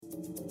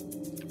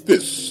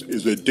This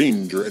is a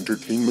Danger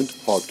Entertainment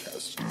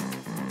podcast.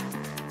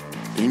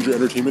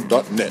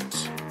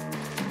 DangerEntertainment.net.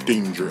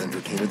 Danger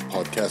Entertainment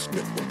Podcast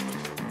Network.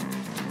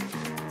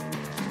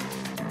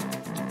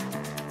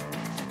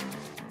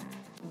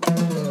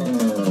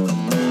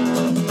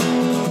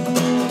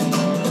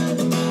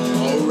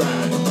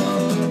 Alright.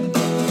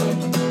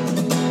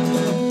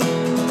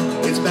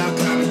 It's about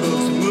comic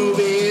books and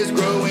movies.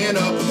 Growing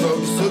up with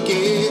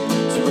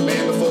Rokusuke.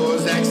 Superman before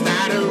Zack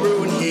Snyder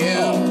ruined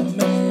him.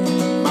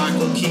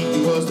 Michael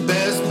Keaton was the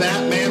best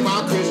Batman,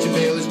 while Christian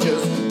Bale is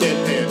just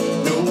deadpan.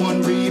 No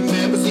one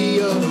remembers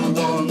the other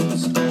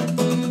ones.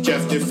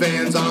 Jeff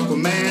defends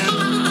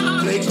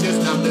Aquaman. Blake's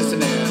just not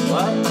listening.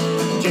 What?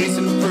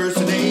 Jason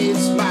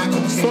impersonates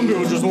Michael Keaton. Some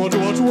people just want to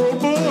watch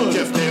World Buzz.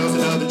 Jeff nails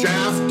another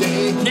draft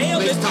day.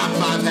 Nailed Blake's it. top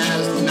 5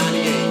 has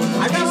 98.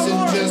 I got Jason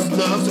more. just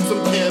loves him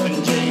some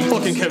Kevin James.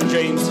 Fucking Kevin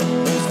James.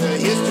 It's the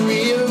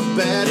history of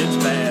bad. It's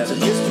bad. It's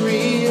the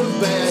history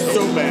of bad.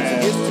 So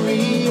bad. It's the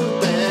history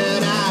of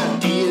bad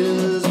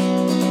ideas.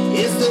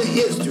 It's the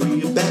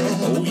history of bad.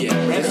 Oh, yeah.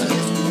 It's the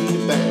history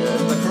of bad.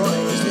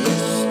 It's the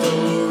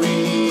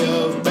history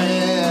of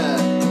bad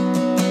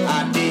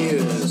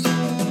ideas.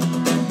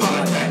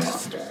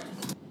 Podcast.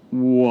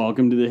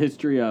 Welcome to the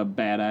History of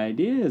Bad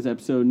Ideas,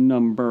 episode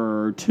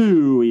number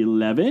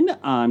 211.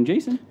 I'm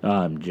Jason.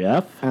 I'm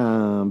Jeff.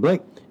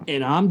 Blake.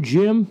 And I'm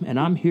Jim, and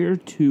I'm here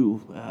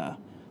to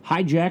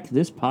hijack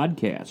this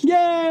podcast.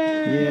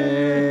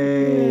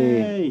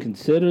 Yay!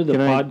 Consider the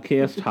Can I-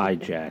 podcast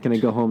hijacked. Can I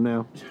go home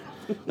now?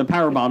 The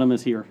power bottom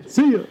is here.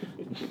 See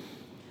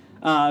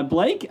ya.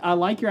 Blake, I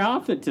like your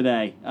outfit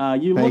today.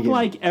 You Thank look you.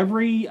 like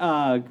every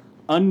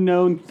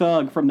unknown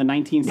thug from the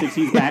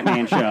 1960s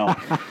Batman show.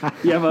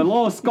 You have a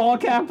little skull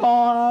cap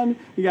on.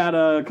 You got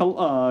a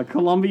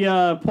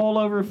Columbia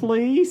pullover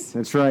fleece.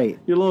 That's right.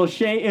 Your little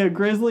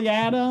Grizzly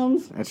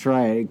Adams. That's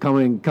right.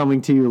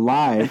 Coming to you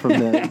live from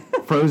the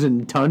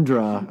frozen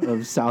tundra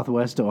of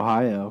Southwest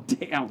Ohio.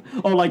 Damn.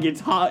 Oh, like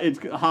it's hot. It's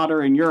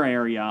hotter in your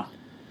area.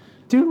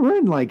 Dude, we're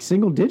in like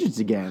single digits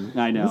again.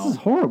 I know. This is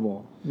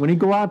horrible. When you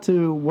go out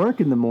to work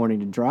in the morning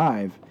to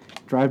drive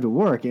to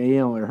work, and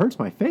it hurts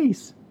my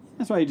face.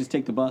 That's why you just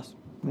take the bus.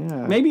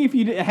 Yeah. Maybe if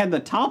you had the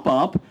top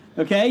up,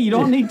 okay? You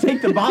don't need to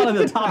take the bottom of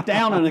the top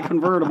down in a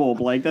convertible,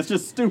 Blake. That's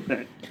just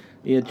stupid.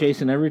 Yeah,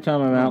 Jason, every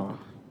time I'm out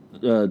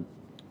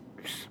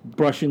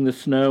brushing the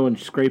snow and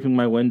scraping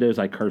my windows,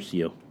 I curse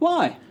you.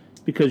 Why?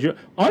 Because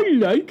I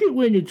like it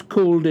when it's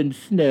cold and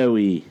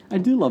snowy. I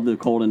do love the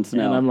cold and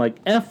snow. And I'm like,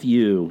 F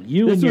you.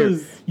 You This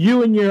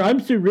and your, I'm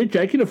so rich,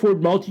 I can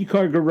afford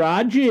multi-car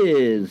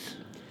garages.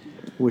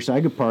 Wish I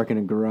could park in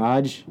a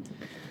garage.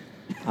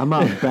 I'm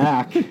out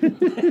back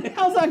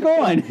How's that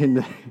going?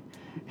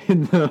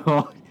 in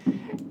the.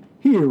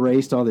 He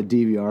erased all the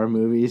DVR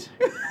movies,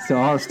 so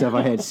all the stuff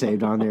I had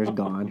saved on there is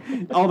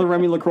gone. All the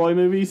Remy LaCroix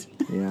movies?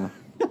 Yeah.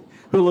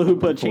 Hula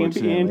Hoop Champion?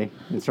 Unfortunately.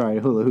 That's right,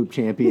 Hula Hoop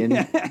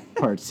Champion,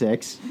 Part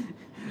 6.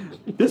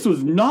 This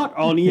was not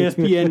on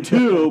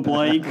ESPN2,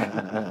 Blake.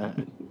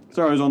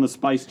 Sorry, I was on the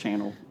Spice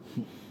Channel.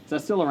 Is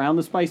that still around,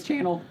 the Spice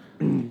Channel?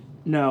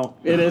 No.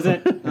 It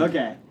isn't?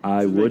 Okay.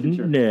 I Just making wouldn't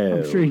sure. know.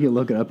 I'm sure you can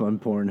look it up on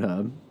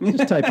Pornhub.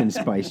 Just type in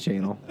Spice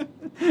Channel.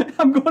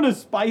 I'm going to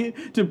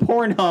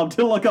Pornhub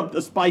to look up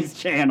the Spice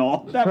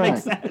Channel. That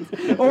makes sense.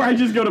 Or I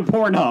just go to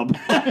Pornhub.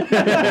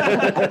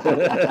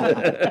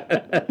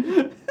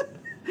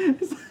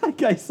 It's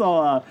like I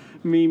saw a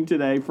meme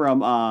today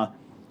from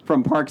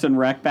Parks and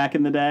Rec back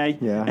in the day.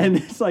 Yeah. And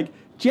it's like,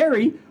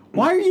 Jerry,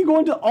 why are you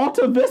going to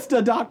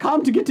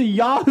altavista.com to get to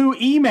Yahoo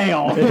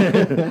email?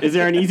 Is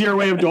there an easier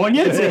way of doing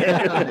it?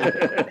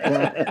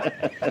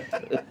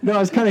 No, I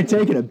was kind of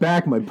taken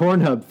aback. My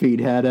Pornhub feed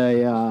had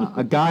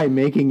a guy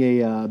making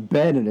a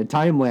bed in a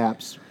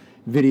time-lapse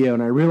video,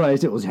 and I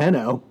realized it was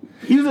Heno.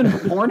 He was in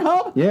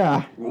Pornhub?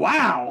 Yeah.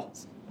 Wow.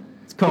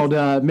 It's called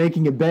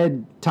Making a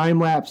Bed,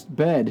 Time-Lapse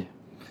Bed.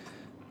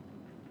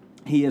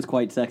 He is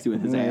quite sexy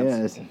with his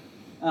abs.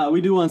 Yes. We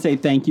do want to say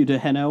thank you to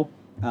Heno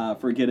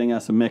for getting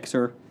us a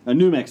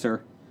new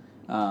mixer.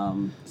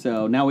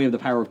 So now we have the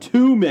power of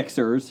 2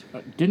 mixers.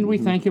 Didn't we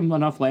thank him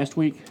enough last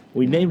week?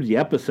 We named the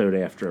episode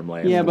after him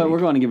last Yeah, but week. we're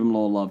going to give him a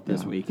little love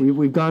this week.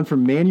 We've gone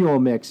from manual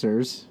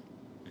mixers,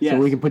 Yes. so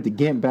we can put the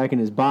GIMP back in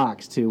his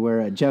box, to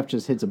where Jeff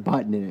just hits a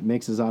button and it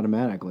mixes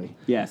automatically.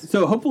 Yes.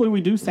 So hopefully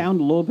we do sound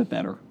a little bit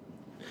better.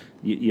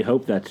 You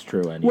hope that's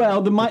true anyway.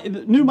 Well, the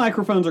new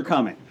microphones are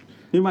coming.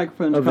 New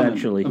microphones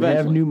Eventually. coming. We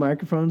have new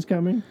microphones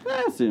coming?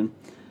 Soon.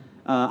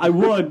 I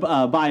would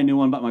buy a new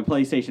one, but my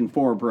PlayStation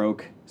 4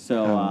 broke.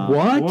 So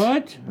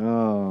What?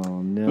 Oh,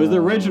 no. it was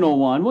the original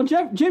one. Well,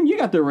 Jim, you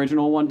got the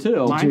original one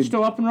too. Mine's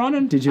still up and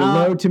running? Did you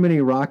load too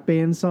many Rock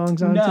Band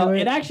songs onto No,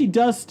 it? it actually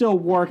does still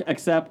work,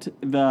 except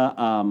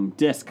the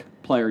disc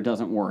player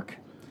doesn't work.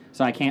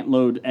 So I can't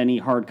load any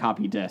hard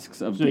copy discs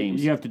of So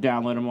games. you have to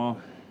download them all.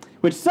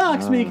 Which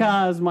sucks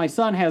because my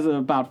son has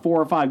about 4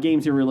 or 5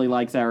 games he really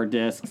likes that are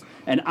discs,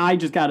 and I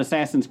just got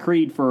Assassin's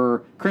Creed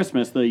for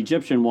Christmas, the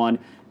Egyptian one,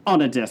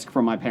 on a disc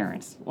from my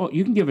parents. Well,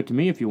 you can give it to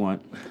me if you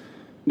want.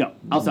 No,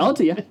 I'll sell it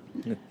to you.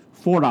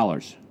 $4.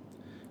 $7?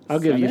 I'll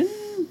give you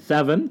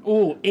 $7.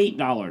 Oh,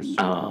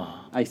 $8.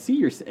 I see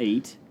your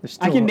 8. There's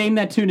I can still- name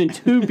that tune in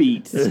 2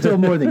 beats. Still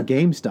more than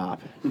GameStop.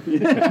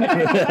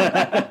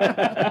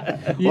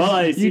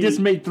 You just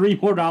made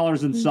 $3 more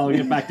and selling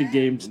it back to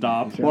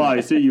GameStop. Well, I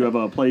see you have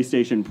a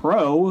PlayStation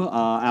Pro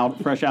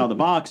fresh out of the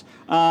box.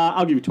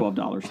 I'll give you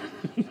 $12.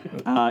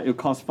 It would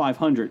cost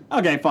 $500.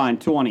 Okay, fine,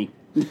 $20.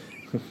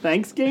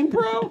 Thanks, Game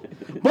Pro.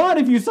 But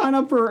if you sign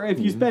up if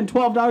you spend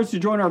 $12 to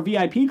join our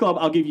VIP club,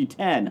 I'll give you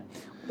 $10.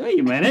 Wait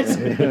a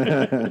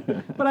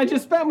minute. But I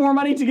just spent more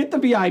money to get the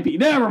VIP.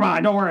 Never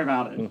mind. Don't worry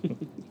about it.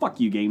 Fuck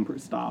you, Game Pro.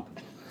 Stop.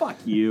 Fuck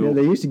you. Yeah,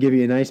 they used to give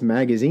you a nice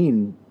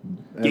magazine.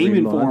 Game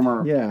every month.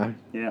 Informer. Yeah.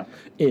 Yeah.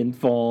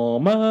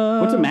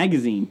 Informer. What's a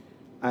magazine?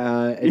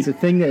 It's a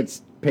thing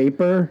that's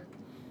paper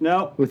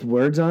Nope. with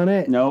words on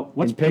it. Nope.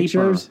 What's and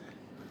pictures.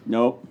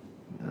 Nope.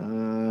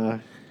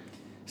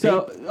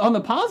 So on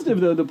the positive,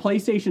 though, the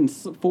PlayStation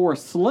 4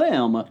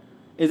 Slim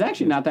is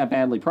actually not that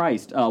badly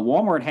priced.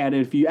 Walmart had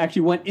it. If you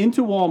actually went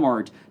into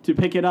Walmart to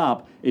pick it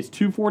up, it's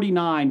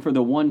 $249 for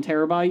the 1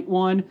 terabyte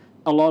one,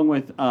 along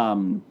with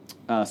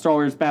Star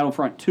Wars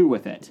Battlefront 2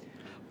 with it.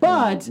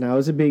 But Now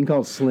is it being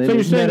called slim? So you're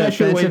Isn't saying that I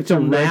should wait offensive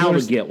until now regular,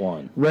 to get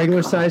one?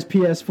 regular size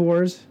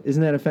PS4s?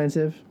 Isn't that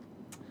offensive?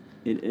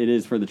 it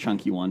is for the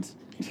chunky ones.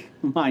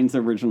 Mine's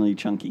originally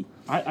chunky.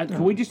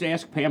 Can we just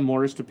ask Pam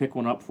Morris to pick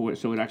one up for it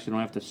so it actually don't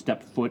have to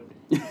step foot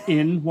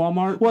in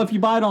Walmart? Well, if you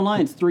buy it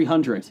online, it's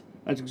 $300.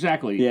 That's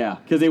exactly. Yeah,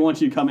 because they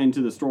want you to come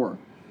into the store,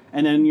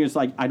 and then you're just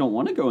like, I don't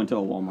want to go into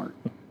a Walmart.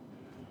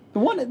 The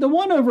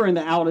one over in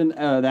the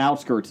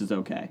outskirts is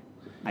okay.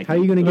 How are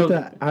you gonna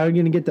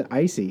get the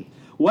icy?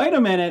 Wait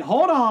a minute,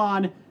 hold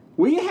on.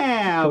 We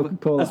have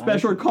Coca-Cola a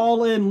special Icy.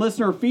 call-in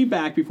listener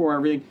feedback before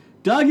everything.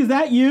 Doug, is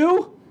that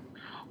you?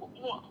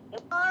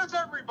 Where is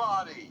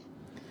everybody?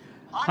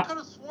 I could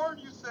have sworn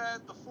you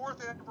said the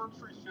 4th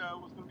anniversary show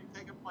was going to be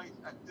taking place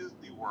at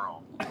Disney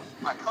World.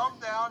 I come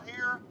down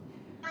here.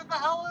 Where the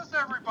hell is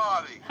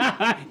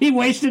everybody? He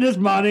wasted his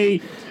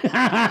money.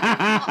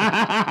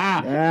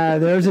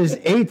 There's his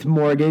 8th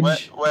mortgage.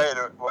 Wait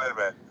a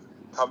minute.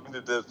 Coming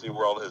to Disney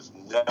World is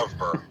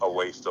never a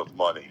waste of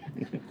money.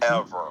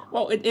 Ever.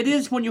 Well, it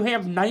is when you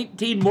have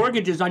 19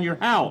 mortgages on your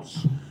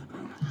house.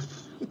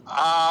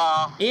 And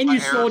my you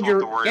heirs sold don't have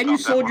to worry about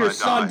that when I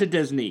son die. to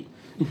Disney.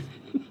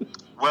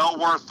 Well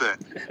worth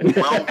it.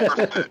 Well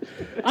worth it.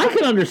 I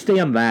can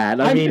understand that.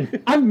 I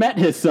mean, I've met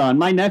his son,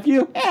 my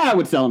nephew. Yeah, I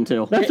would sell him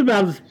too. that's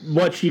about as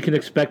much you can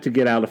expect to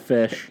get out of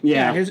Fish.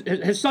 Yeah.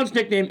 His son's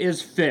nickname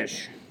is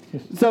Fish.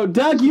 So,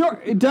 Doug,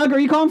 are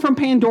you calling from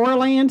Pandora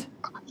Land?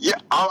 Yeah,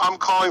 I'm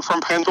calling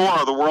from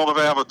Pandora, the world of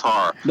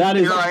Avatar. That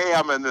is- Here I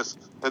am in this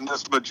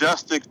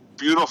majestic,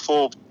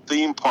 beautiful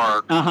theme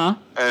park,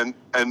 and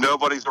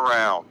nobody's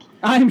around.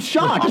 I'm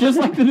shocked, just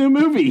like the new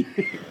movie.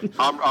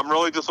 I'm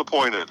really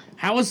disappointed.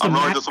 How is the I'm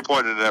really map?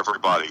 disappointed in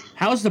everybody.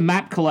 How's the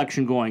map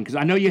collection going? Because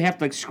I know you have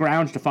to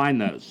scrounge to find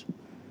those.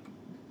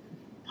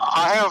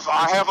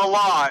 I have a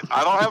lot.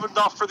 I don't have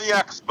enough for the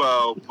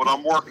expo, but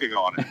I'm working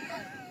on it.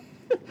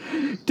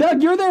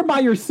 Doug, you're there by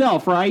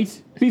yourself,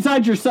 right?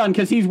 Besides your son,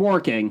 because he's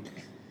working.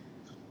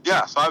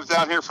 Yes, I was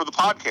down here for the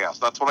podcast.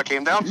 That's what I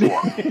came down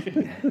for.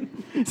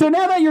 So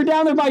now that you're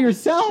down there by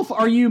yourself,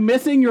 are you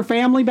missing your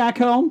family back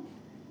home?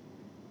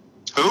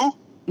 Who?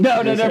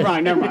 No, never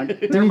mind.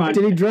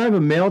 Did he drive a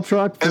mail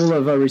truck full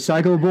of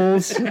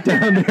recyclables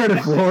down there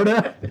to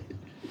Florida?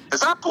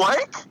 Is that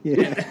Blake?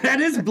 Yeah. That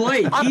is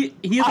Blake. He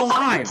is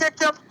alive.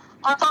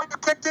 I thought you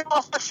kicked him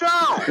off the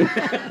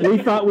show. We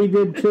thought we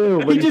did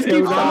too. But He just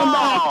keeps coming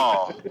back.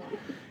 Oh,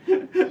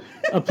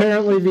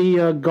 Apparently,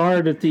 the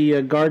guard at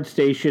the guard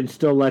station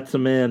still lets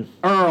him in.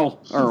 Earl.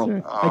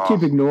 I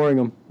keep ignoring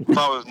him. that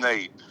was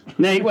Nate.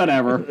 Nate,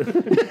 whatever.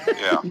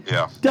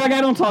 Yeah. Doug,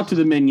 I don't talk to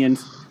the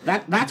minions.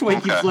 That's why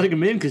he keeps Okay. letting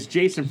him in, because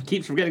Jason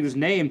keeps forgetting his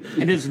name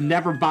and has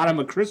never bought him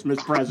a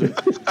Christmas present.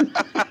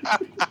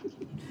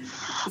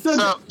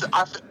 So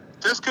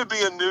this could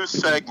be a new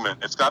segment.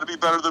 It's got to be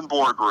better than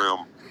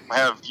Boardroom.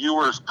 Have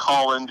viewers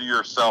call into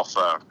your cell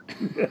phone.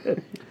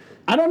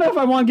 I don't know if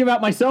I want to give out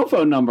my cell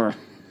phone number.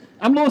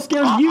 I'm a little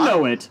scared you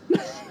know it.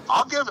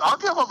 I'll give them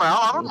out.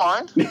 I don't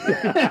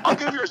mind. I'll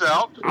give yours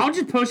out. I'll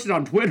just post it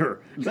on Twitter.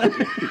 There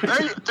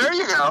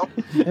you go.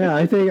 Yeah,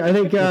 I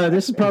think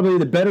this is probably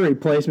the better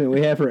replacement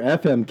we have for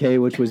FMK,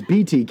 which was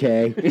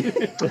BTK.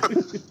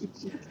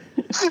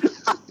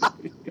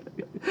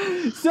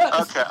 So,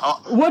 Okay.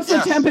 what's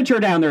yes. the temperature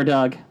down there,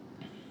 Doug?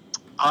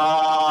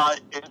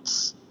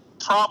 It's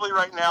probably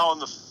right now in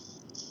the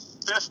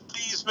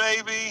 50s,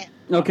 maybe.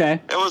 Okay.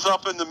 It was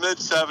up in the mid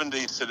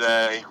 70s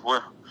today.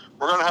 We're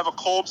going to have a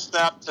cold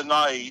snap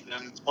tonight,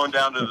 and it's going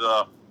down to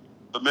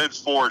the mid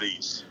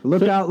 40s.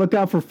 Look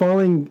out for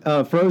falling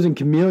frozen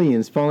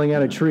chameleons falling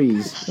out of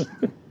trees.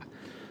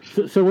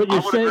 So what I'm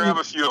you're going to saying? grab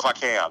a few if I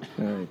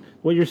can.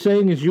 What you're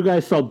saying is you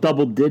guys saw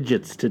double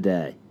digits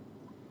today.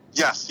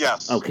 Yes.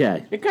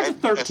 Okay. It got to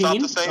 13. It's not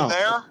the same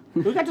there.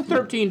 We got to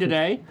 13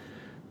 today.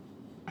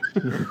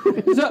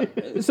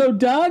 So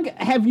Doug,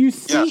 have you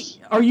seen? Yes.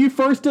 Are you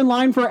first in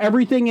line for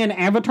everything in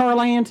Avatar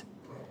Land?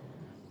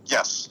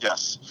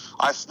 Yes.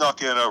 I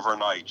snuck in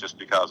overnight just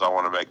because I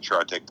want to make sure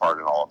I take part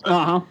in all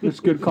of it. That's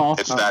a good call.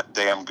 It's that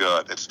damn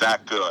good. It's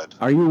that good.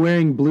 Are you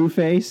wearing blue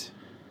face?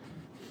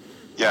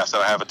 Yes,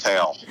 and I have a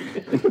tail.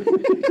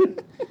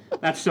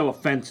 That's so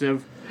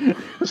offensive.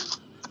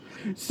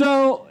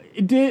 So,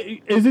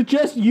 is it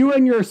just you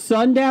and your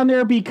son down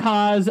there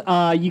because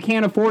you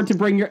can't afford to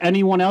bring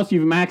anyone else?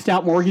 You've maxed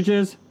out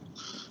mortgages?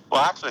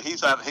 Well, actually,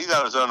 he's at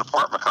his own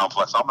apartment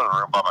complex. I'm in a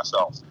room by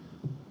myself.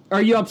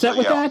 Are you upset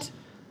with yeah. that?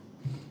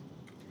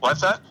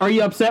 What's that? Are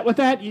you upset with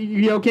that?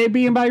 You okay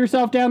being by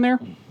yourself down there?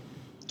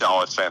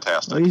 No, it's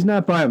fantastic. Well, he's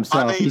not by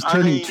himself. He's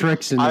turning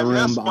tricks in the room,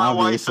 miss my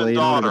obviously, in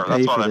wife and order to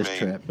pay daughter. for That's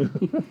this what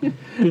I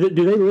trip.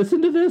 Do they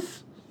listen to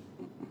this?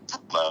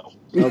 No.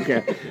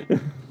 Okay.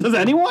 Does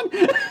anyone?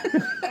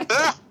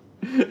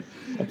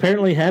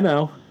 Apparently,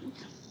 Heno.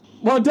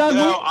 Well, Doug,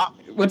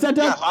 what's that,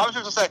 Doug? Yes, I was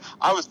just going to say,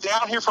 I was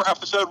down here for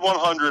episode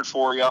 100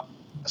 for you,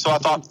 so I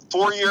thought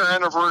 4-year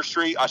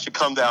anniversary, I should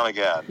come down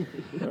again.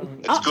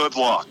 It's good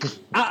luck.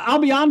 I'll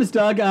be honest,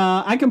 Doug.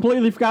 I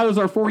completely forgot it was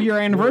our 4-year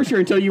anniversary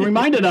until you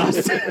reminded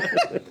us.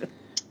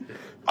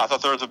 I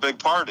thought there was a big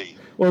party.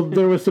 Well,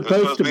 there was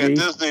supposed to be be at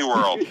Disney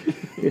World.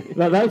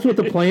 That's what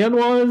the plan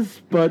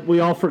was, but we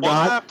all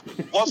forgot.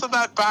 Wasn't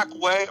that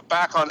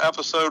back on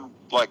episode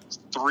like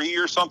 3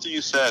 or something?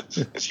 You said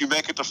if you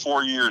make it to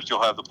 4 years,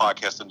 you'll have the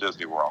podcast in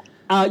Disney World.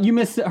 You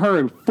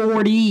misheard.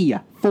 40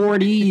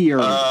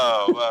 years.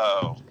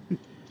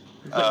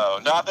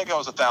 Oh, no, I think it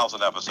was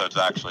 1,000 episodes,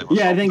 actually.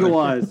 Yeah, I think it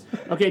was.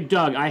 Okay,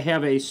 Doug, I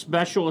have a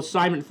special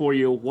assignment for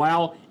you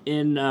while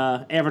in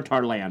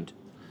Avatar Land.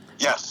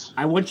 Yes.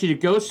 I want you to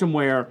go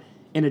somewhere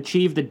and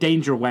achieve the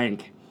danger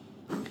wank.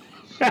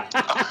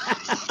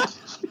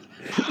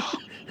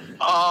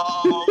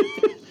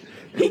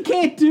 He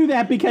can't do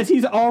that because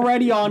he's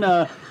already on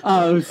a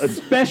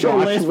special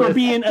list for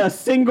being a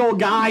single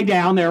guy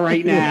down there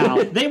right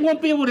now. They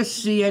won't be able to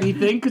see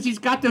anything because he's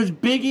got those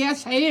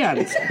big-ass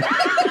hands.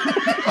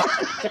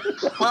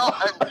 Well,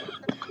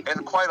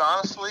 and quite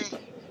honestly,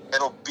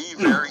 it'll be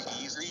very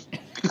easy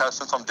because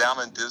since I'm down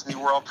in Disney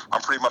World,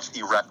 I'm pretty much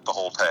erect the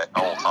whole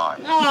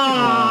time.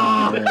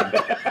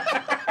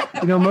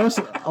 You know,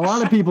 a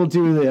lot of people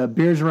do the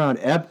beers around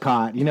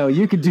Epcot. You know,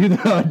 you could do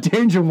the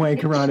danger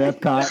wank around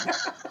Epcot.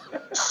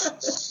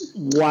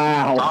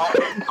 Wow.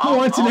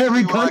 Once in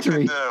every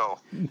country.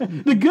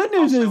 The good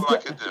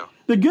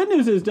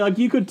news is, Doug,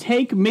 you could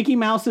take Mickey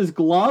Mouse's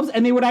gloves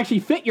and they would actually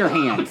fit your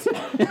hands.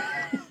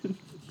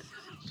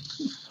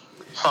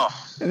 Huh.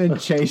 And then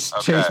chase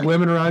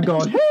women around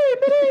going, hey,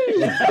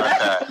 me! Okay.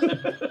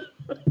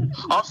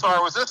 I'm sorry,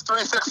 was this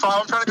 365?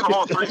 I'm trying to get a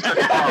hold of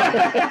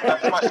 365.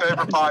 That's my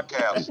favorite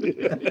podcast.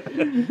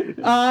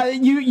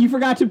 You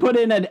forgot to put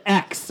in an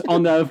X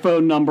on the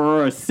phone number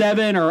or a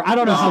 7 or I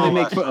don't know how they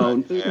make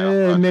phone. Right. Yeah,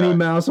 okay. Minnie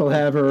Mouse will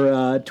have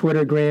her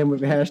Twittergram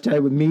with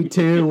hashtag with me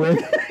too with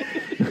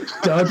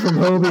Doug from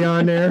Hobie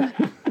on there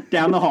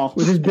Down the hall.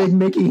 with his big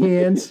Mickey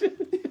hands.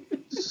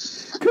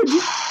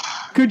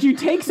 Could you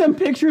take some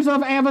pictures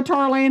of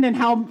Avatar Land and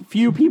how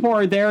few people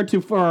are there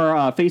for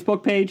our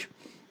Facebook page?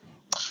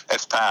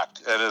 It's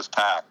packed. It is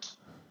packed.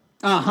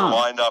 Uh-huh. We're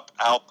lined up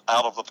out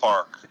of the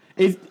park.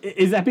 Is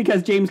that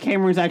because James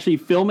Cameron's actually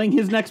filming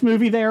his next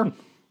movie there?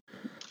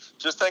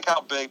 Just think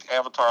how big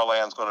Avatar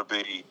Land's going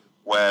to be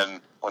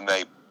when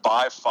they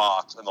buy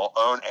Fox and they'll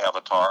own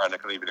Avatar and they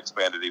can even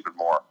expand it even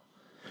more.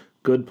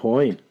 Good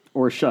point.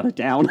 Or shut it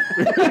down.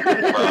 Well,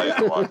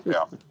 either one,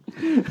 yeah.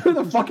 Who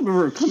the fuck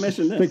ever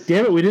commissioned this? Like,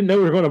 damn it, we didn't know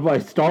we were going to buy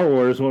Star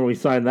Wars when we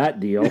signed that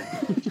deal.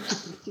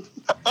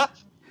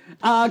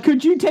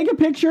 Could you take a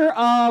picture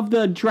of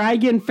the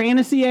Dragon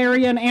Fantasy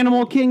area in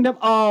Animal Kingdom?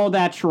 Oh,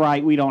 that's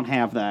right. We don't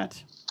have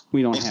that.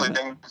 We don't have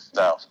that.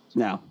 No.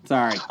 No,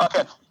 sorry.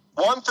 Okay,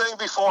 one thing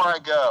before I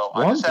go.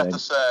 I just have to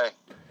say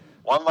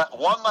one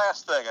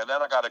last thing, and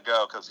then I got to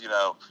go because, you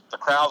know, the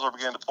crowds are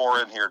beginning to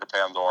pour in here to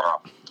Pandora.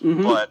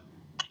 Mm-hmm. But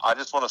I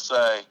just want to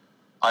say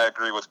I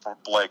agree with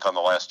Blake on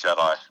The Last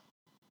Jedi.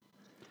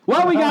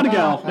 Well, we gotta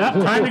go.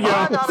 Time to go.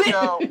 I gotta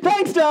go.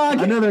 Thanks,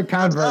 Doug. Another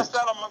convert. Discuss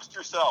that amongst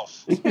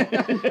yourself.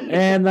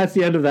 And that's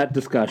the end of that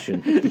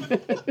discussion.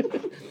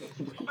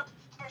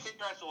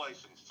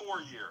 Congratulations,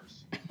 4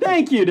 years.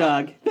 Thank you,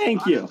 Doug.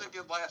 Thank I you. didn't think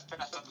it'd last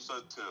past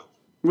episode 2.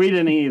 We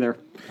didn't either.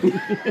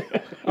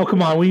 Oh,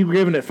 come on. We've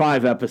given it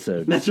 5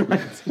 episodes. That's right.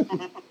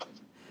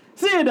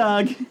 See you,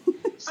 Doug. See you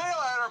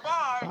later.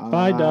 Bye.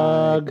 Bye,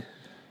 Doug.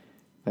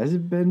 Has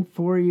it been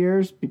 4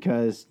 years?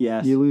 Because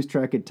Yes. you lose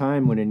track of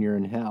time when you're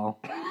in hell.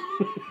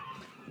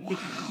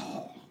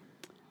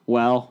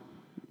 Well,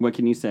 what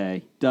can you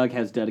say? Doug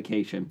has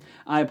dedication.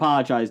 I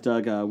apologize,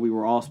 Doug. We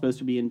were all supposed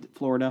to be in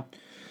Florida,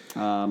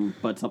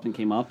 but something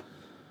came up.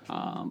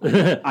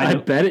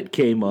 I bet it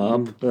came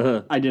up.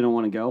 I didn't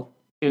want to go.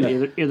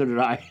 Either did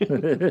I.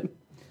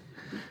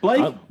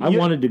 Blake, I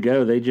wanted to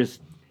go. They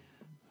just,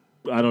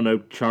 I don't know,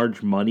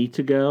 charge money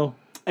to go.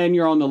 and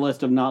you're on the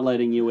list of not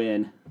letting you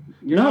in.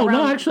 You're No, not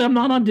around- actually, I'm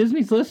not on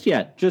Disney's list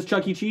yet. Just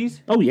Chuck E.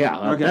 Cheese? Oh,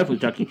 yeah, Okay. definitely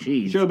Chuck E.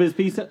 Cheese. Showbiz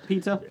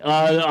Pizza?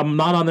 I'm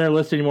not on their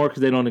list anymore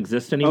because they don't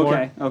exist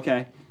anymore.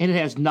 Okay. And it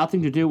has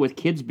nothing to do with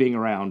kids being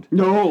around.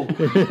 No.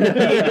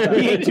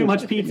 he ate too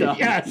much pizza.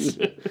 Yes.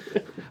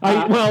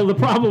 Well, the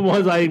problem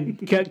was I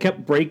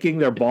kept breaking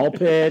their ball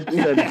pits.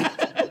 And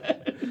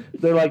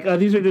they're like,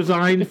 these are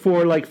designed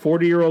for like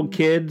 40-year-old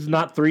kids,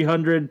 not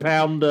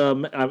 300-pound,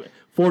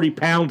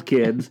 40-pound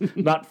kids,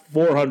 not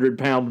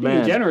 400-pound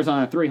men. Generous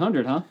on a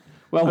 300, huh?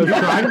 Well, I was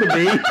trying to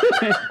be.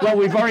 well,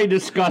 we've already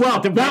discussed. Well,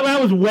 that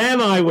was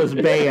when I was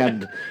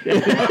banned.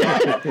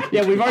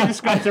 Yeah, we've already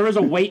discussed there is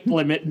a weight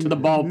limit to the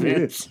ball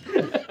pits.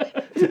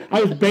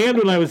 I was banned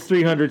when I was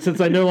 300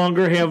 since I no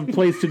longer have a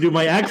place to do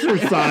my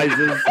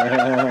exercises.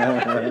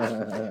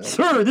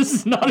 Sir, this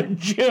is not a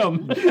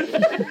gym.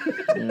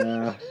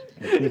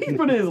 He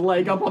put his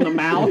leg up on the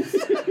mouse.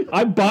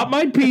 I bought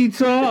my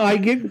pizza. I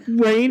get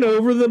rain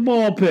over the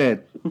ball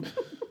pit.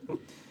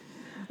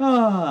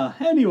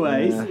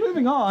 Anyways,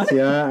 moving on. See,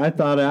 I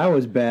thought I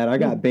was bad. I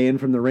got banned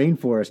from the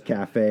Rainforest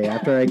Cafe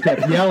after I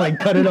kept yelling,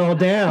 "Cut it all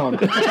down!"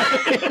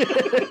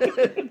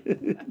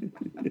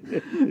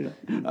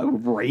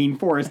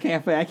 Rainforest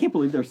Cafe. I can't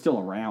believe they're still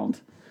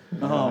around.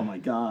 Oh my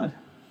god.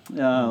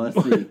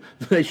 Let's see.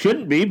 They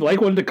shouldn't be.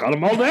 Blake wanted to cut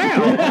them all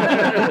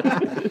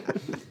down.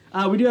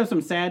 We do have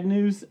some sad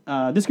news.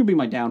 This could be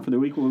my down for the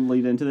week. We'll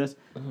lead into this.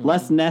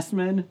 Les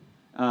Nessman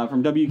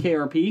from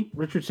WKRP.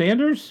 Richard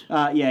Sanders?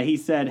 He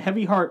said,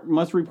 "Heavy heart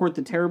must report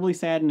the terribly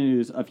sad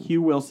news of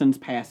Hugh Wilson's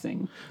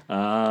passing."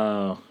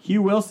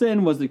 Hugh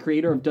Wilson was the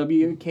creator of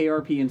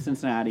WKRP in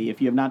Cincinnati.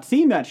 If you have not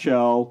seen that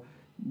show,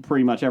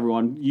 pretty much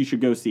everyone, you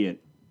should go see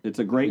it. It's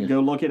a great, go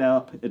look it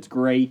up. It's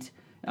great.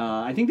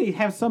 I think they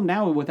have some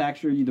now with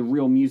actually the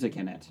real music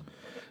in it.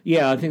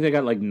 Yeah, I think they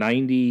got like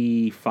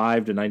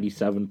 95 to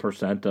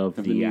 97% of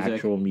the music.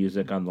 Actual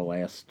music on the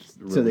last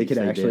release. So they could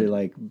actually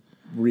like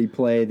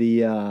replay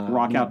the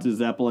Rock Out to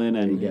Zeppelin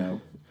and There you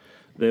go.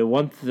 The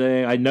one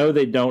thing I know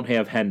they don't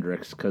have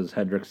Hendrix because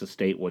Hendrix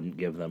Estate wouldn't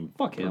give them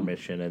Fuck him.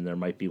 permission, and there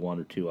might be one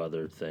or two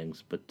other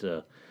things. But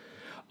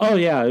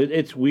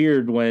it's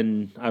weird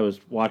when I was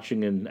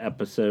watching an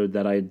episode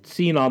that I'd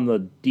seen on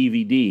the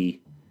DVD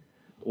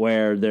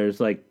where there's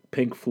like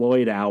Pink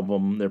Floyd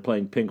album. They're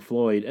playing Pink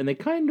Floyd, and they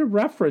kind of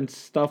reference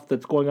stuff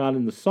that's going on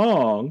in the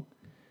song.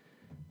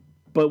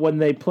 But when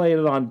they played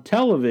it on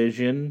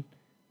television,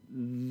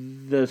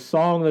 the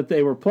song that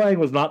they were playing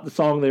was not the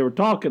song they were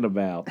talking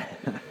about.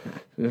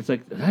 And it's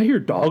like, did I hear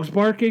dogs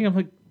barking? I'm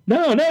like,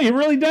 no, you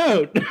really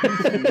don't.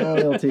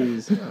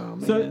 Royalties. Oh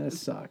man, that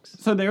sucks.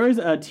 So there is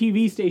a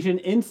TV station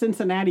in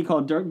Cincinnati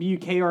called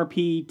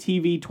WKRP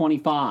TV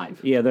 25.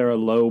 Yeah, they're a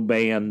low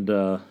band.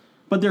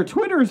 But their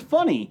Twitter is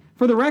funny.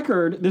 For the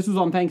record, this was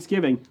on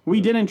Thanksgiving. We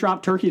didn't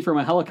drop turkeys from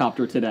a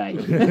helicopter today.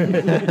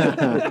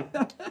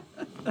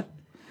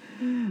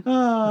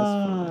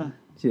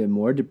 See,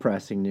 more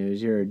depressing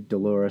news. Your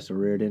Dolores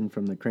O'Riordan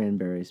from the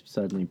Cranberries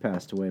suddenly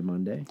passed away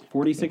Monday.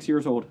 46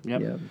 years old.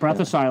 Yep. Yeah. Breath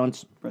of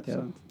silence. Breath of Yep.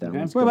 silence. That Okay.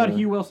 one's What about gonna-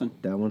 Hugh Wilson?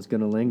 That one's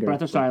gonna linger.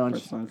 Breath of silence.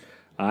 Breath of silence.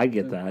 I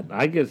get that.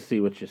 I get to see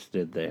what you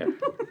did there.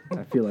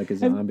 I feel like a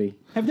zombie.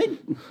 Have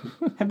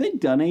they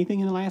done anything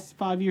in the last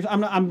 5 years?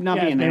 I'm not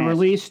Yeah, being they an ass.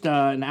 released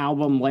an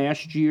album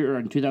last year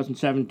in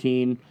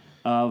 2017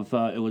 of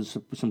it was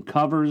some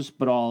covers,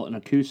 but all an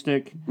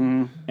acoustic,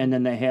 and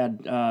then they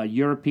had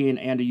European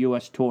and a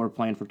U.S. tour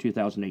planned for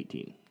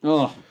 2018.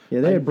 Ugh.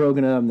 Yeah, they had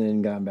broken up and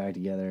then gotten back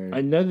together.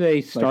 I know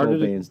they started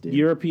old a bands do.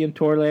 European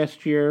tour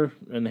last year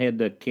and had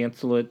to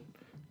cancel it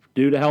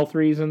due to health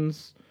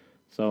reasons.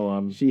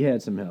 So She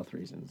had some health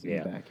reasons,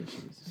 Yeah. back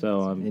issues.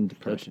 and and that's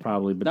depression.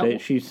 probably. But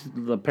That- she's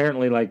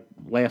apparently like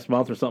last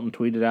month or something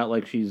tweeted out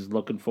like she's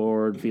looking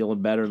forward, feeling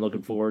better, and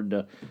looking forward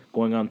to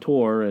going on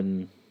tour.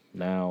 And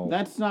now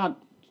That's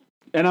not.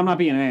 And I'm not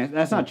being an ass.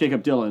 That's not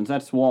Jacob Dylan's.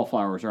 That's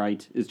Wallflowers,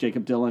 right? Is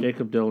Jacob Dylan?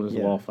 Jacob Dylan is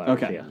Yeah. Wallflowers.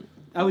 Okay. Yeah.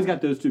 I always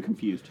got those two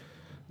confused.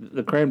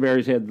 The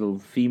Cranberries had the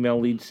female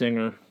lead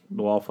singer.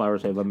 The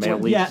Wallflowers have a male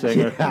lead Yeah.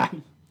 singer.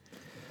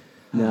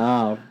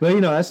 No, but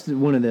that's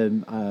one of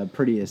the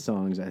prettiest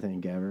songs I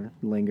think ever.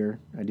 Linger.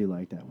 I do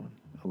like that one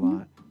a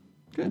lot.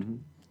 Good.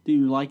 Do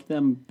you like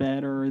them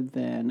better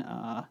than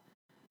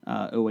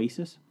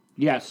Oasis?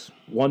 Yes.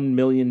 1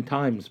 million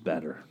times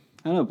better.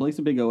 I don't know. Blake's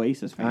a big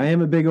Oasis fan. I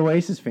am a big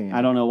Oasis fan.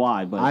 I don't know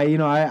why, but I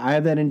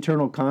have that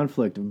internal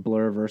conflict of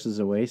Blur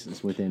versus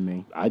Oasis within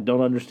me. I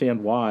don't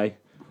understand why.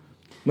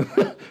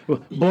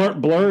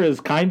 Blur is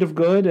kind of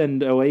good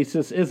and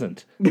Oasis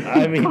isn't.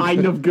 I mean,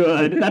 kind of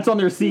good. That's on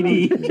their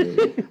CD.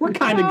 We're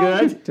kind of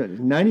good.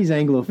 90s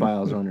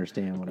Anglophiles don't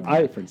understand what I'm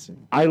referencing.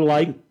 I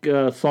like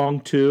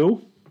song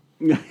 2.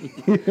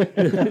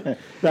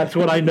 That's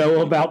what I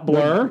know about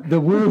Blur.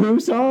 The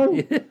Woohoo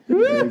song?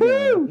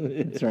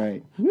 Woohoo! That's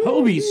right.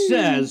 Hobie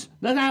says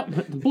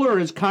that Blur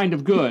is kind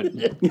of good.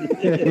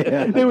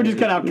 They would just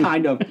cut out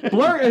kind of.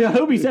 Blur.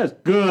 Hobie says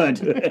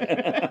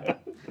good.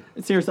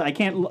 Seriously, I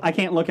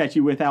can't look at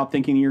you without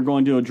thinking you're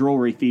going to a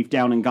jewelry thief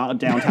down in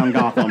downtown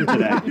Gotham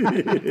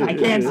today. I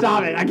can't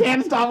stop it. I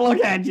can't stop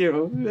looking at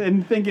you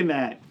and thinking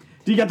that.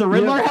 Do you got the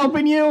Riddler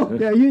helping you?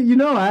 Yeah, you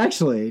know,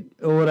 actually,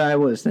 what I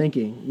was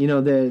thinking, you know,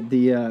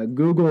 the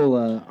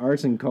Google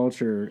Arts and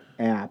Culture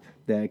app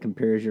that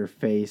compares your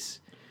face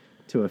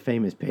to a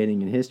famous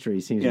painting in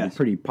history seems to be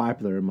pretty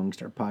popular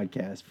amongst our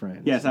podcast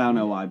friends. Yes, I don't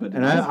know why, but...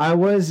 And I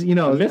was, you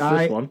know... I missed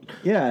this one.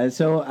 Yeah,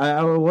 so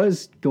I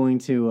was going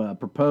to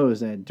propose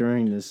that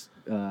during this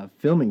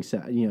taping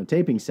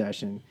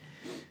session,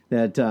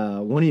 that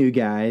one of you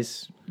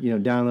guys, you know,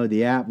 download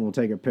the app and we'll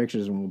take our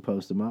pictures and we'll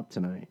post them up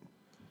tonight.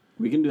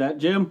 We can do that.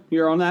 Jim,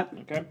 you're on that?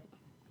 Okay.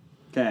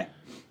 Okay.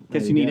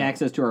 Guess you need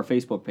access to our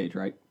Facebook page,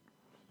 right?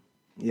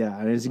 Yeah,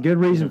 and it's a good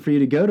reason for you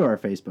to go to our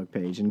Facebook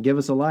page and give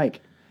us a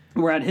like.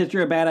 We're at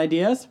History of Bad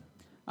Ideas.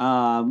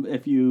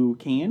 If you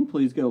can,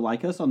 please go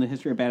like us on the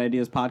History of Bad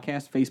Ideas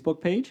podcast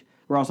Facebook page.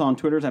 We're also on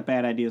Twitter's at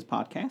Bad Ideas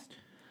Podcast.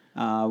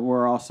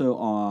 We're also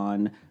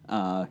on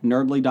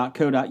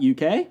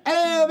nerdly.co.uk.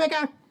 Hello,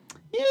 Becca.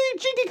 You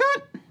cheeky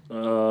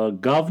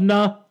cunt.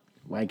 Governor.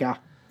 Wanker.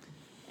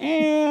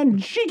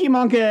 And Cheeky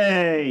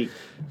Monkey.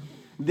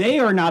 They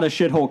are not a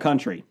shithole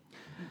country.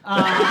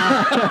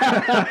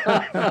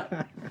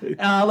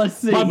 Let's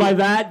see. By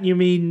that, you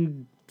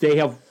mean they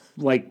have,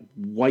 like,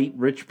 white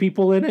rich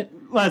people in it?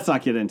 Let's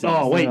not get into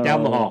Oh, this. wait,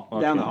 down the hall.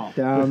 Okay. Down the hall.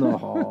 Down the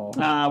hall.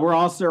 We're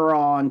also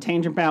on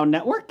Tangent Bound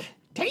Network.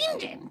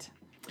 Tangent.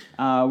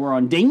 We're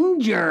on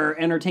Danger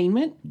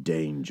Entertainment.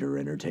 Danger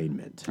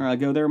Entertainment.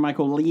 Go there.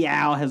 Michael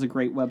Liao has a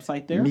great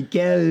website there.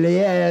 Michel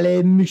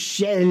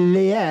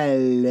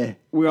Leal.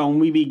 We're on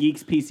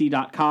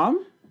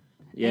WeBeGeeksPC.com.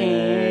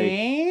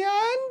 Yay.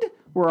 And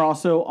we're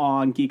also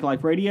on Geek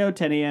Life Radio,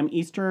 10 a.m.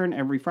 Eastern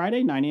every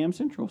Friday, 9 a.m.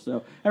 Central.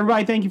 So,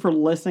 everybody, thank you for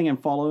listening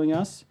and following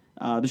us.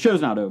 The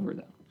show's not over,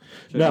 though.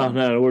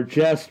 No, we're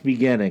just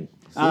beginning.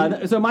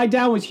 So my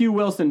down was Hugh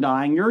Wilson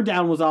dying. Your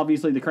down was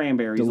obviously the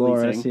Cranberries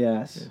Dolores, leasing.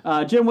 yes.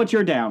 Jim, what's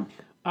your down?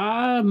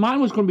 Mine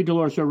was going to be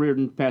Dolores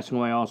O'Riordan passing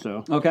away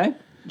also. Okay.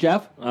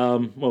 Jeff?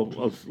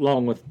 Well,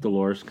 along with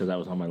Dolores, because that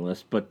was on my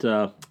list. But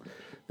I'm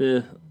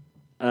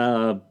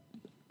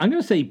going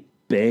to say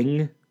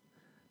Bing,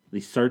 the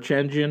search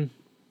engine.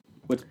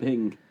 What's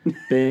Bing?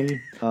 Bing.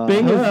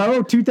 Bing is...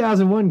 Hello,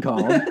 2001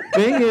 call.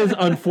 Bing is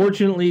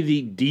unfortunately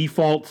the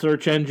default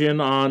search engine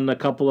on a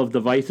couple of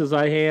devices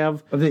I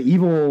have. Of the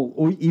evil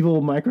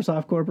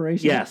Microsoft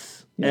Corporation?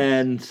 Yes.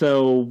 And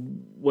so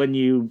when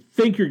you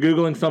think you're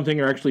Googling something,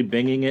 you're actually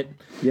Binging it.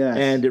 Yes.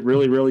 And it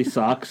really, really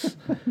sucks.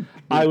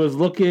 I was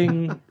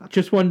looking,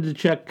 just wanted to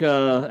check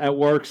at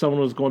work, someone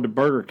was going to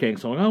Burger King.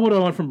 So I'm like, what do I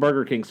want from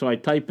Burger King? So I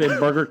type in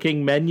Burger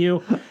King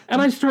menu,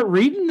 and I start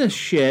reading this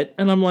shit,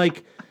 and I'm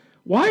like,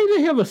 why do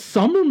they have a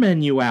summer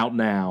menu out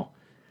now?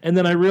 And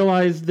then I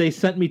realized they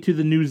sent me to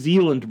the New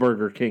Zealand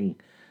Burger King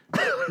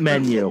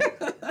menu.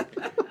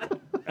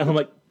 And I'm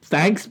like,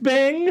 thanks,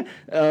 Bing.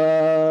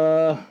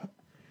 Now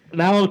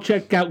I'll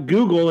check out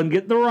Google and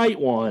get the right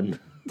one.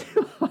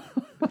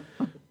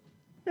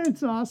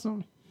 That's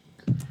awesome.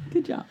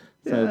 Good job.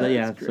 So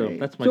that's so great.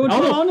 that's my. So what's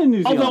going on in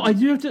New Zealand? Although I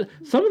do have to,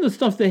 some of the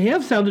stuff they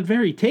have sounded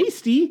very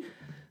tasty.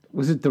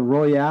 Was it the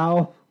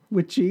Royale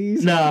with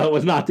cheese? No, it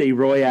was not the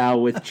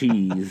Royale with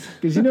cheese.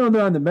 Because you know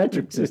they're on the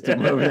metric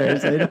system over there.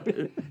 So they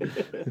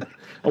don't...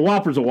 A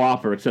Whopper's a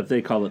Whopper, except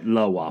they call it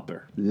La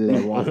Whopper.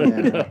 Le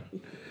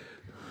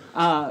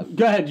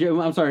Go ahead, Jim.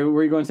 I'm sorry.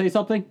 Were you going to say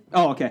something?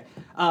 Oh, okay.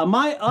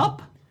 My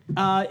up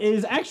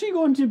is actually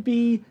going to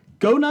be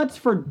Go Nuts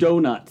for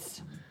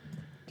Donuts.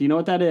 Do you know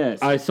what that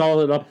is? I saw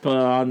it up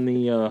on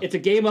the... It's a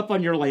game up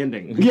on your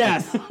landing.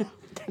 Yes.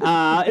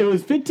 It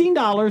was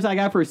 $15 I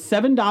got for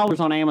 $7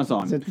 on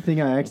Amazon. Is that the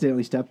thing I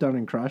accidentally stepped on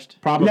and crushed?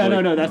 Probably.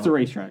 No, that's the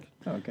racetrack.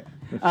 Okay.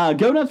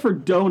 Go Nuts for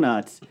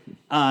Donuts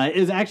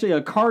is actually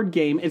a card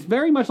game. It's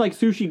very much like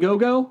Sushi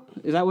Go-Go.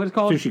 Is that what it's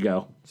called? Sushi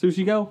Go.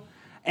 Sushi Go.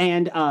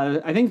 And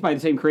I think it's by the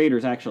same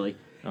creators, actually.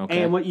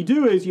 Okay. And what you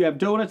do is you have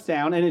donuts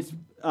down, and it's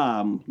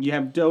you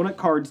have donut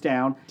cards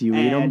down. Do you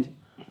eat 'em?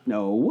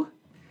 No.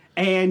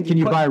 And Can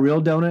you buy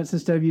real donuts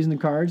instead of using the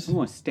cards? I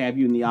want to stab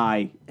you in the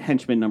eye,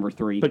 henchman number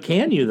 3. But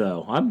can you,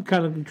 though? I'm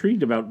kind of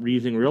intrigued about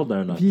using real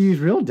donuts. If you use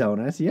real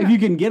donuts, yeah. if you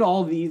can get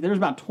all these, there's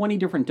about 20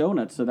 different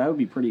donuts, so that would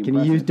be pretty Can you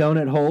impressive. use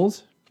donut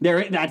holes?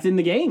 That's in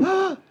the game.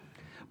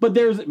 But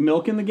there's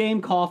milk in the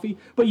game, coffee.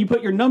 But you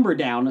put your number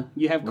down.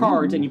 You have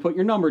cards, and you put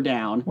your number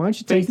down. Why don't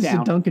you take face this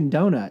down. to Dunkin'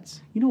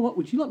 Donuts? You know what?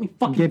 Would you let me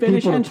fucking Get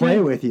finish, people to henchman? play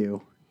with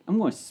you. I'm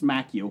going to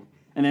smack you.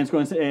 And then it's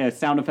going to say a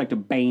sound effect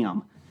of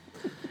bam.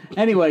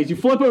 Anyways, you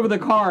flip over the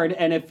card,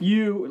 and if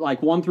you,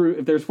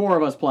 if there's 4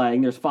 of us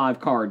playing, there's 5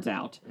 cards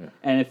out. Yeah.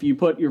 And if you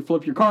flip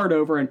your card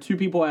over, and 2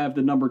 people have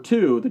the number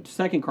 2, the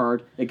second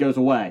card, it goes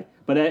away.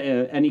 But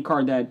any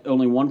card that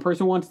only one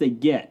person wants, they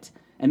get.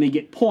 And they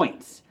get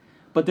points.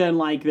 But then,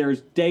 there's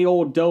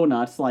day-old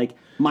donuts,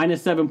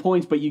 -7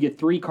 points, but you get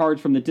 3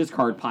 cards from the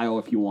discard pile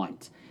if you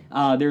want.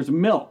 There's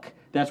milk.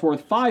 That's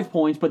worth 5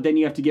 points, but then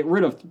you have to get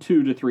rid of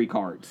 2 to 3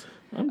 cards.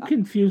 I'm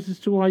confused as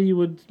to why you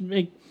would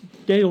make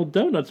Dale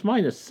Donuts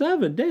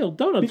 -7. Dale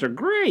Donuts are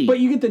great. But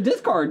you get the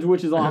discards,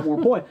 which is a lot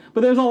more point.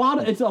 But there's a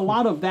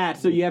lot of that,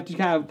 so you have to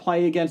kind of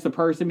play against the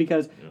person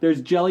because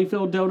there's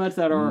jelly-filled donuts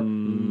that are,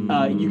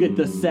 you get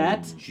the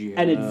set,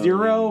 and it's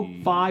 0,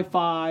 5,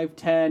 5,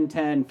 10,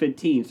 10,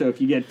 15. So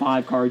if you get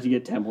 5 cards, you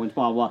get 10 points,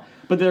 blah, blah.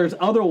 But there's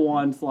other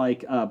ones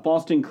like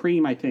Boston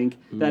Cream, I think,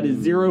 that is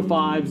 0,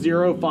 5,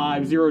 0,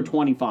 5, 0,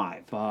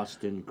 25.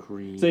 Boston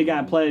Cream. So you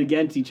got to play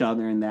against each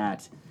other in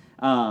that.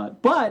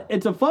 But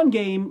it's a fun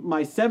game.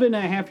 My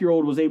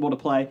 7.5-year-old was able to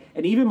play,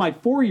 and even my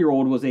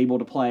 4-year-old was able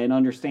to play and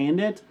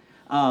understand it.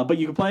 But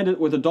you can play it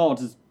with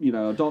adults,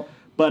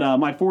 But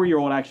my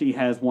 4-year-old actually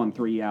has won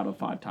 3 out of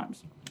 5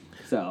 times.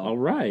 So all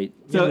right.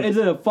 So it's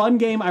a fun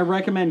game. I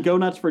recommend Go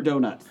Nuts for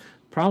Donuts.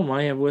 Problem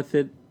I have with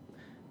it,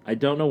 I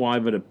don't know why,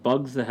 but it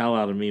bugs the hell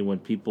out of me when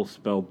people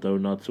spell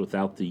donuts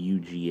without the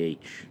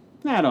UGH.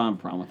 I don't have a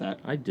problem with that.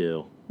 I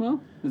do.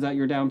 Well, is that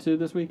your down 2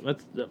 this week?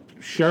 Let's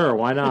sure,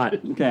 why not?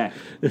 Okay.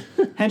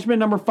 Henchman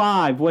number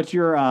 5. What's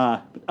your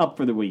up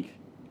for the week?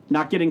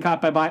 Not getting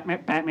caught by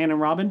Batman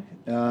and Robin?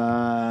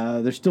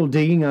 They're still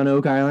digging on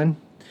Oak Island.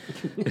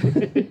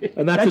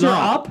 And that's your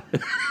up?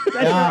 That's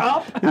your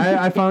up?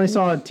 I finally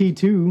saw a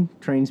T2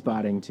 Train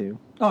Spotting 2.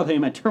 Oh, they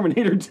meant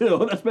Terminator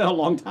 2. That's been a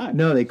long time.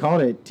 No, they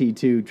called it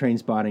T2 Train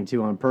Spotting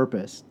 2 on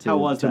purpose. How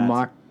was to that?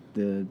 mock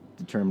the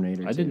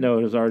Terminator 2. I didn't know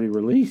it was already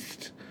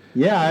released.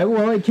 Yeah,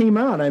 well, it came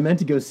out. I meant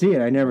to go see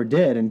it. I never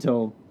did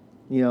until,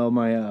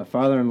 my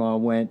father-in-law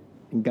went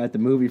and got the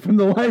movie from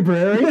the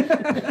library.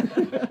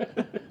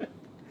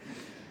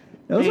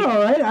 It was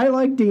all right. I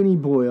like Danny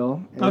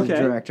Boyle as a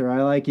director.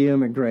 I like Ian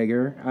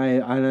McGregor. I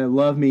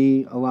love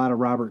me a lot of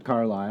Robert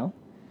Carlyle.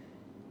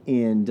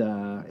 And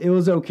it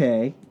was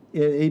okay.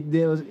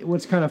 It was,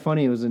 what's kind of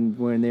funny was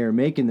when they were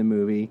making the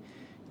movie,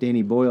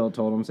 Danny Boyle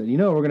told him, said, we're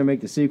going to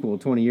make the sequel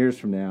 20 years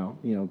from now,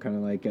 kind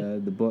of like the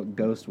book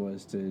Ghost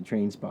was to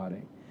Train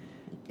Spotting.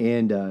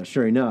 And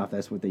sure enough,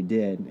 that's what they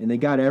did. And they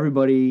got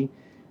everybody,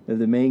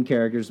 the main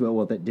characters,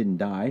 that didn't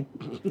die.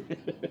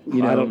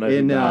 I don't know.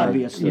 And,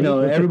 obviously.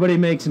 everybody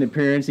makes an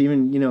appearance.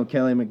 Even,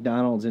 Kelly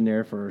MacDonald's in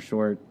there for a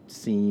short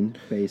scene,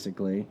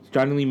 basically. Is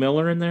Johnny Lee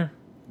Miller in there?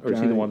 Or is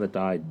he the Johnny- one that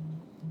died?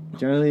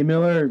 Johnny Lee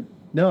Miller,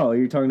 no,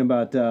 you're talking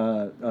about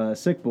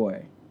Sick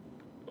Boy.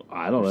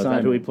 I don't know. Is that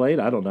Simon. who he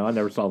played? I don't know. I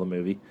never saw the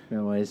movie.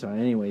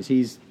 Anyways,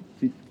 he's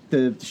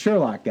the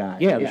Sherlock guy.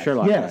 Yeah, the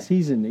Sherlock guy. Yes,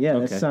 he's in. Yeah,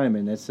 Okay. that's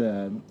Simon. That's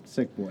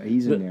Sick Boy.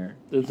 He's in there.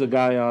 There's a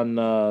guy on,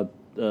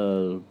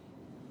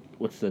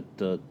 what's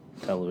that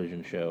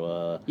television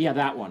show? Yeah,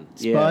 that one.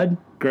 Spud?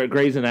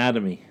 Grey's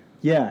Anatomy.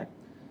 Yeah,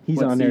 he's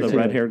What's on there The too.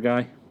 red-haired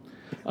guy.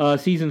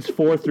 Seasons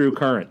 4 through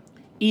current.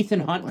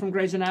 Ethan Hunt from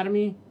Grey's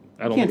Anatomy.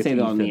 I You don't can't think say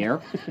it's that on the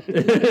Ethan.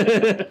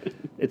 air.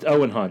 It's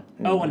Owen Hunt.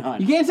 Owen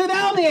Hunt. You can't say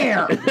that on the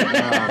air.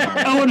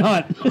 Owen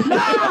Hunt.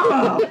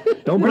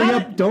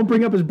 Don't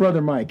bring up his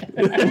brother Mike.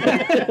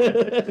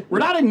 We're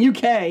not in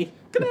UK.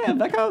 Good to have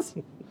that goes.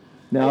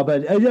 No,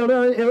 but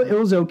it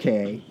was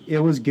okay. It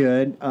was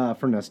good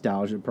for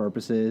nostalgia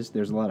purposes.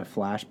 There's a lot of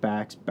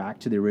flashbacks back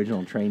to the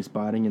original Train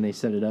Spotting, and they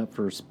set it up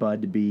for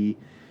Spud to be,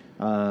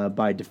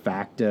 by de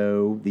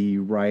facto, the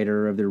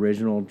writer of the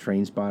original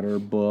Train Spotter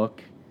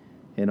book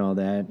and all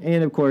that.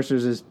 And, of course,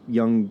 there's this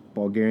young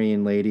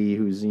Bulgarian lady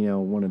who's,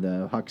 one of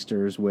the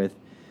hucksters with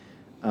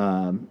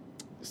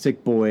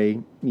Sick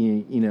Boy,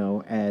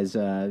 as,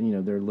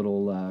 their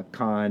little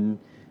con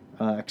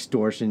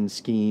extortion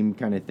scheme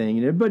kind of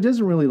thing. But it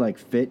doesn't really,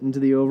 fit into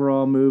the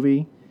overall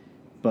movie.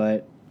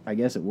 But I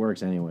guess it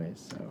works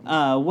anyways.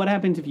 So. What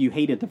happens if you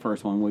hated the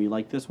first one? Will you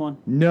like this one?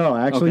 No,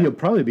 actually, Okay. you'll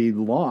probably be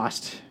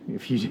lost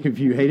if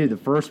you hated the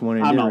first one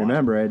and I'm didn't not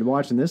remember it.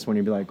 Watching this one,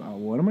 you'd be like, "Oh,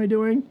 what am I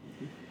doing?"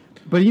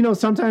 But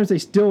sometimes they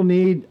still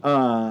need,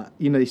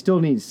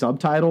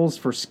 subtitles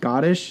for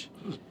Scottish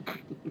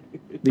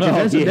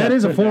because that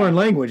is a foreign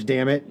language.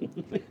 Damn it!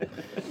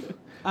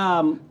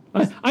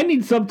 I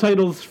need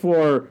subtitles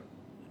for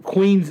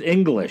Queen's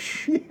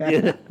English.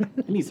 I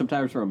need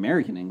subtitles for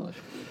American English.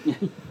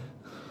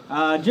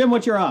 Jim,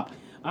 what's your up?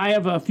 I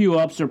have a few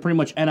ups. They're pretty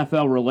much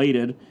NFL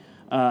related.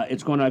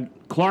 It's going to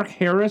Clark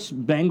Harris,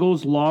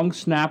 Bengals long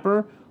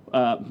snapper.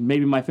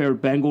 Maybe my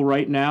favorite Bengal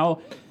right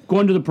now.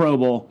 Going to the Pro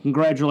Bowl.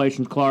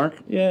 Congratulations, Clark.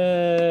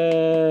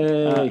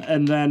 Yay!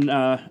 And then,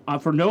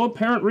 for no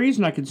apparent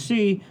reason I could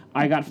see,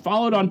 I got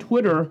followed on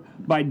Twitter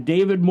by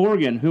David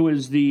Morgan, who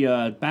is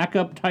the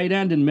backup tight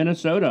end in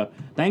Minnesota.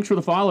 Thanks for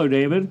the follow,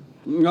 David.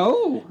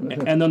 No.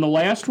 And then the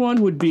last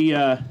one would be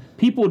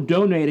people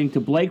donating to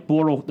the Blake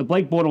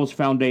Bortles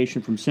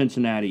Foundation from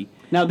Cincinnati.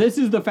 Now, this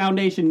is the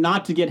foundation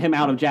not to get him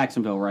out of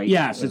Jacksonville, right?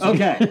 Yes. It's,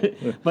 Okay.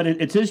 But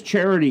it's his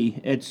charity.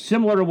 It's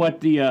similar to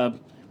what the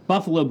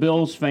Buffalo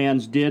Bills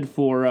fans did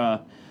for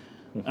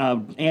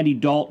Andy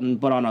Dalton,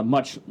 but on a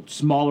much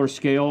smaller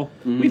scale.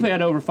 Mm-hmm. We've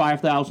had over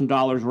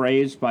 $5,000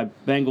 raised by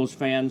Bengals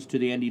fans to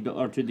the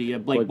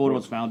Blake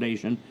Bortles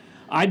Foundation.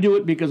 I do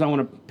it because I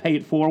want to pay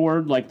it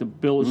forward, like the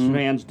Bills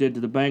fans did to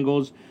the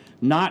Bengals,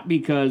 not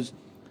because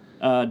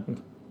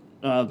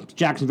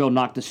Jacksonville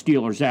knocked the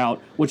Steelers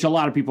out, which a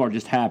lot of people are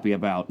just happy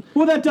about.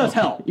 Well, that does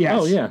help.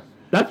 Yes. Oh, yeah.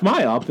 That's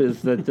my up,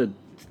 is that the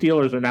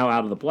Steelers are now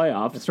out of the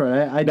playoffs. That's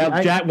right.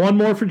 Now, one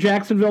more for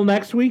Jacksonville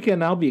next week,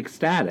 and I'll be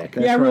ecstatic.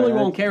 Yeah, I really right.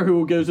 won't care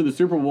who goes to the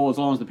Super Bowl as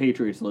long as the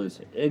Patriots lose.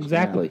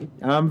 Exactly.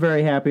 I'm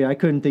very happy. I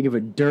couldn't think of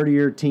a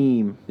dirtier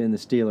team than the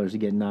Steelers to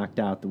get knocked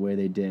out the way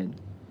they did.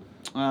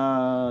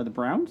 The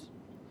Browns?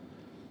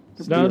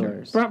 No,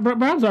 Steelers.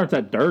 Browns aren't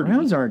that dirty.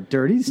 Browns aren't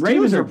dirty. The Steelers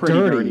Ravens are pretty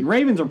dirty. dirty.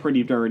 Ravens are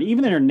pretty dirty.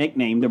 Even their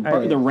nickname, the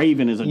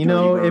Raven, is a dirty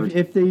bird.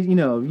 If they,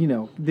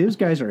 those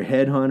guys are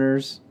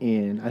headhunters,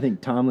 and I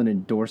think Tomlin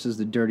endorses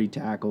the dirty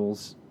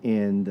tackles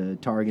and the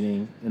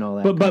targeting and all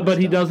that. But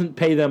he doesn't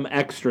pay them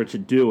extra to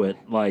do it,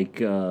 like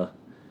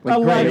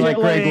like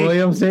Greg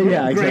Williams.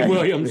 Yeah, exactly. Greg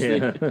Williams.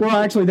 Yeah. Well,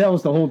 actually, that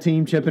was the whole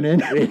team chipping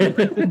in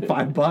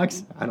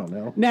 $5. I don't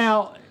know.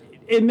 Now,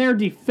 in their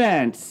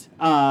defense,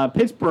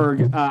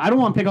 Pittsburgh, I don't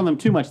want to pick on them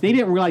too much. They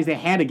didn't realize they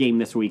had a game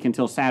this week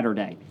until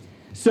Saturday.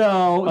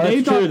 So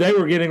that's true. They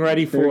were getting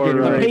ready for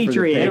the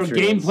Patriots. They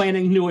were game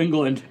planning New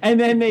England. And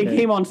then they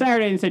came on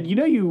Saturday and said,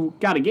 you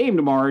got a game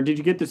tomorrow. Did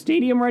you get the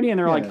stadium ready? And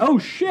they're like, oh,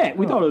 shit.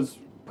 We thought it was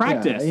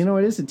practice. Yeah, you know,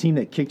 it is a team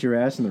that kicked your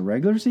ass in the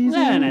regular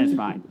season. No, it's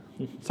fine.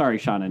 Sorry,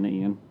 Sean and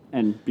Ian.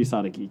 And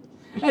Besada Geek.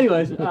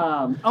 Anyways,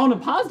 on a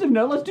positive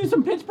note, let's do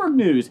some Pittsburgh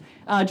news.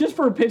 Just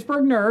for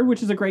Pittsburgh Nerd,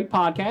 which is a great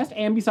podcast,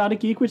 and Besada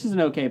Geek, which is an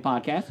okay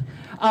podcast.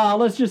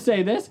 Let's just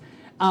say this.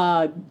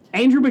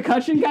 Andrew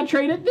McCutcheon got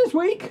traded this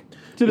week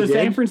to the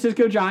San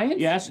Francisco Giants.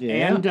 Yes,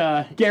 Yeah.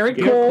 and Garrett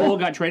Cole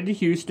got traded to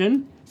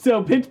Houston.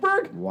 So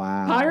Pittsburgh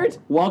Wow. Pirates,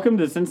 welcome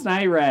to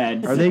Cincinnati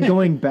Reds. Are they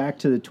going back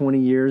to the 20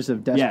 years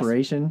of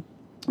desperation?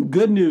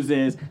 Good news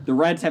is the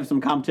Reds have some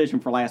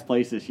competition for last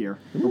place this year.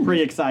 We're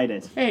pretty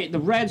excited. Hey, the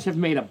Reds have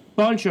made a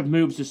bunch of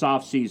moves this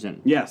offseason.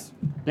 Yes.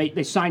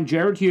 They signed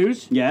Jared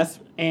Hughes, Yes.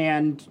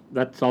 and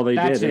That's all they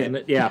That's did, it. isn't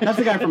it? Yeah. That's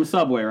the guy from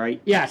Subway,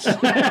 right? yes.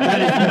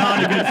 That is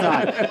not a good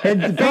sign.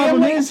 And the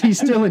problem is he's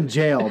still in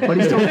jail, but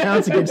he still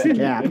counts against the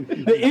cap.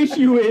 The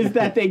issue is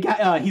that they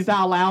got he's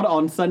not allowed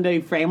on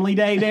Sunday Family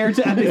Day there at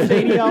the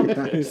stadium.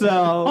 All So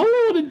I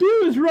want to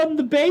do is run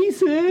the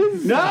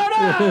bases.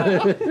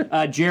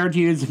 no. Jared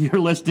Hughes, if you're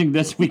listening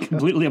this, we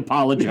completely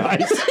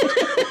apologize.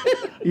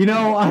 You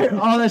know,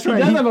 that's He right.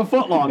 does have a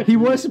foot long. He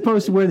was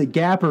supposed to wear the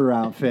Gapper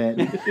outfit,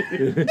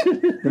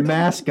 the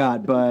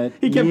mascot, but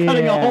He kept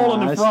cutting a hole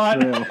in the that's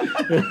front.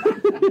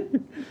 true.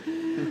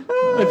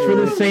 That's for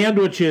the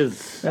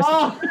sandwiches.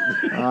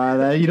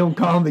 You don't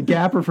call him the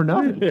Gapper for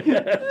nothing.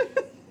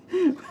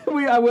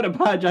 I would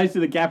apologize to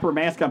the Gapper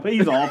mascot, but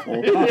he's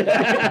awful.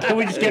 Can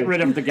we just get rid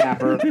of the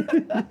Gapper?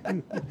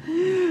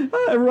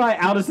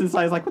 Right, Aldous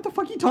inside is like, what the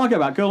fuck are you talking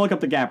about? Go look up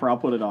the Gapper. I'll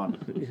put it on.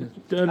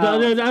 As a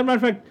matter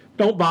of fact,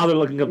 don't bother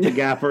looking up the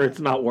Gapper. It's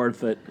not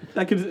worth it.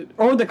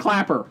 Or the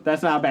Clapper.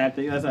 That's not a bad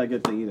thing. That's not a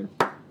good thing either.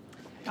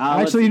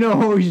 Actually, you know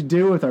what we should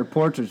do with our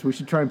portraits? We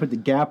should try and put the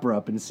Gapper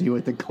up and see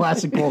what the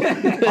classical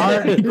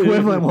art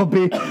equivalent will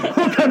be.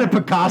 What kind of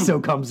Picasso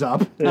comes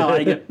up? I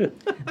like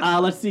it.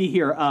 Let's see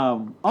here.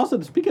 Also,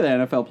 speaking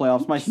of the NFL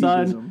playoffs, my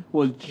son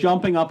was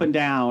jumping up and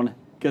down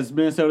because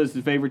Minnesota's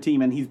his favorite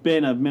team, and he's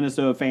been a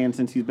Minnesota fan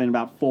since he's been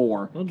about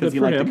 4 Well, because good he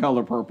for liked him. the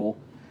color purple.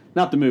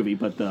 Not the movie,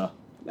 but the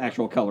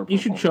actual color purple. You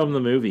should show him the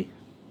movie.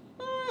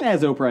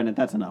 Has Oprah in it.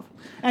 That's enough.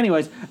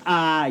 Anyways,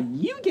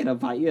 you get a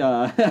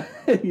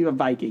you're a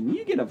Viking.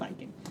 You get a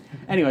Viking.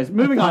 Anyways,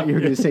 moving I thought on. you were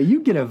going to say, you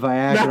get a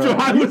Viagra. That's what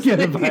I You was get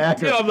a thinking, Viagra.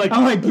 too. I'm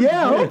like,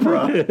 yeah,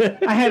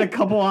 Oprah. I had a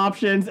couple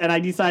options, and I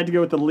decided to go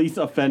with the least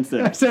I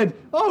offensive. said,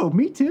 oh,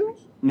 me too?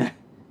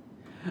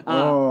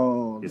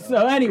 Oh.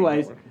 So,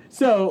 anyways,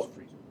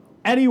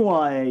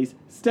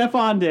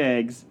 Stephon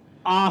Diggs,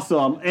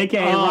 awesome,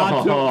 a.k.a.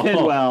 Rod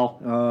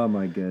Kidwell. Oh,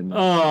 my goodness.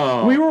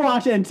 Oh. We were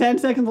watching, and 10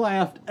 seconds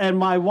left, and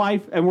my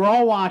wife, and we're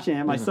all watching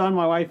it, my son,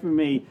 my wife, and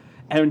me,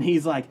 and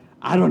he's like,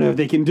 I don't know if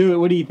they can do it.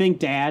 What do you think,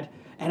 Dad?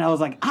 And I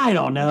was like, I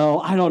don't know.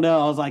 I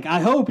was like,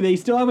 I hope they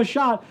still have a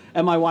shot.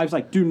 And my wife's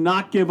like, do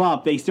not give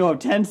up. They still have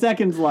 10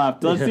 seconds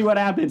left. Let's see what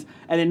happens.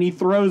 And then he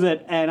throws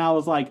it, and I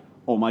was like,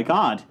 oh, my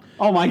God.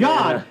 Oh, my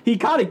God. He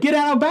caught it. Get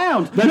out of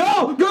bounds.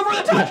 No, go for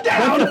the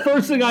touchdown. That's the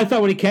first thing I thought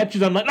when he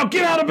catches. I'm like, no,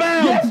 get out of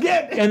bounds.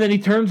 Yes. And then he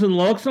turns and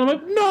looks, and I'm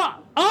like, no.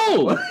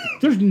 Oh,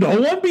 there's no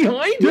one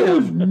behind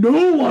There's him.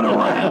 no one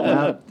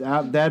around.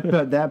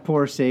 That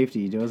poor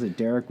safety. Was it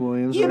Derek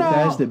Williams? You know-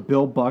 That is the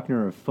Bill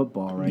Buckner of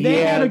football right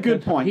They now. had a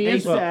good point. He They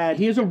is said...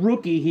 he is a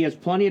rookie. He has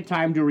plenty of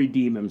time to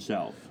redeem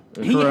himself.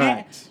 They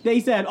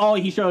said,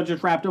 he should have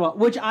just wrapped him up,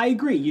 which I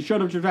agree. You should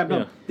have just wrapped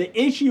him up. The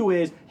issue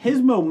is his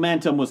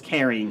momentum was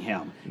carrying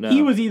him. No.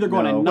 He was either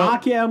going to No.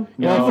 knock him.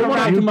 Well, if No. it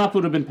wrapped him up, it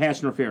would have been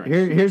pass interference.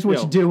 Here's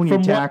what you do when you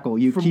from what- tackle.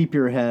 You keep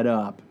your head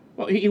up.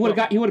 Well, he would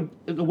have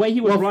the way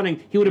he was running.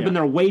 He would have been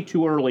there way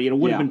too early, and it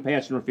would have been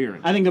pass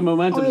interference. I think the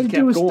momentum All you just do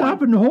kept is going.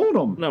 stop and hold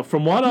them. No,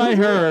 from what I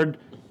heard,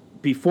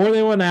 before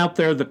they went out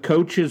there, the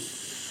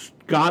coaches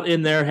got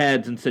in their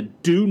heads and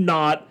said, do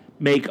not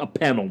make a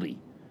penalty.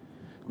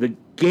 The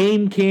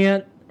game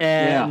can't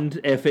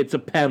end if it's a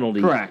penalty.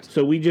 Correct.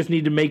 So we just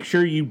need to make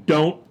sure you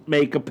don't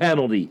make a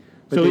penalty.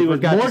 So they he was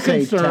forgot more to say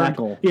concerned.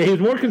 tackle. Yeah, he was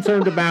more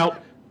concerned about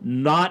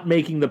not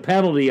making the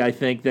penalty, I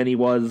think, than he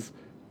was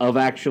of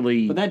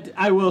actually. But that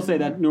I will say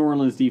that New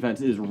Orleans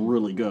defense is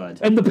really good.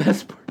 And the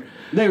best part.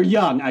 They're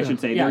young, I should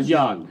say. Yeah, They're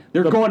young.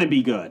 They're going to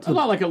be good. It's a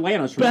lot like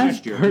Atlanta's from Best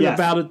last year. part Yes.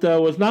 about it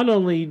though was not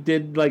only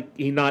did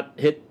he not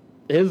hit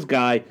his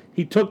guy,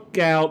 he took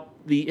out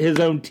his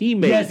own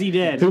teammate. Yes, he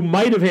did. Who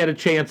might have had a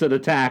chance at a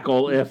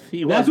tackle if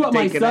he That's wasn't what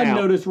my taken son out.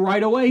 noticed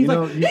right away. He's You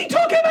like, know, he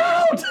took him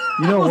out!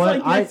 You know was what?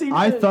 like, yes, he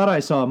I did. thought I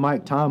saw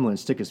Mike Tomlin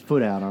stick his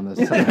foot out on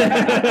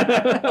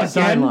the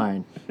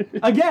sideline.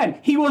 Again,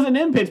 he wasn't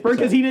in Pittsburgh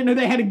because he didn't know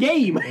they had a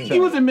game. He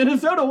was in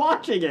Minnesota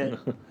watching it.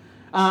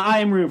 I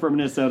am rooting for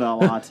Minnesota a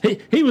lot.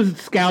 He was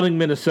scouting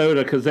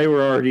Minnesota because they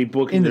were already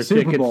booking In the their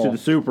Super tickets Bowl. to the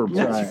Super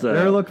Bowl. Right. So.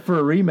 They're looking for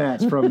a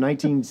rematch from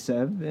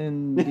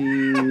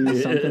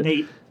 1970 something.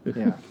 8,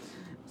 Yeah,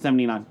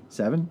 79,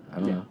 7. I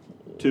don't know.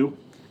 2.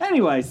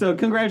 Anyway, so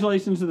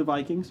congratulations to the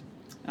Vikings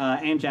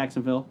and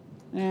Jacksonville.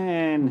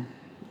 And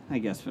I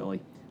guess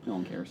Philly. No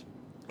one cares.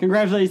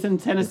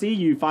 Congratulations, Tennessee.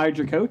 You fired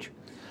your coach.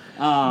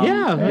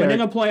 Yeah,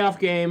 Winning a playoff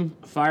game,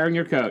 firing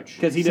your coach.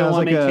 Because he didn't Sounds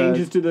want to like make a-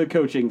 changes to the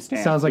coaching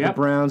staff. Sounds like Yep. a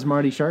Browns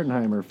Marty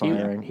Schottenheimer He,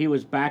 firing. he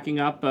was backing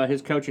up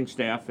his coaching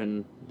staff,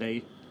 and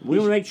we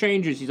want to make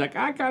changes. He's like,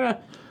 I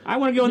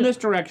want to go in this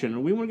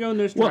direction. We want to go in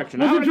this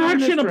direction. I Well, the wanna go in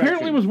this direction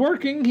apparently direction." was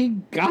working. He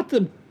got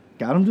them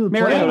Got him to the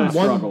Mariota playoffs.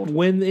 struggled. one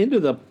win into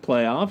the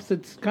playoffs.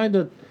 It's kind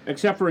of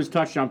Except for his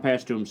touchdown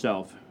pass to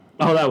himself.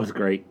 that was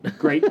great.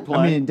 Great play.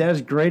 I mean, that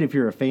is great if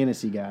you're a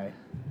fantasy guy.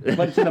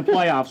 But it's in the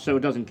playoffs, so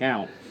it doesn't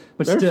count.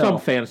 But There's still, some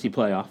fantasy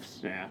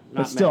playoffs. Yeah.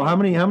 but still, how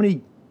many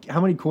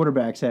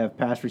quarterbacks have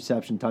pass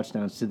reception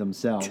touchdowns to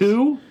themselves?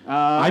 2?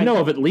 I know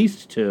of at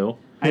least 2.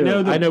 I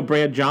know I know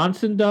Brad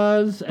Johnson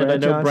does, and I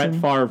Brad know Brett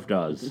Johnson? Favre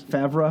does.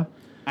 Favre.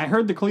 I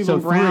heard the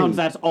Cleveland So Browns, 3.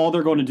 that's all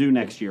they're going to do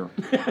next year.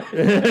 Well,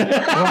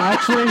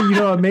 actually,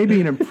 it may be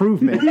an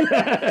improvement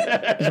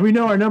because we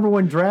know our number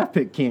 1 draft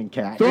pick can't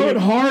catch. Throw it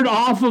hard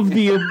off of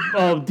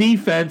the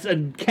defense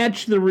and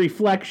catch the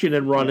reflection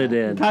and run it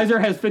in. Kaiser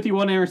has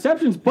 51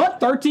 interceptions, but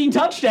 13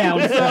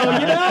 touchdowns. So,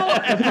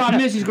 The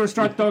problem is he's going to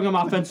start throwing them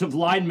offensive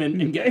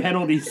linemen and get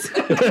penalties.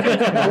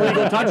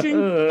 Illegal touching.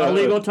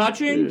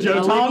 Joe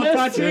illegal Thomas,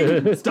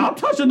 touching. stop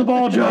touching the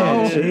ball, Joe.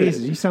 Oh,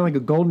 Jesus, you sound like a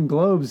Golden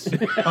Globes.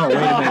 Oh, wait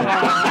a minute.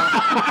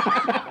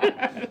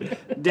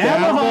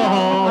 Down the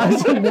hall.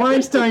 That's a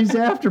Weinstein's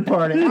after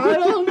party. I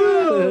don't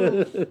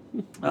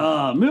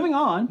know. Moving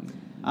on,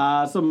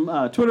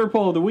 some Twitter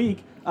poll of the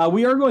week.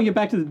 We are going to get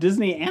back to the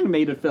Disney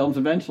animated films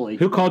eventually.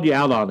 Who called you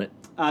out on it?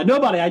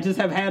 Nobody. I just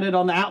have had it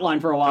on the outline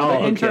for a while. Oh, The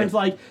okay. intern's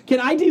like, can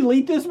I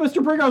delete this,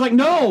 Mr. Brigger? I was like,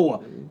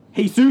 no.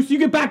 Jesus, you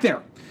get back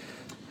there.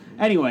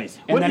 Anyways.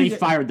 And what then he did you-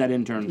 fired that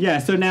intern. Yeah,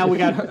 so now we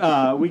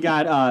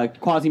got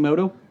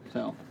Quasimodo.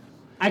 So,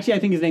 actually, I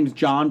think his name's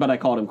John, but I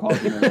called him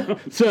Quasimodo.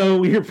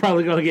 So you're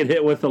probably going to get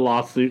hit with a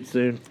lawsuit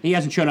soon. He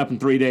hasn't shown up in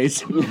 3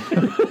 days.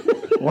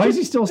 Why is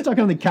he still stuck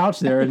on the couch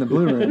there in the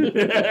blue room?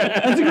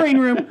 That's a green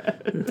room.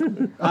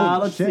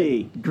 Let's Shit.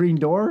 see. Green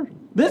door?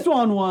 This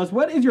one was,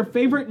 what is your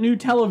favorite new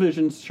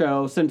television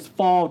show since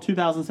fall of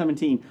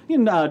 2017?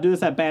 You can do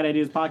this at Bad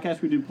Ideas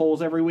Podcast. We do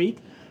polls every week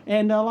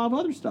and a lot of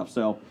other stuff.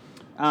 So,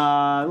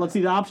 let's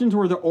see. The options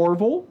were The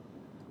Orville,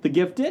 The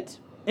Gifted,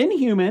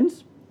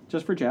 Inhumans,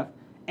 just for Jeff,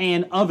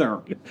 and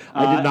Other.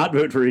 I did not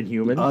vote for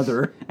Inhumans.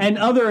 Other. And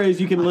Other is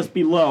you can list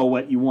below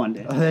what you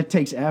wanted. That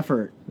takes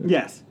effort.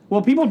 Yes.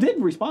 Well, people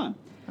did respond.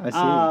 I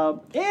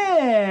see.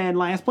 In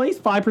last place,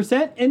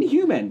 5%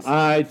 Inhumans.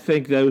 I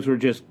think those were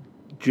just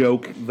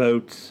joke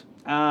votes.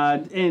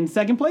 In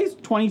second place,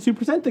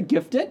 22% The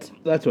Gifted.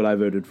 That's what I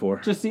voted for.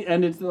 Just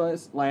ended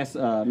last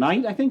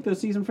night, I think, the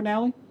season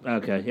finale.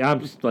 Okay, yeah, I'm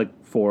just like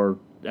 4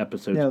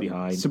 episodes Now,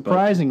 behind.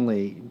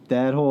 surprisingly,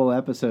 that whole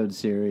episode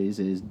series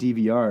is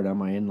DVR'd on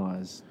my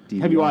in-laws'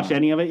 DVR. Have you watched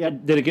any of it yet?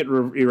 but did it get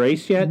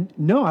erased yet?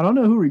 No, I don't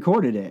know who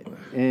recorded it.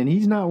 And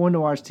he's not one to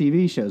watch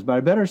TV shows, but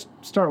I better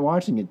start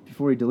watching it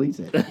before he deletes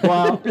it.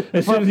 Well,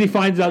 As soon as he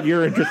finds out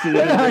you're interested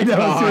in it, I it's know.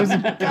 gone. As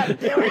soon as, God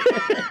damn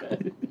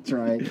it. That's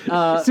right.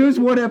 As soon as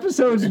one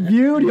episode's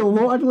viewed, he'll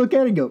look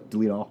at it and go,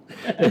 delete all.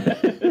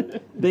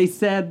 they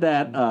said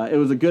that it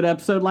was a good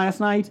episode last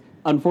night.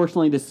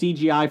 Unfortunately, the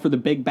CGI for the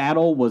big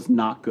battle was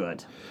not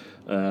good.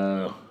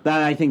 That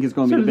I think is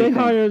going to So be did the they big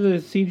thing. hire the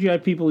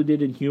CGI people who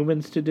did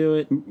Inhumans to do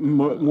it?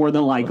 More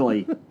than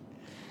likely.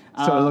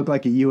 So it looked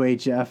like a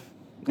UHF.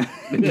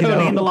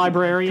 Conan the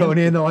Librarian.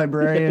 Conan the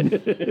Librarian.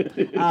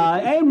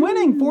 And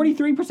winning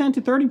 43%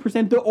 to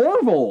 30%, the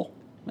Orville.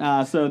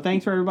 So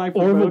thanks for everybody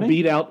for Orville voting.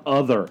 beat out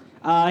Other.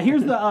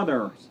 Here's the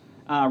others.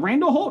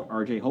 Randall Holt,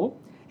 RJ Holt,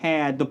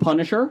 had The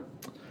Punisher.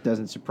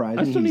 Doesn't surprise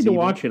me. I still He's need to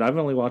evil. watch it. I've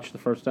only watched the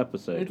first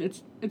episode.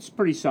 It's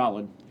pretty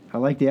solid. I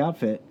like the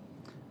outfit.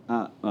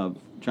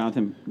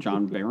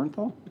 John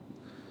Barenthal.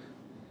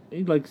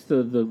 He likes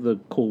the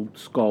cool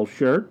skull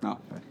shirt.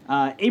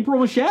 Oh.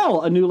 April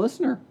Michelle, a new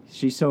listener.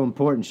 She's so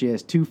important. She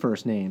has 2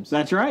 first names.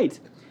 That's right.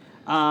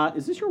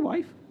 Is this your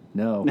wife?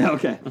 No.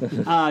 Okay.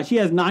 She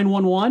has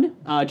 911.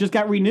 Just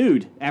got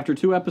renewed after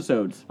 2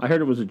 episodes. I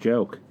heard it was a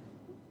joke.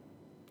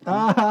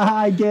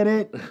 I get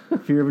it.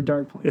 Fear of a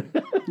dark planet.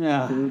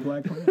 Yeah. Fear of a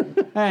black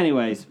planet.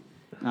 Anyways,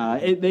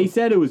 They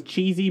said it was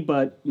cheesy,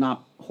 but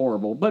not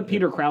horrible. But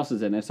Peter Krause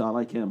is in it, so I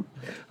like him.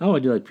 Oh, I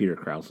do like Peter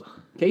Krause.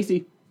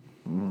 Casey.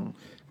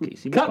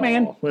 Casey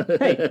Cutman. McCall.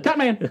 Hey,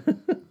 Cutman.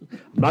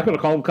 I'm not going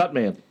to call him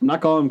Cutman. I'm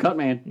not calling him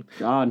Cutman.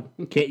 God.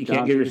 You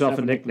can't give yourself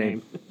a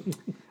nickname.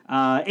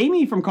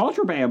 Amy from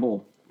Culture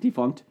Babble,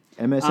 defunct.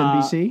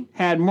 MSNBC?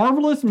 Had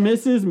Marvelous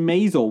Mrs.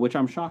 Maisel, which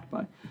I'm shocked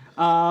by.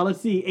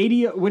 Let's see,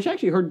 80, which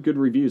actually heard good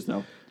reviews,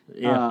 though.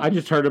 Yeah, I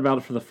just heard about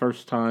it for the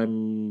first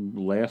time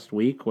last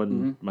week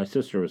when my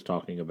sister was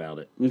talking about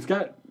it. It's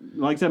got,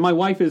 like I said, my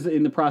wife is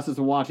in the process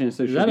of watching it,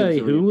 so Is that a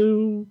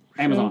Hulu?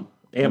 Amazon.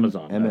 Show?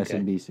 Amazon.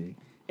 MSNBC.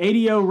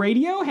 Okay. ADO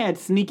Radio had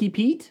Sneaky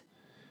Pete.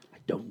 I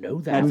don't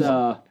know that.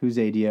 That's Who's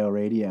ADO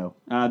Radio?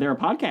 they're a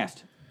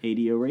podcast.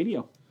 ADO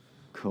Radio.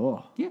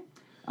 Cool.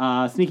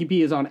 Yeah. Sneaky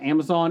Pete is on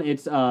Amazon.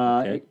 It's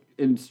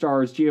it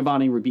stars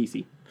Giovanni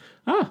Ribisi.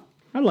 Ah,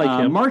 I like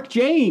him. Mark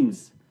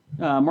James.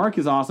 Mark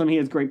is awesome. He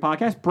has a great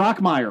podcast.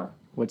 Brockmeyer.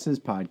 What's his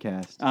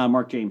podcast?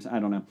 Mark James. I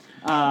don't know.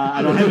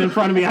 I don't have it in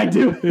front of me. I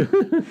do.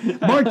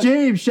 Mark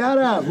James, shout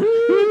out. Woo,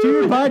 to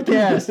your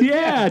podcast.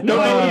 Yeah, no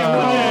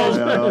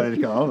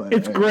idea.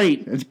 It's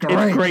great. It's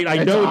great.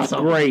 I know it's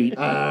great.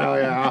 Oh,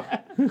 yeah.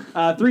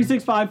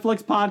 365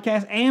 Flicks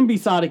Podcast and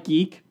Besotted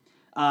Geek.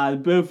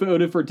 Both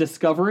voted for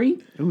Discovery.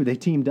 Ooh, they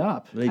teamed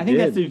up. I think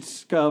that's the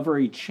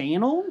Discovery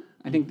Channel.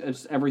 I think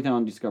that's everything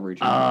on Discovery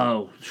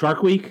Channel. Oh,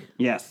 Shark Week?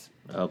 Yes.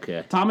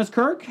 Okay. Thomas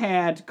Kirk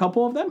had a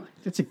couple of them.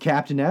 It's a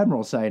Captain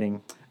Admiral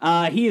sighting.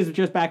 He is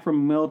just back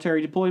from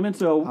military deployment,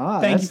 so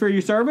thank that's- you for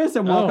your service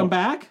and welcome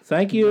back.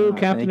 Thank you,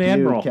 Captain Thank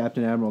Admiral. you,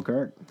 Captain Admiral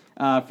Kirk.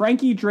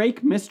 Frankie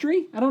Drake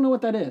Mystery. I don't know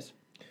what that is.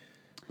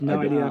 No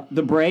idea.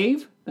 The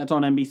Brave. That's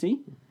on NBC.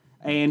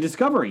 And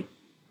Discovery.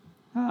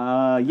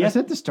 Is Yes.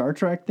 that the Star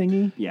Trek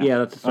thingy? Yeah,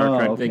 that's a Star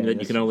Trek okay, thing that you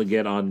that's- can only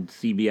get on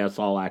CBS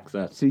All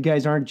Access. So you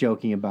guys aren't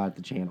joking about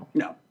the channel.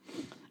 No.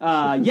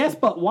 Yes,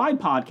 but why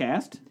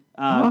podcast?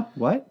 Huh?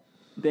 What?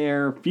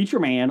 Their Future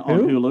Man on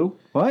Who? Hulu.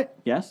 What?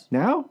 Yes.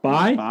 Now?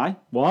 Bye? Bye.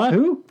 What?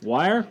 Who?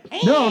 Wire?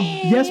 No,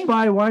 Yes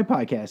by Why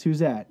podcast. Who's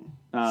that?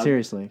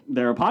 Seriously.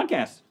 They're a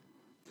podcast.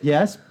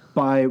 Yes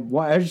by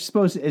Why. I was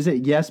supposed to, is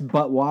it Yes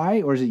but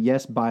Why or is it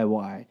Yes by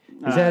Why?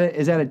 Is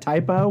that a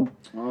typo?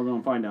 We're going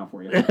to find out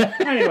for you.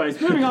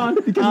 Anyways, moving on.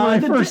 Because when I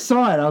first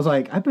saw it, I was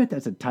like, I bet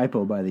that's a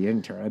typo by the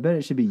intern. I bet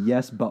it should be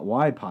Yes but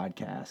Why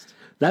podcast.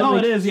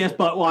 It is Yes,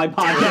 but why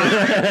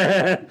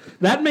podcast.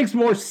 That makes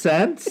more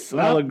sense.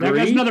 I'll There goes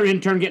agree. another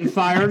intern getting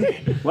fired.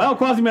 Well,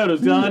 Quasimodo's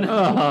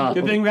done.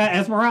 Good thing we got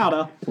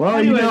Esmeralda. Well,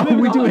 Anyways, moving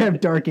we do on. have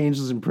Dark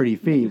Angels and Pretty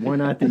Feet. Why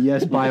not the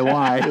Yes by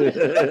Why?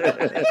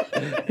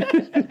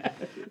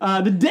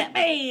 The Debt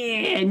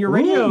Man, your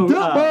radio.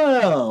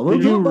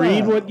 Did you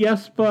read what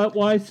Yes But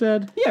Why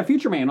said? Yeah,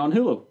 Future Man on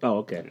Hulu. Oh,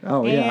 okay.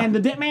 Oh, yeah. And the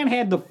Debt Man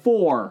had the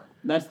 4.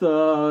 That's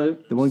the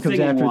The one comes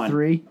singing after one.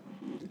 3?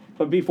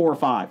 But be 4 or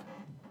 5.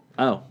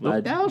 Oh,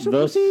 Those the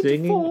proceeds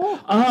singing. for-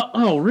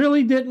 Oh,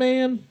 really, Dit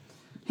Man?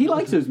 He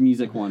likes those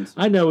music ones.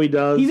 I know he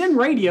does. He's in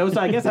radio,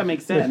 so I guess that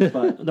makes sense.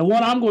 But The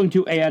one I'm going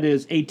to add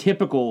is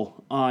Atypical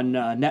on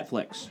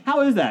Netflix.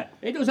 how is that?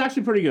 It was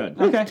actually pretty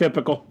good. Okay.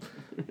 Typical.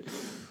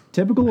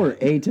 Typical or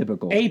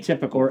atypical?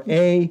 Atypical. Or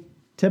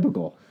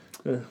atypical?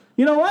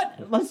 You know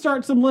what? Let's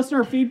start some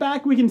listener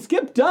feedback. We can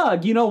skip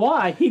Doug. You know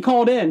why? He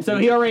called in, so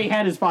he already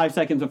had his 5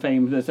 seconds of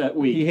fame this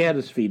week. He had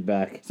his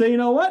feedback. So you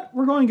know what?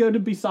 We're going to go to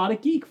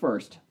Besotted Geek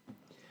first.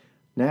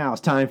 Now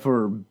it's time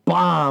for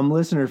bomb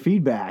listener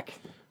feedback.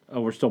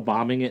 Oh, we're still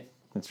bombing it?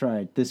 That's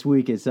right. This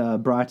week it's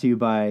brought to you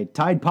by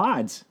Tide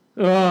Pods.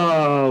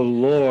 Oh,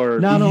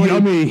 Lord. Not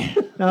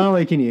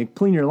only can you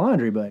clean your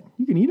laundry, but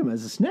you can eat them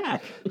as a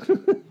snack.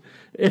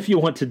 If you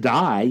want to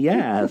die,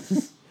 yes.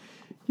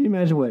 Can you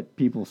imagine what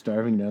people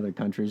starving in other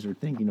countries are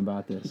thinking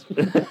about this?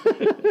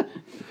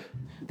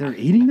 They're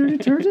eating their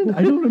detergent?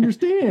 I don't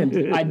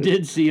understand. I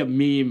did see a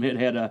meme. It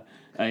had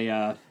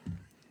a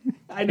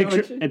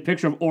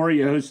picture of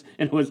Oreos,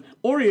 and it was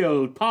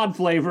Oreo pod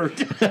flavored.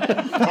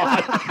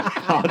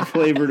 Pod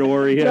flavored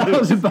Oreo. I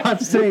was about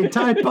to say,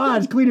 Tide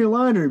Pods clean your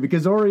laundry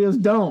because Oreos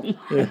don't.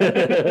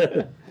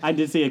 I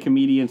did see a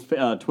comedian's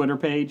Twitter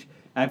page.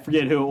 I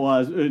forget who it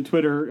was.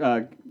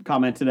 Twitter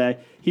comment today.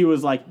 He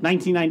was like,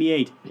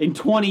 1998. In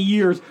 20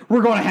 years,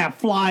 we're going to have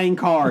flying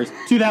cars.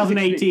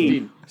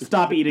 2018.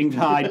 Stop eating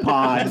Tide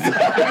Pods.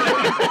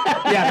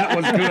 Yeah, that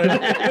was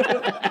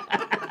good.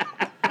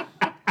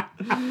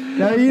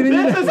 Now,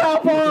 This is how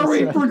far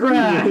we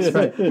progress.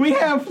 We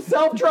have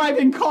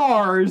self-driving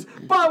cars,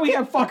 but we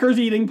have fuckers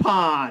eating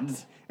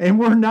pods. and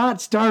we're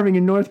not starving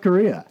in North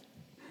Korea.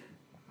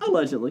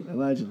 Allegedly.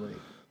 Allegedly.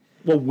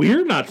 Well,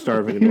 we're not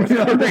starving in North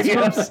Korea.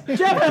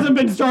 Jeff hasn't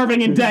been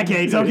starving in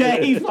decades,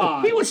 okay? He's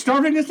fine. He was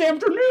starving this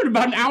afternoon,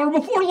 about an hour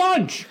before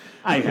lunch.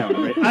 I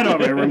don't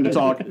have room to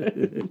talk.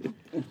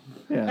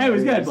 Yeah, It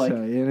was good, Blake. So,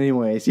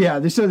 anyways,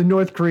 yeah, so the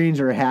North Koreans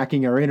are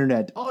hacking our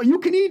internet. Oh, you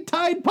can eat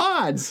Tide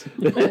Pods.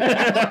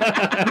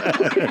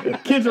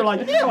 Kids are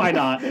like, yeah, why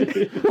not?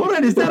 Hold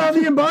on, is that on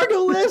the embargo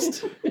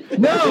list?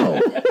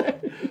 No.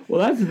 Well,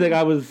 that's the thing.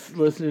 I was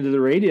listening to the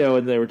radio,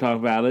 and they were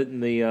talking about it,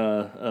 and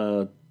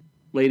the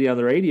lady on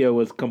the radio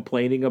was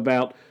complaining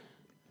about,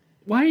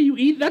 Why are you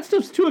eating? That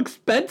stuff's too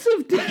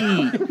expensive to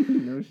eat.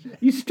 No shit.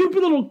 You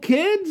stupid little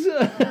kids.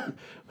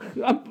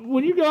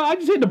 When you go, I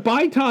just had to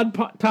buy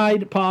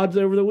Tide Pods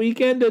over the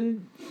weekend,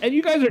 and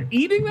you guys are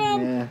eating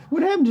them? Yeah.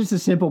 What happened to just a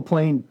simple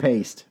plain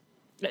paste?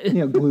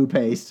 Glue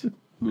paste.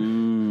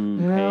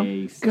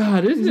 Paste.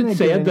 God, isn't it it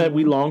sad good? that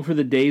we long for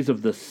the days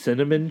of the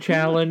cinnamon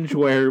challenge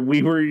where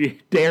we were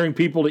daring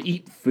people to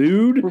eat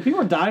food? Were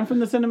people dying from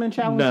the cinnamon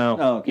challenge? No.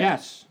 Oh, okay.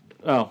 Yes.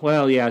 Oh,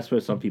 well, yeah, I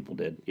suppose some people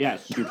did.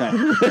 Yes. Okay.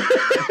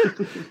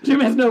 Jim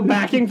has no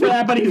backing for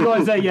that, but he's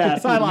going to say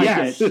yes. I like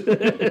Yes.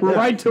 it. We're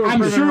right to it. I'm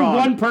prove it sure wrong.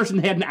 one person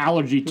had an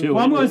allergy to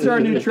Well, I'm it. going to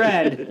start a new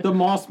trend: the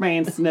Moss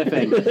Man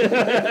sniffing.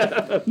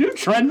 New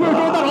trend. We were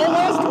doing that all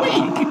last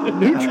week.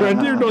 New trend,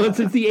 they're doing that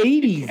since the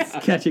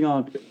 80s. Catching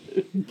on.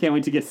 Can't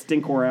wait to get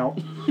Stinkor out.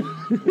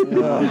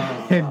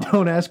 And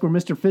don't ask where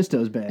Mr.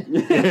 Fisto's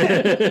been.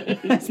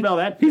 I smell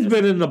that. He's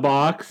been in the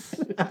box.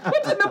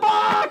 What's in the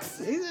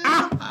box?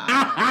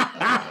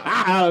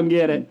 I don't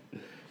get it.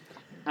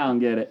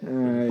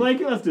 right. Blake,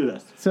 let's do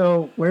this.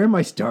 So, where am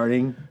I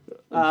starting?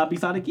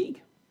 Beside a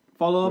geek.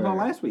 Follow up on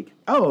last week.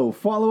 Oh,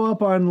 follow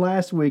up on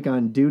last week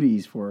on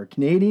duties for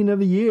Canadian of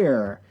the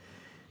Year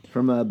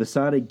from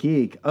Besotted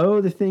Geek. Oh,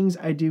 the things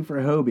I do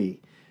for Hobie.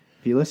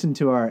 If you listened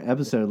to our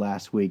episode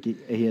last week,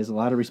 he has a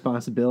lot of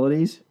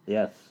responsibilities.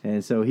 Yes.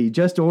 And so he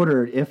just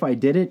ordered If I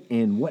Did It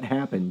and What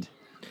Happened.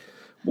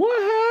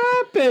 What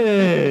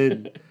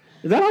happened?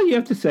 Is that how you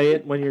have to say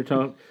it when you're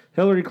talking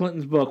Hillary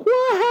Clinton's book?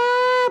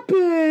 What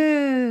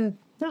happened?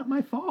 Not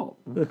my fault.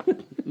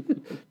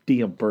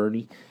 Damn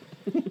Bernie.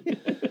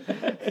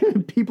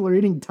 People are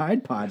eating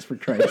Tide Pods, for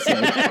Christ's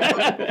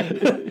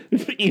sake.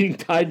 Eating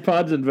Tide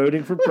Pods and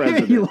voting for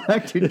president. He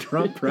elected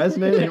Trump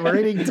president and we're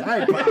eating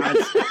Tide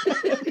Pods.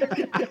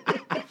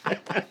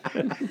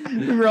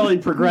 We really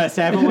progressed,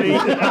 haven't we?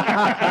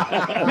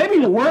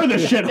 Maybe we're the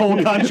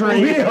shithole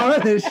country. We are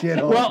this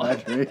shithole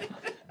country.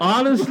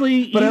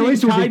 Honestly, But at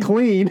least we'll be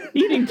clean.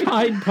 Eating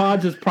Tide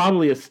Pods is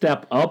probably a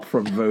step up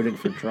from voting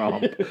for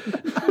Trump.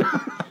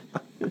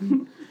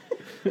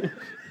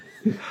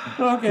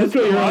 Okay, That's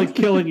what you're really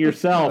killing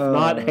yourself,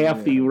 not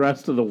half the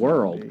rest of the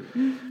world.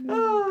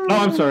 Oh,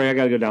 I'm sorry. I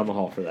got to go down the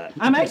hall for that.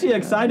 I'm actually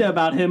excited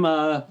about him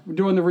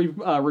doing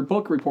the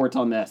book reports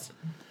on this.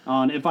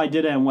 On If I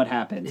Did It and What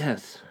Happened.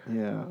 Yes.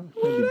 Yeah,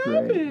 that'd be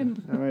great.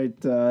 All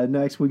right,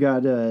 next we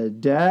got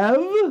Dev.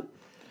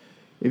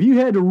 If you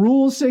had to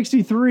Rule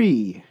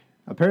 63,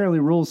 apparently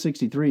Rule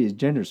 63 is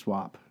gender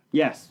swap.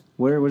 Yes.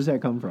 Where does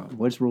that come from?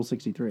 What's Rule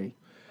 63?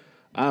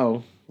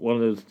 Oh, one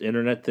of those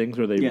internet things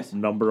where they Yes.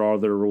 number all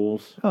their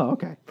rules. Oh,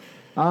 okay.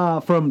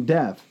 From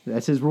Dev.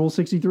 That says Rule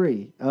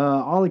 63.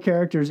 All the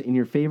characters in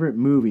your favorite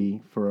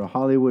movie for a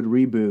Hollywood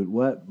reboot,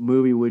 what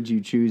movie would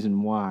you choose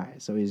and why?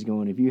 So he's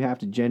going, if you have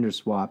to gender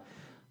swap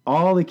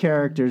all the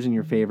characters in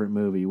your favorite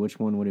movie, which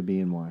one would it be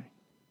and why?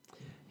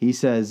 He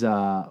says,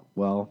 I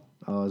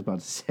was about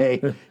to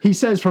say, he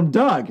says from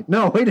Doug.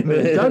 No, wait a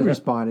minute. Doug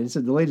responded and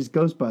said the latest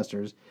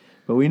Ghostbusters.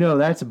 But we know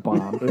that's a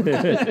bomb.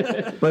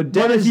 But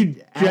But if you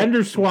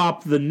gender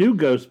swap the new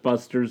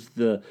Ghostbusters,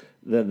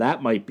 then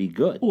that might be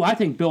good. Oh, I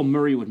think Bill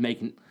Murray would make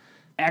an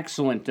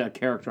excellent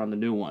character on the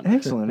new one.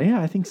 Excellent.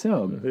 Yeah, I think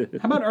so.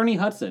 How about Ernie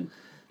Hudson?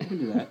 We can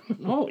do that.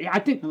 Oh, yeah, I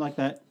think. I like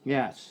that.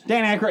 Yes.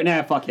 Dan Aykroyd?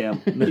 Nah, fuck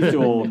him. He's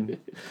too old.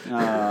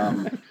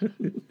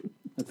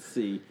 Let's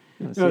see.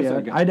 See,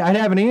 I'd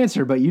have an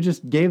answer, but you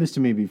just gave this to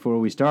me before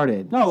we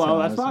started. Oh, well, So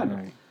that's all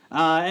fine.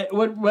 right.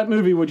 What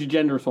movie would you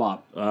gender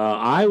swap?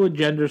 I would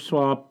gender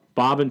swap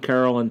Bob and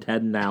Carol and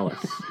Ted and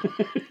Alice.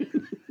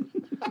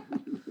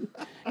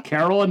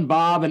 Carol and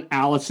Bob and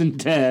Alice and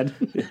Ted.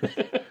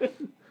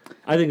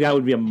 I think that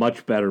would be a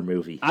much better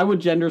movie. I would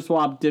gender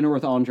swap Dinner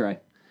with Andre.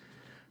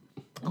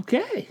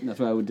 Okay. That's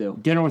what I would do.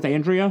 Dinner with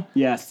Andrea.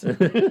 Yes.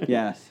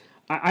 Yes.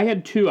 I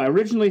had two. I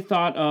originally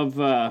thought of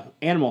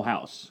Animal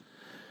House.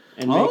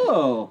 And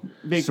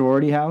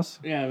Sorority House?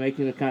 Yeah,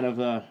 making it kind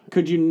of...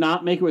 Could you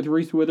not make it with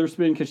Reese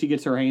Witherspoon because she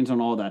gets her hands on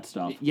all that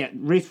stuff? Yeah,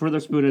 Reese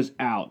Witherspoon is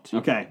out.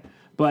 Okay.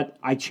 But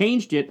I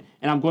changed it,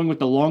 and I'm going with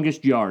The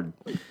Longest Yard.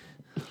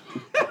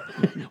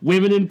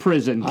 Women in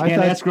prison.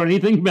 Can't ask for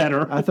anything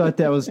better. I thought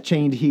that was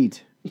Chained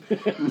Heat.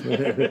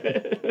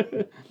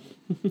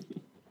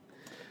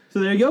 So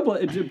there you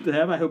go,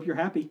 Dev. I hope you're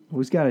happy.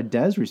 Who's got a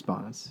Des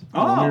response?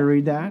 Oh. Want me to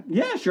read that?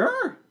 Yeah,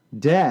 sure.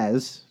 Des,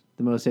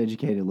 the most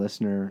educated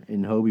listener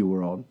in Hobie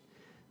world,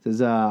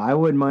 says, I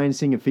wouldn't mind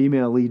seeing a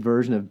female lead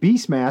version of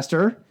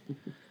Beastmaster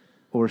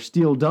or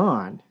Steel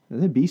Dawn.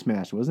 Is it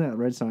Beastmaster? Wasn't that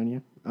Red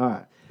Sonja? All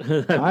right. I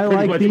Pretty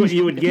like much these. what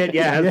you would get,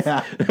 yes.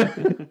 Yeah.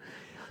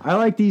 I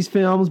like these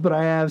films, but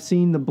I have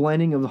seen the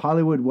blending of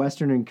Hollywood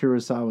Western and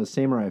Kurosawa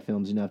samurai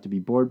films enough to be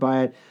bored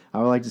by it. I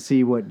would like to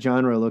see what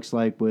genre looks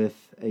like with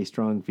a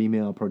strong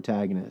female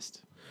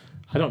protagonist.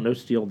 I don't know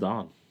Steel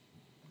Dawn.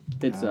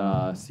 It's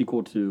a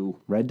sequel to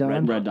Red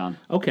Dawn? Red Dawn.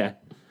 Okay.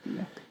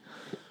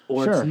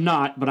 Or Sure. it's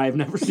not, but I've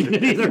never seen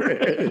it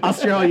either.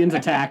 Australians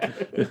attack.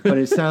 But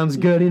it sounds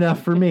good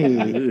enough for me.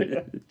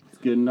 It's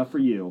good enough for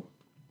you.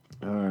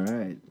 All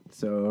right.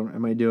 So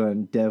am I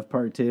doing Dev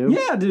Part 2?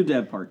 Yeah, do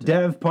Dev Part 2.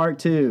 Dev Part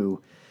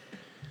 2.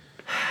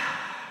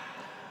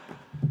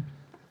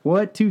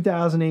 What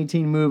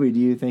 2018 movie do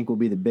you think will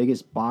be the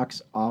biggest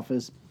box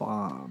office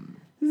bomb?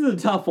 This is a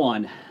tough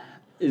one.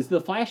 Is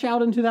The Flash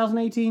out in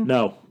 2018?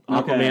 No.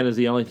 Okay. Aquaman is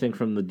the only thing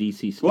from the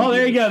DC studio. Well,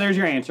 there you go. There's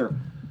your answer.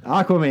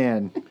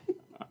 Aquaman.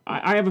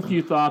 I have a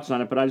few thoughts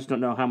on it, but I just don't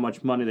know how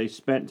much money they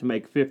spent to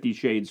make 50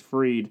 Shades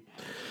Freed.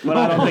 But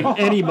I don't think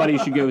anybody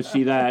should go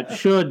see that.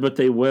 Should, but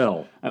they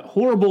will.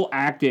 Horrible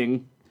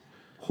acting,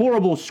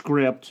 horrible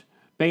script,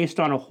 based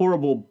on a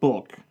horrible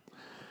book.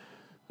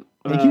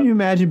 And can you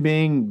imagine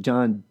being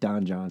Don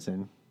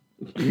Johnson?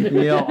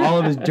 All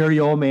of his dirty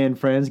old man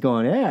friends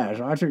going, yeah,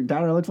 Roger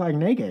Donner looks like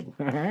naked.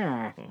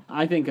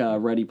 I think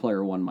Ready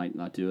Player One might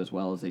not do as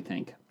well as they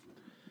think.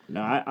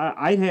 No,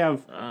 I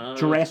have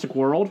Jurassic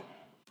World.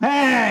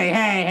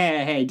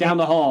 Hey, down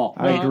the hall.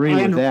 I agree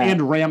with that.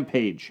 And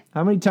Rampage.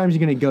 How many times are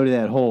you going to go to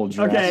that hole,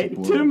 Jurassic Okay,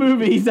 World? 2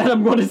 movies that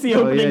I'm going to see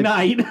opening yeah.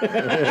 night.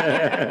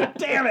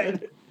 Damn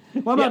it.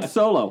 What about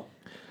Solo?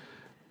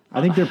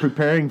 I think they're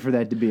preparing for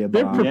that to be a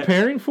They're bomb.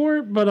 preparing for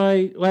it, but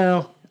I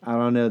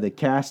don't know. The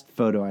cast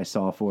photo I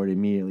saw for it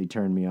immediately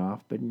turned me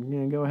off, but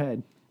go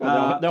ahead.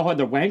 Well, they'll have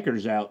their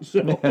wankers out.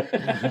 So.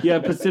 Yeah,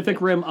 Pacific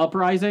Rim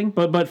Uprising.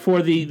 But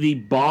for the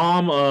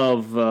bomb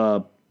of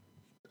The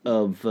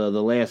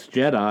Last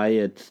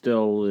Jedi, it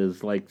still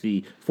is like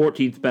the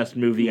 14th best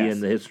movie Yes.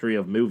 in the history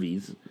of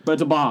movies. But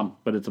it's a bomb.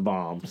 But it's a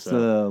bomb. It's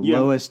So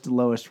the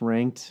lowest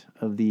ranked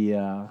of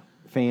the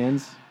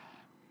fans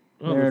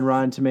there in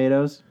Rotten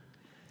Tomatoes.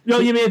 no,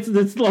 you mean it's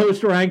the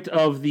lowest ranked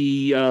of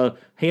the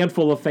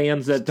handful of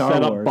fans that Star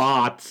set Wars. up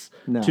bots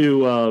No.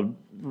 to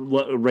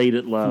rate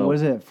it low. What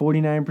is it,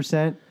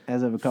 49%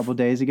 as of a couple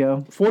days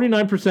ago?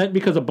 49%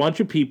 because a bunch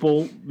of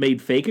people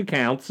made fake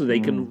accounts so they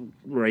can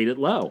rate it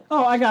low.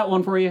 Oh, I got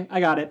one for you. I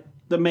got it.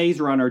 The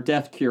Maze Runner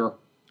Death Cure.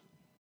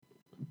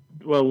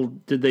 Well,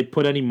 did they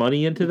put any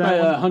money into that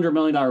A one? $100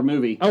 million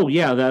movie. Oh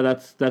yeah,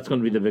 that's going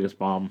to be the biggest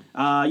bomb.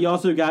 You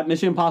also got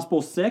Mission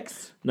Impossible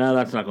 6. No,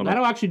 that's not going to.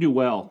 That'll actually do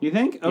well. You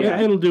think? Okay.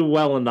 Yeah, it'll do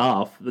well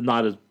enough, but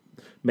not as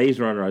Maze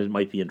Runner. I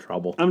might be in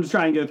trouble. I'm just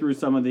trying to go through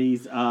some of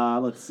these.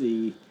 Let's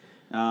see.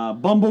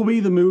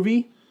 Bumblebee the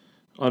movie.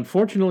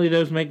 Unfortunately,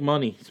 those make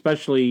money,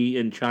 especially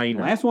in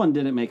China. Last one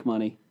didn't make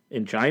money.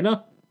 In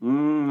China? I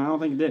don't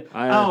think it did.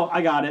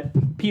 I got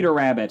it. Peter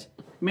Rabbit.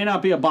 May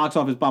not be a box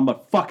office bomb,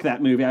 but fuck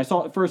that movie. I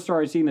first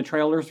started seeing the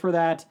trailers for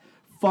that.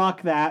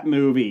 Fuck that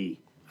movie.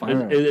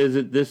 Is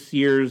it this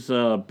year's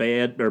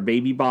Bad or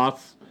Baby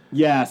Boss?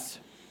 Yes.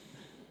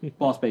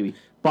 Boss Baby.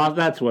 Boss,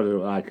 that's what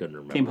I couldn't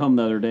remember. Came home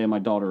the other day and my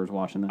daughter was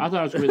watching that. I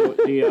thought it was going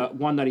to be the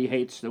one that he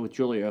hates with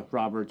Julia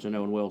Roberts and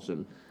Owen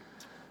Wilson.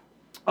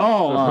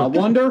 Oh,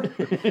 Wonder?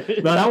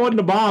 No, that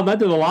wasn't a bomb. That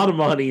did a lot of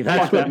money.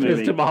 That's Fuck what that pissed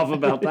movie. him off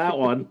about that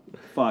one.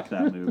 Fuck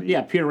that movie.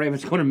 Yeah, Peter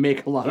Raven's going to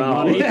make a lot of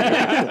money.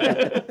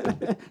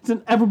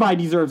 Everybody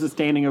deserves a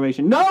standing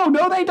ovation. No,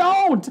 they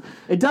don't.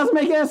 It doesn't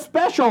make it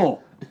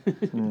special. How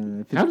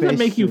does that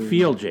make you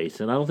feel,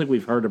 Jason? I don't think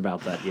we've heard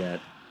about that yet.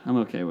 I'm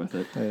okay with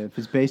it. If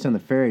it's based on the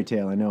fairy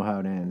tale, I know how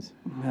it ends.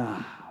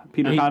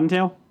 Peter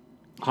Cottontail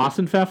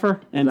Hassenpfeffer?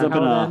 ends up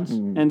in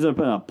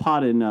in a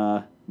pot in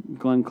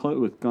Glenn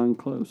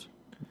Close.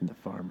 In the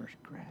farmer's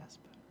grasp.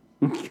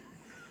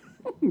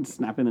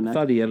 Snapping the I neck.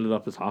 thought he ended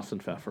up as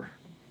Hassenpfeffer.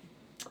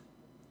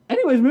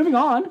 Anyways, moving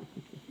on.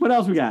 What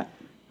else we got?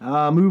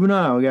 Moving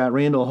on, we got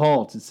Randall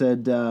Holt. It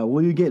said,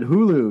 will you get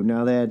Hulu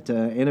now that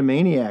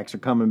Animaniacs are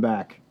coming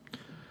back?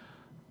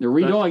 They're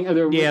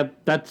redoing. Yeah,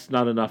 that's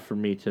not enough for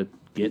me to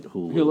get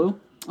Hulu. Hulu.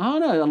 I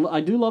don't know.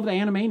 I do love the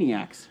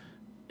Animaniacs.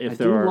 If I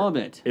there do are, love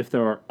it. If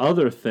there are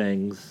other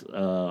things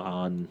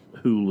on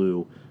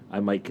Hulu, I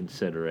might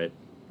consider it.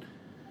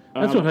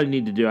 That's what I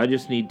need to do. I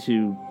just need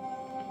to.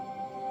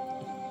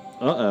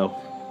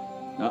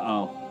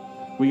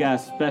 We got a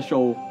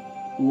special.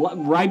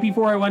 Right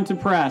before I went to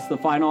press the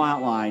final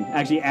outline.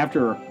 Actually,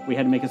 after we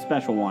had to make a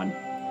special one.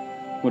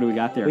 What do we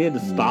got there? We had to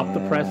stop the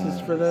presses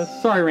for this.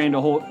 Sorry,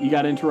 Randall Holt. You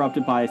got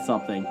interrupted by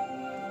something.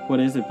 What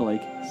is it,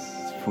 Blake?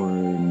 It's for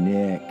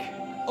Nick.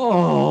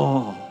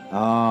 Oh.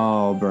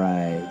 Oh,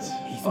 Bright.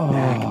 He's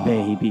back,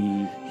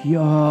 baby.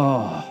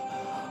 Yo.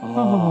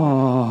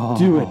 Oh.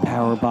 Do it,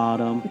 Power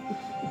Bottom.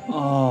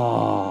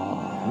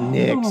 Oh.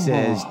 Nick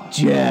says,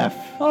 Jeff!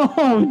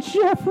 Oh,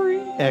 Jeffrey.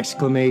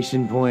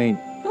 Exclamation point.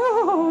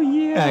 Oh,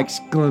 yeah.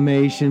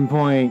 Exclamation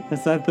point.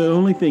 That's not the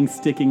only thing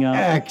sticking up.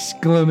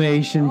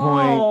 Exclamation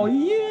point. Oh,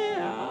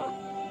 yeah.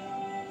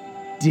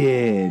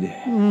 Did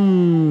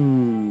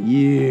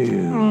you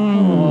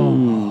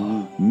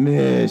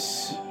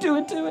miss Do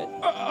it.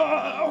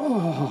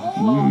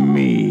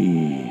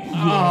 me?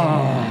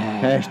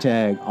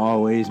 Hashtag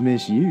always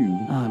miss you.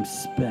 I'm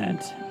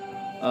spent.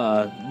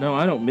 No,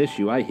 I don't miss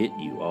you. I hit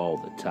you all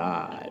the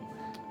time.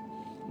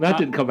 That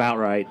didn't come out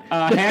right.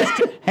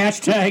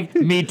 Hashtag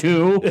me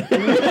too.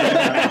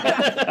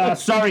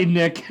 Sorry,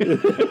 Nick.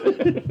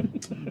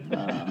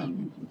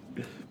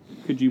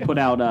 Could you put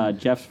out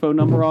Jeff's phone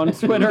number on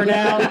Twitter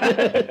now?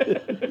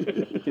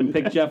 You can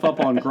pick Jeff up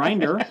on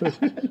Grindr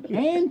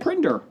and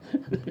Prinder.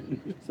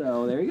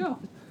 So there you go.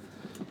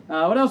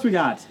 What else we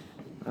got?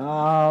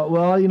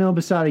 Well,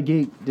 Beside a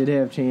Geek did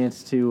have a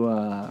chance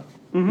to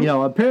You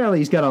know, apparently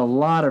he's got a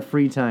lot of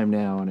free time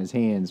now on his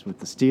hands with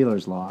the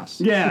Steelers'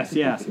 loss. Yes.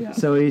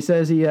 So he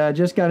says he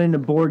just got into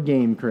board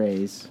game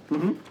craze.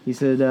 He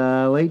said,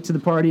 late to the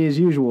party as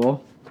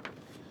usual.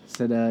 He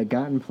said,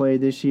 got and played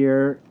this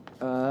year.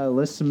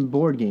 List some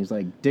board games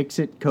like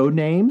Dixit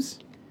Codenames.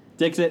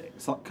 Dixit,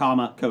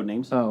 comma,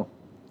 Codenames. Oh.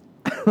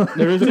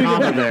 There is a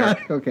comma there.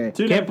 Okay.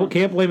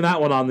 Can't blame that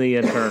one on the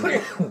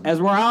intern.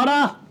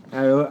 Esmeralda.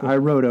 I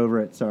wrote over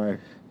it, sorry.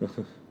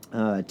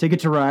 Ticket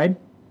to Ride.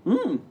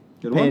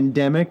 Good one.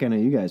 Pandemic. I know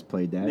you guys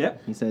played that.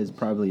 Yep. He says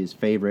probably his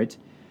favorite.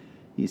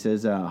 He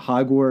says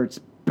Hogwarts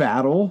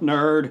Battle.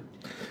 Nerd.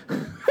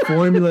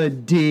 Formula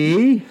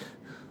D.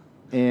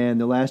 And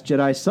The Last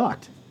Jedi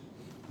sucked.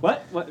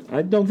 What?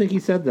 I don't think he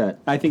said that.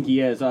 I think he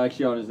is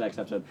actually on his next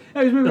episode.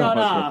 Anyways, moving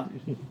on.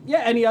 Okay.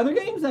 Any other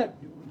games that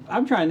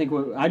I'm trying to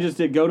think? I just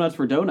did Go Nuts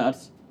for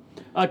Donuts.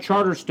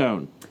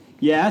 Charterstone.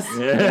 Yes.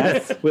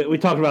 Yes. We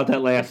talked about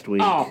that last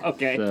week. Oh,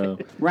 okay. So,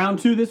 Round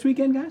 2 this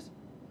weekend, guys.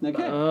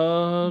 Okay.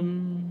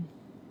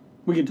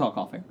 We can talk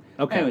off air.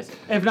 Okay. Anyways,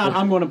 if not,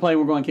 I'm going to play.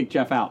 We're going to kick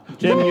Jeff out.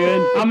 Jim, you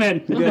in? I'm in.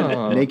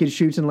 Good. Naked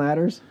Chutes and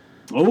Ladders.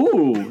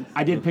 Ooh.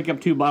 I did pick up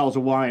 2 bottles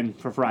of wine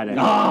for Friday.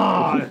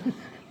 Ah.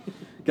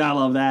 Gotta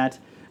love that.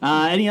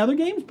 Any other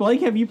games?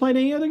 Blake, have you played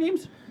any other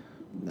games?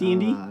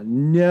 D&D?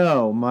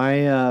 No,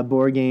 my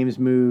board games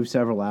move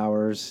several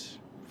hours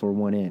for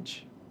 1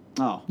 inch.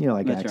 Oh. You know,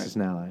 like that's Axis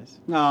and Allies.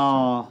 Right.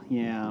 Oh,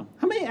 yeah.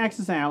 How many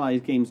Axis and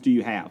Allies games do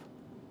you have?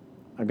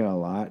 I got a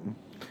lot.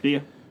 Do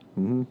you?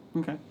 Mm-hmm.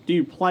 Okay. Do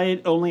you play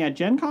it only at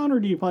Gen Con, or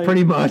do you play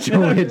Pretty much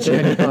only at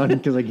Gen Con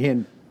because I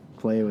can't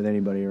play it with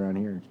anybody around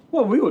here.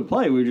 Well, we would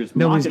play. We would just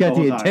Nobody's mock it got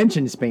the whole time.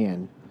 attention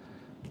span.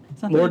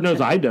 It's not Lord the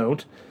knows I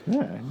don't.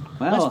 Yeah.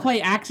 Well, Let's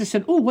play Axis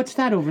and... Ooh, what's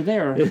that over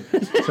there?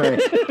 Sorry.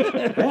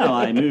 well,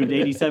 I moved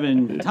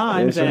 87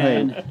 times, That's right.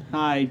 and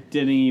I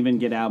didn't even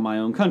get out of my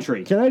own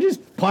country. Can I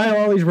just pile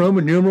all these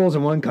Roman numerals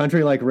in one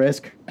country like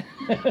Risk?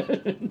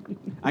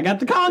 I got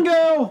the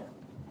Congo!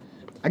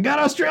 I got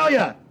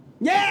Australia!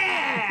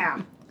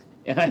 Yeah!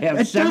 And I have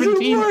It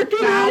doesn't work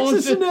in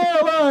Axis and 17,000.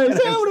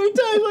 Allies! How many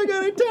times I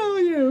gotta tell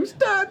you?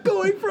 Stop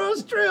going for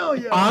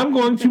Australia! I'm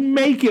going to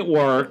make it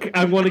work.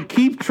 I'm going to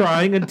keep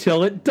trying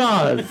until it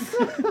does.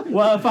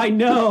 Well, if I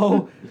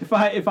know, if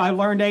I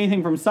learned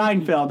anything from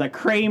Seinfeld, that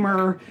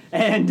Kramer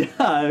and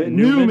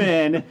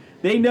Newman,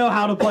 they know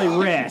how to play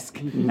Risk.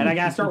 And I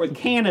gotta start with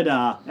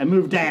Canada and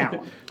move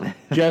down.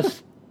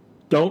 Just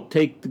don't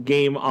take the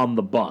game on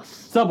the bus.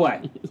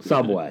 Subway.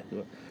 Subway.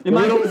 In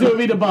my case, it would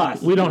be the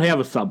bus. We don't have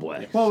a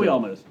subway. Well, we so-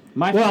 almost.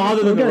 Well,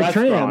 other than We the got a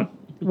tram. restaurant.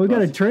 We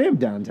got a tram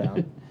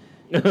downtown.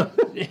 But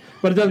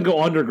it doesn't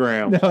go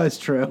underground. No, it's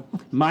true.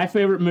 My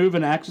favorite move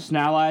in Axis and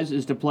Allies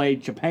is to play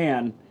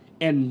Japan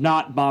and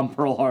not bomb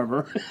Pearl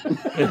Harbor. So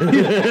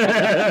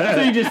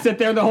you just sit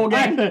there the whole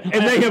game? And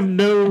they have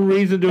no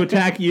reason to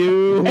attack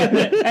you.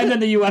 And then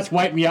the U.S.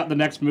 wiped me out in the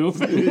next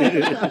move.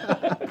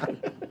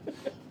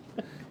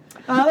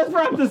 Let's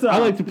wrap this up. I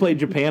like to play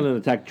Japan and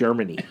attack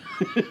Germany.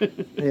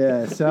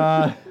 Yes.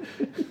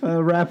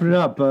 Wrapping it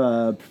up,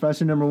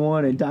 Professor Number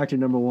One and Doctor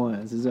Number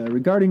One. This is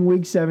regarding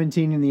Week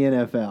 17 in the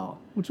NFL,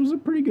 which was a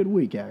pretty good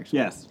week, actually.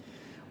 Yes.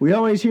 We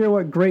always hear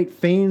what great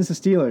fans the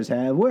Steelers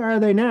have. Where are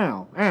they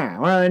now? Where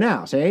are they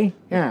now? See?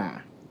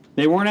 Yeah.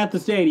 They weren't at the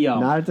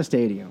stadium. Not at the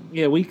stadium.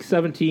 Yeah, week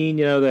 17,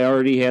 they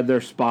already had their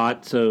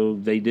spot, so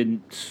they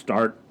didn't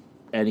start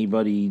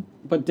anybody.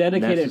 But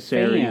dedicated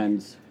necessary.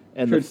 fans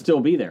And should the- still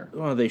be there.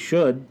 Well, they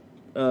should.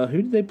 Who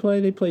did they play?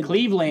 They played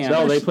Cleveland.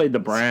 No, they played the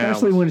Browns.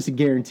 Especially when it's a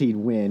guaranteed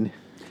win.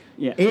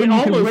 Yeah. We you can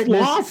almost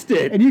lost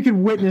it. And you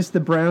can witness the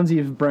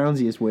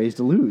brownsiest ways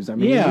to lose. I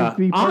mean, it Yeah, would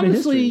be part of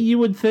honestly, history. you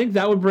would think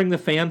that would bring the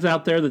fans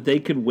out there that they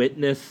could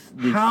witness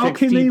the How 16th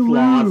can they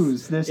loss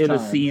lose this in time?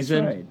 a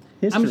season. That's right.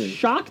 I'm History.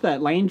 shocked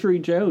that Landry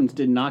Jones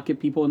did not get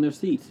people in their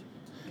seats.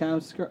 Kind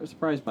of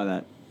surprised by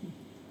that.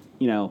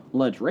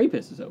 Alleged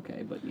rapist is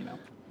okay, but,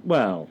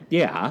 Well,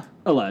 yeah.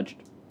 alleged.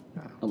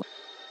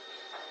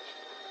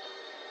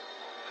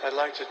 I'd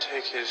like to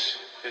take his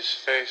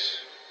face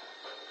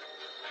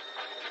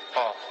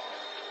off.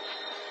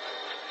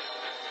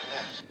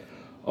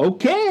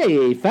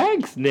 Okay,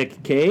 thanks,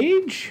 Nick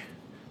Cage.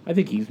 I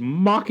think he's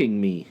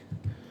mocking me.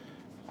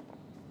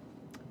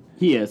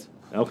 He is.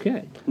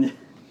 Okay.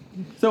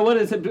 So what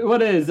is? I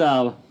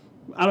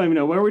don't even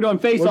know. Where are we doing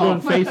face We're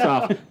off? doing face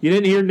off. You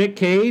didn't hear Nick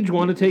Cage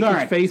want to take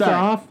Sorry, his face sorry.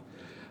 off?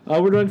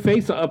 We're doing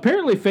face off.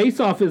 Apparently, face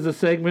off is a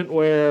segment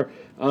where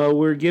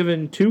we're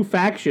given two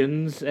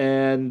factions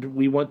and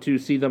we want to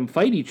see them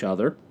fight each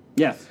other.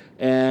 Yes.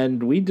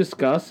 And we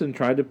discuss and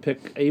try to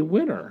pick a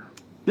winner.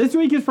 This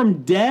week is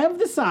from Dev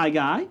the Psy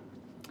Guy.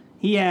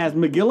 He has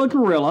Magilla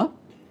Gorilla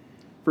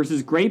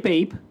versus Grape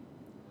Ape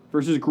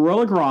versus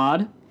Gorilla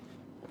Grodd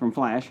from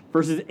Flash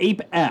versus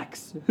Ape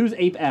X. Who's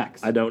Ape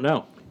X? I don't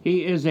know.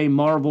 He is a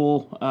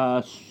Marvel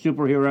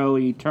superhero.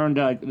 He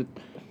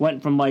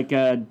went from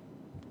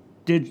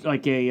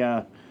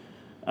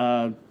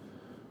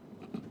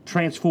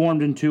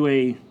transformed into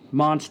a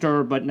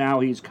monster, but now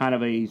he's kind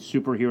of a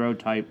superhero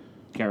type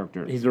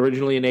character. He's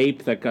originally an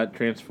ape that got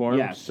transformed,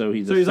 Yes. so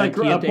he's So he's like a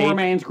sentient poor ape.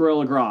 man's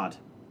Gorilla Grodd.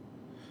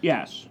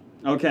 Yes.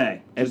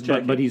 Okay.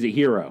 but he's a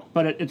hero.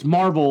 But it's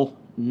Marvel,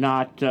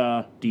 not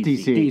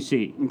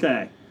DC.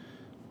 Okay.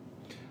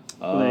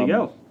 Well, there you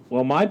go.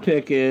 Well, my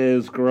pick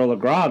is Gorilla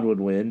Grodd would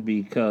win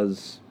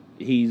because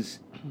he's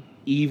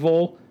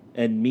evil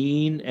and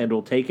mean and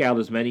will take out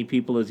as many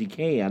people as he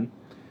can.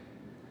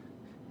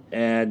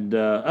 And,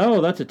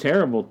 that's a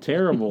terrible.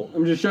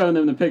 I'm just showing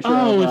them the picture.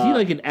 Oh, is he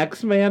like an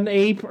X-Man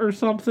ape or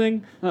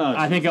something? Oh,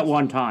 I think at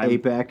one time.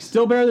 Apex.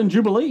 still better than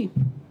Jubilee.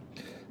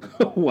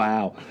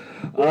 Wow.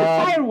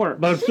 Fireworks.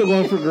 But I'm still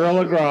going for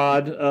Gorilla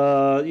Grodd.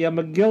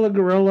 Magilla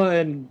Gorilla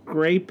and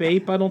Grape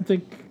Ape, I don't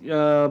think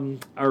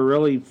are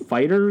really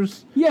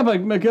fighters. Yeah,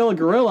 but Magilla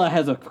Gorilla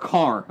has a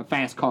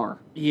fast car.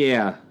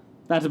 Yeah.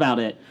 That's about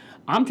it.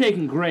 I'm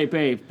taking Grape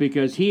Ape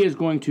because he is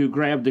going to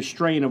grab the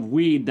strain of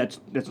weed that's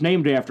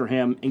named after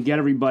him and get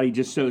everybody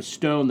just so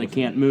stoned they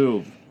can't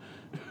move.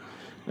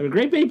 I mean,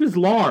 Grape Ape is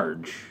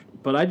large,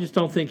 but I just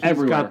don't think he's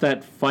Everywhere. got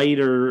that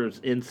fighter's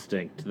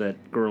instinct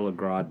that Gorilla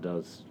Grodd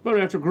does. But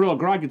after Gorilla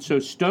Grodd gets so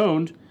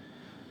stoned,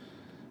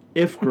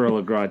 If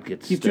Gorilla Grodd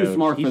gets He's stoned. too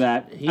smart for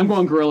that. I'm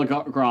going Gorilla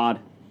Grodd.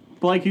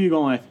 Blake, who you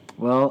going with?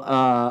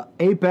 Well,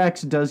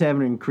 Apex does have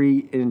an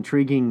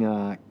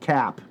intriguing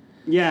cap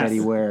Yes. that he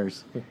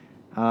wears.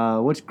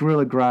 What's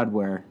Gorilla Grodd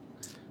wear?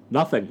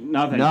 Nothing.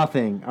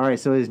 Nothing. All right,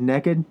 so he's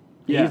naked.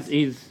 Yes.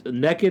 He's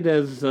naked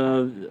as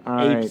All apes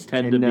right,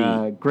 tend to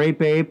and, be.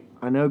 Grape Ape,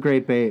 I know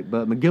Grape Ape,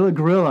 but Magilla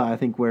Gorilla I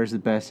think wears the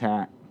best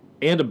hat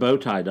And a bow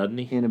tie, doesn't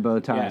he? and a bow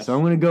tie. Yes. So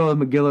I'm going to go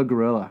with Magilla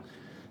Gorilla.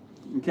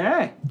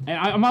 Okay. and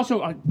I'm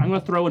going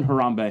to throw in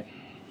Harambe.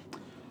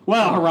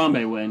 Well,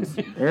 Harambe wins.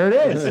 There it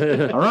is.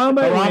 Harambe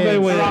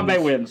wins.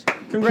 Harambe wins.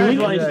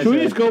 Congratulations. Can we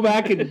just go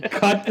back and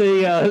cut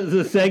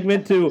the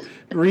segment to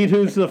read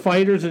who's the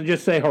fighters and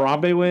just say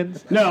Harambe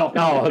wins? No.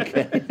 Oh,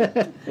 okay.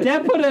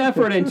 Dad put an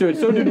effort into it,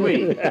 so did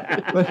we.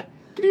 But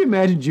can you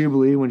imagine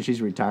Jubilee when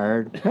she's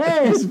retired?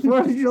 Hey, it's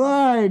 4th of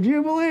July,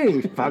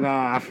 Jubilee. Fuck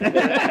off.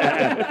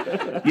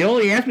 You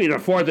only ask me to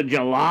 4th of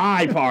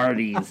July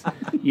parties.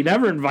 You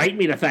never invite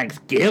me to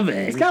Thanksgiving.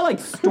 It's kind of like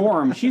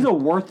Storm. She's a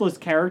worthless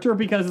character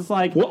because it's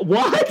like,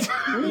 What?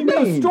 you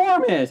know,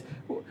 Storm is.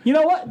 You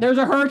know what? There's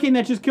a hurricane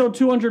that just killed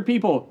 200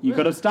 people. You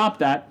could have stopped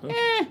that.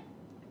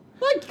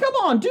 Like, come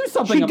on, do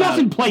something She about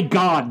doesn't it. play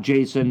God,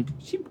 Jason.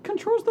 She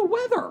controls the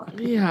weather.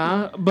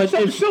 Yeah, but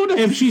So does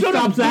if she so does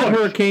stops that Bush.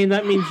 hurricane,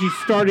 that means she's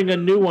starting a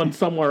new one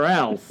somewhere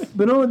else.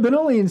 But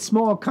only in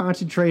small,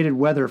 concentrated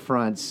weather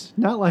fronts,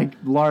 not like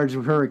large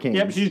hurricanes.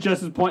 Yep, she's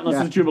just as pointless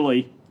Yeah. as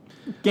Jubilee.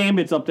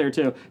 Gambit's up there,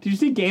 too. Did you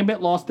see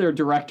Gambit lost their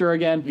director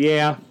again?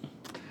 Yeah.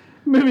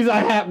 Movie's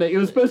not happening. It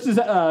was supposed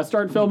to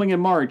start filming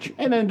in March,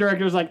 and then the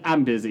director's like,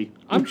 I'm busy.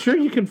 I'm sure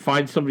you can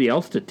find somebody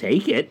else to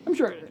take it. I'm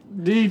sure.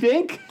 Do you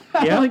think?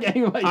 I Yeah. don't think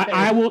anybody cares.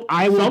 I will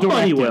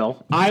Somebody direct will.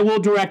 it. I will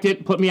direct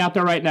it. Put me out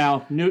there right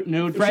now.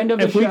 New Friend of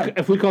the If we show.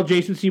 if we call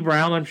Jason C.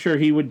 Brown, I'm sure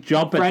he would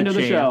jump Friend at of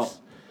the the chance.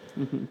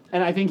 show.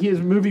 And I think his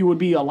movie would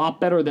be a lot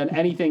better than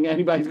anything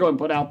anybody's going to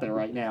put out there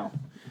right now.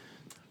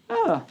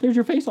 There's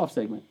your face-off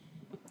segment.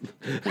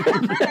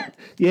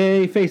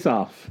 Yay, face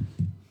off.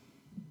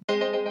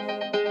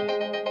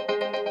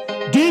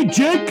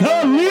 DJ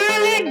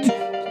Khalid.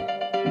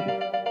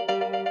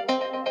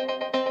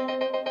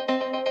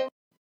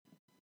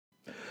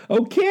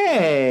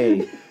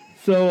 Okay.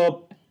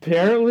 So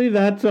apparently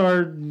that's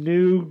our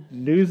new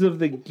News of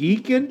the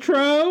Geek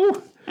intro.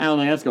 I don't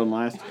think that's going to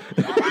last.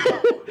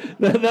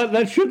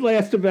 That should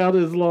last about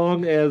as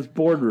long as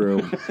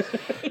Boardroom.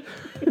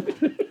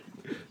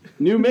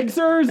 New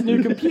mixers,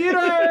 new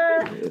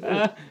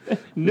computer.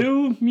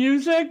 New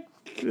music.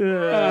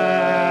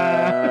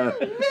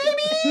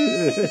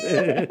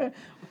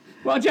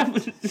 Well, Jeff,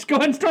 just go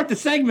ahead and start the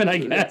segment, I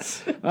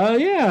guess.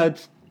 Yeah,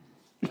 it's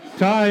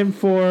time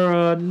for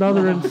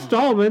another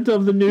installment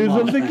of the News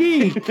of the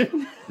Geek.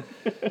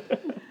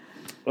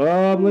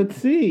 Let's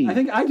see. I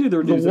think I do the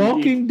The news of the Geek.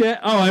 Walking Dead.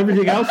 Oh,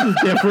 everything else is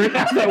different.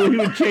 I thought we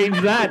would change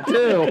that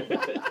too.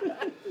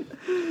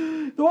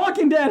 The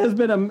Walking Dead has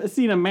been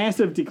seen a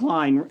massive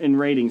decline in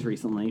ratings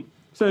recently.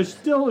 So it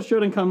still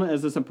shouldn't come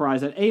as a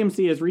surprise that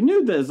AMC has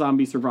renewed the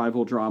zombie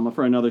survival drama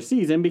for another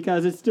season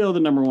because it's still the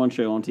 #1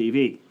 show on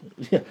TV.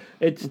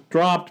 It's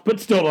dropped, but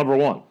still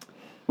 #1.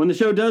 When the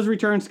show does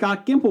return,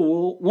 Scott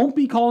Gimple won't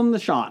be calling the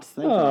shots.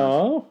 Thank God.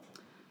 Oh.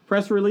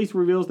 Press release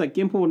reveals that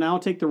Gimple will now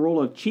take the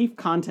role of Chief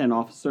Content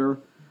Officer,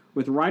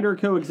 with writer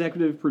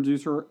co-executive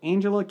producer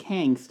Angela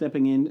Kang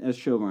stepping in as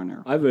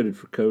showrunner. I voted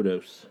for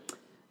Kodos.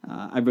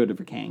 I voted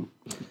for Kang.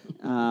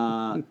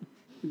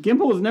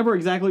 Gimple was never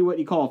exactly what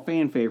you call a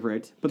fan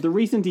favorite, but the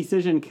recent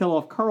decision to kill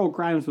off Carl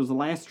Grimes was the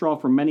last straw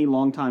for many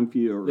longtime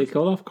viewers. They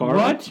killed off Carl.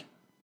 What?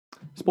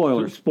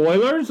 Spoilers.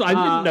 Spoilers? I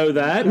didn't know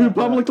that. Who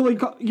publicly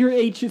you're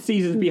 8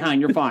 seasons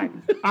behind, you're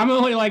fine. I'm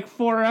only like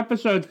 4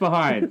 episodes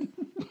behind.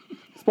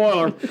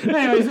 Spoiler.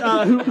 Anyways,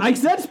 I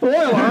said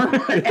spoiler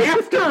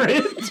after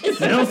it.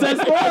 Still said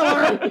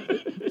spoiler.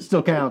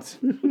 Still counts.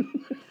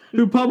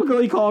 Who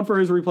publicly called for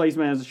his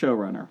replacement as a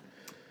showrunner.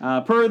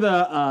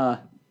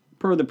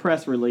 Per the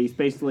press release,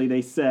 basically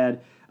they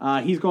said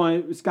Scott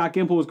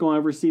Gimple was going to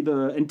oversee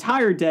the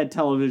entire Dead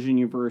television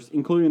universe,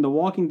 including The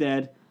Walking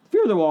Dead,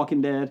 Fear the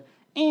Walking Dead,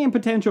 and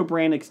potential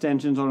brand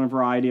extensions on a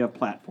variety of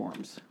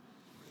platforms.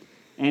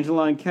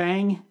 Angela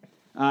Kang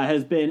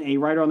has been a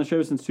writer on the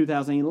show since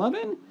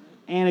 2011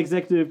 and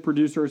executive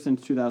producer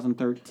since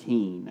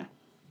 2013.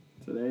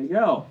 So there you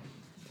go.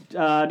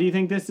 Do you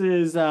think this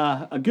is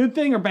a good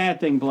thing or bad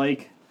thing,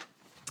 Blake?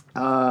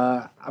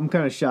 I'm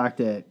kind of shocked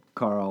that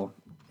Carl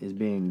is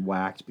being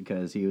whacked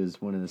because he was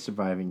one of the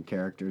surviving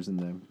characters in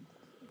the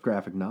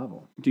graphic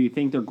novel. Do you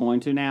think they're going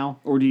to now,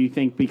 or do you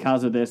think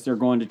because of this they're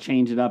going to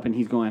change it up and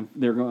he's going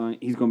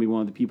to be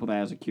one of the people that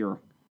has a cure?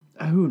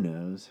 Who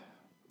knows?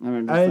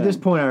 At this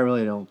point, I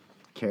really don't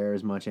care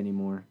as much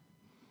anymore.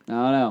 I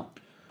don't know.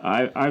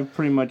 I've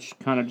pretty much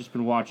kind of just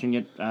been watching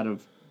it out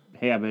of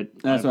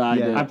habit. That's what I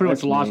did. I pretty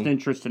much That's lost me.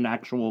 interest in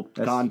actual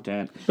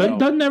content. But so-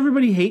 doesn't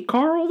everybody hate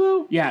Carl,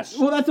 though? Yes.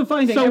 Well, that's the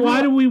funny thing. So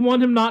why do we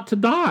want him not to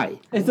die?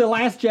 It's the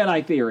Last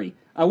Jedi theory.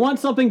 I want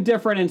something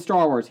different in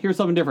Star Wars. Here's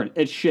something different.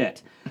 It's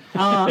shit.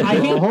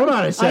 Hold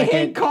on a second. I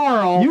hate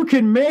Carl. You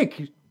can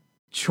make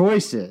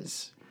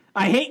choices.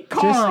 I hate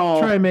Just Carl.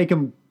 try and make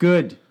them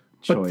good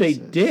choices. But they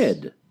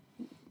did.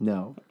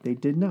 No, they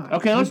did not.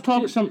 Okay, let's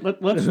talk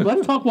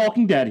let's talk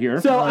Walking Dead here.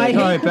 So I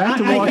hate, back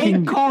to I Walking-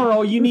 hate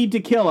Carl. You need to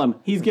kill him.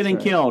 He's getting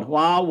killed.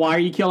 Wow, why are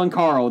you killing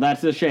Carl?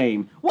 That's a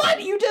shame.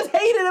 What? You just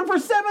hated him for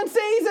 7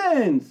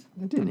 seasons.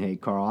 I didn't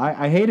hate Carl.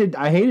 I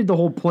hated the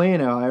whole plan.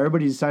 How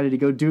everybody decided to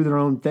go do their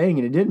own thing,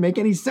 and it didn't make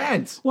any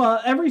sense.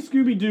 Well, every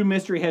Scooby-Doo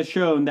mystery has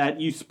shown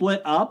that you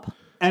split up,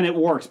 and it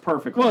works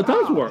perfectly. Well, it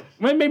does work.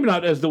 Well, maybe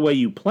not as the way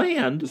you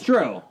planned, It's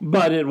true.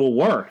 but it will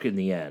work in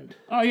the end.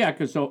 Oh yeah,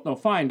 because they'll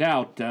find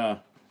out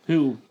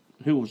who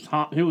was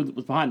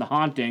behind the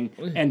haunting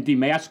and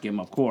demask him,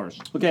 of course.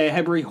 Okay,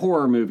 every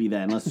horror movie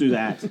then. Let's do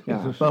that.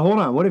 Yeah, but hold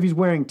on. What if he's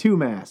wearing 2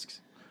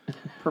 masks?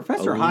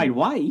 Professor Hyde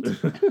White.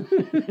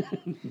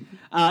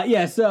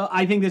 So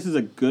I think this is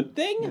a good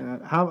thing.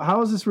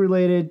 How is this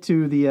related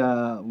to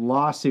the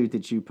lawsuit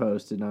that you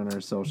posted on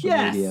our social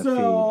media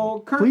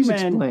so feed? Please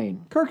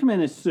explain.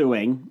 Kirkman is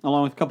suing,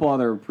 along with a couple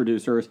other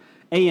producers,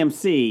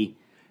 AMC,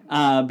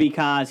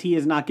 because he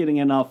is not getting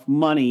enough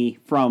money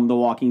from The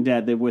Walking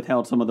Dead. They've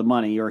withheld some of the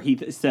money, or he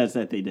says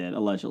that they did,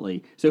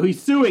 allegedly. So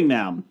he's suing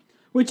them,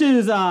 which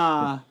is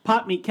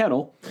pot meat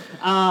kettle,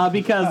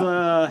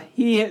 because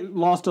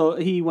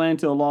he went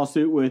into a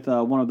lawsuit with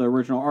one of the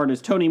original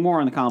artists, Tony Moore,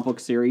 on the comic book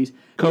series.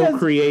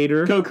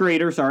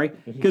 Co-creator, sorry.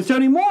 Because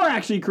Tony Moore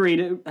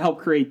actually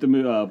helped create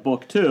the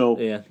book, too.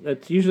 Yeah,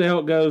 that's usually how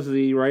it goes.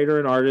 The writer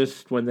and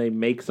artist, when they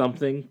make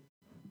something,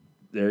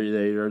 they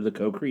are the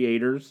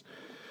co-creators.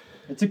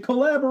 It's a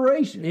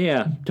collaboration.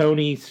 Yeah,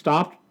 Tony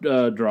stopped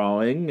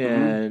drawing,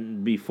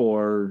 and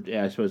before,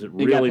 I suppose it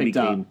really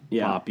became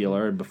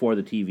popular, and before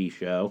the TV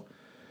show.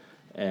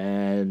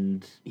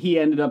 And he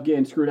ended up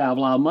getting screwed out of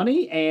a lot of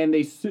money, and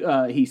he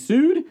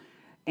sued,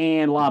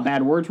 and a lot of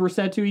bad words were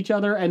said to each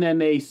other, and then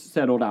they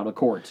settled out of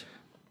court.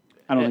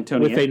 I don't think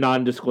Tony... With a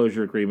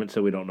non-disclosure agreement,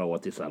 so we don't know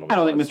what the settlement I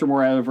don't was. think Mr.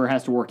 Moore ever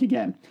has to work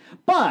again.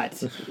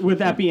 But, with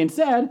that being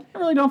said, I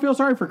really don't feel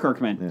sorry for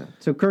Kirkman. Yeah.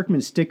 So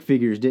Kirkman's stick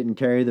figures didn't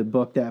carry the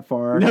book that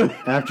far. No.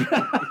 After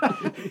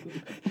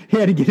he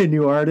had to get a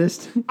new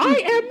artist. I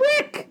am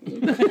Rick!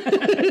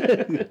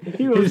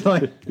 He was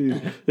like,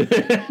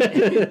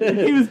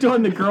 He was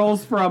doing the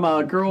girls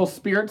from Girls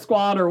Spirit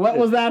Squad, or what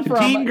was that from?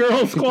 Teen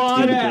Girl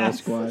Squad. Yeah.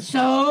 Squad.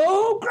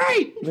 So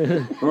great!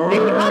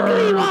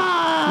 Ugly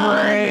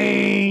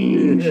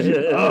one!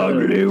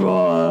 Ugly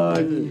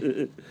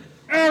one!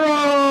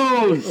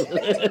 Arrows!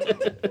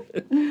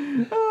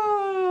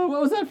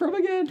 What was that from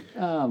again?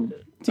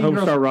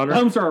 Homestar Runner.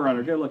 Homestar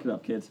Runner. Go look it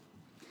up, kids.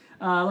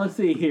 Let's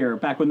see here.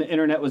 Back when the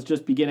internet was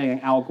just beginning,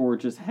 Al Gore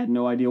just had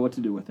no idea what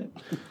to do with it.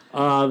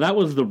 That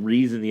was the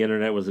reason the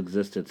internet was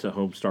existed, so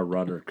Homestar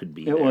Runner could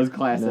be It was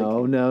classic.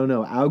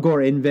 No. Al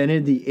Gore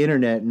invented the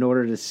internet in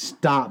order to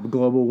stop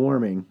global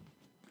warming.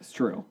 It's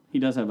true. He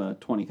does have a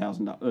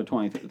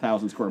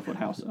 20,000 square foot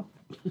house, though.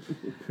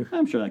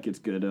 I'm sure that gets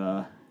good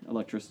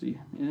electricity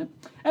in it.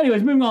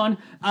 Anyways, moving on.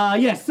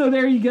 Yes, so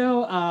there you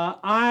go.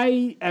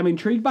 I am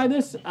intrigued by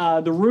this.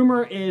 The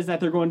rumor is that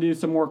they're going to do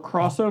some more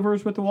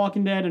crossovers with The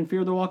Walking Dead and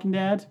Fear the Walking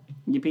Dead.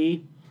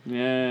 Yippee.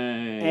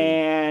 Yay.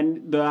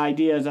 And the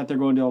idea is that they're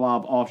going to do a lot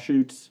of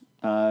offshoots,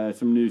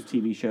 some news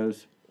TV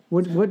shows.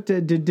 What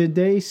did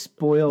they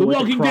spoil The what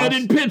Walking Dead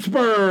in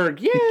Pittsburgh!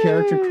 Yay! the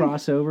character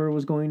crossover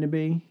was going to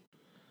be?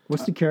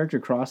 What's the character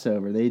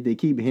crossover? They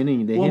keep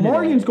hinting.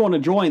 Morgan's going to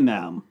join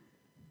them.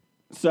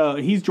 So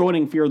he's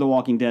joining Fear the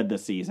Walking Dead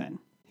this season.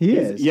 He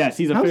is. Yes,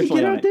 he's How's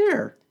officially he get on out it.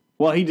 there?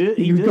 Well, he did.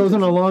 He goes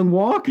on a long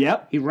walk.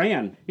 Yep. He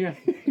ran. Yeah.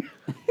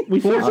 We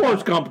saw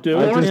Forrest Gump do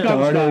I it. just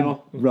Gump started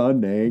style.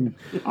 running.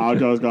 I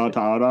just got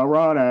tired of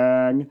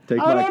running.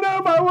 Take I my- don't know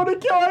if I want to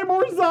kill any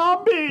more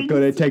zombies.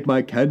 Gonna take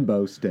my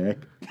Kenbo stick.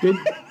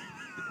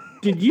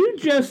 Did you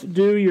just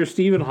do your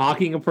Stephen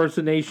Hawking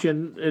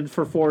impersonation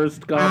for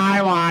Forrest Gump?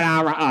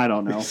 I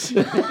don't know.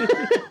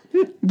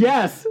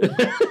 Yes.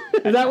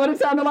 Is that what it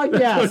sounded like?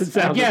 Yes.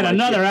 Again,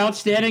 another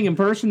outstanding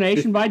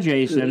impersonation by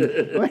Jason.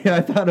 Wait,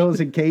 I thought it was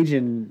a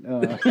Cajun.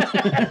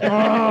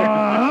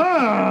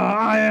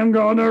 I am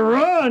gonna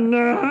run.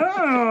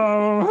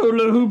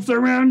 Hula hoops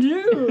around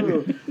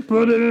you.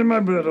 Put it in my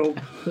biddle.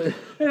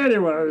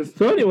 Anyways.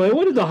 So anyway,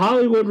 what did the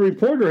Hollywood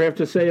Reporter have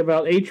to say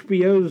about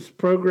HBO's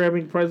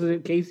programming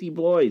president Casey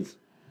Bloys?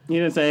 He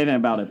didn't say anything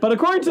about it. But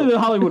according to the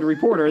Hollywood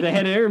Reporter, they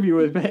had an interview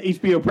with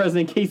HBO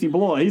president Casey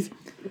Bloys,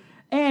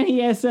 and he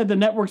has said the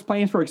network's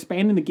plans for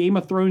expanding the Game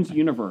of Thrones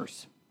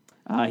universe.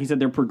 He said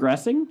they're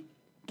progressing,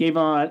 gave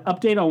an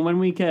update on when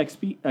we can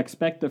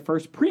expect the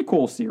first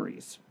prequel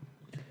series,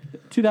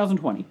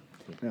 2020.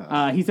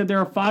 He said there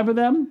are 5 of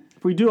them.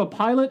 If we do a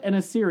pilot and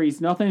a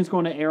series, nothing's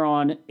going to air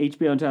on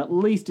HBO until at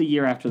least a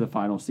year after the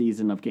final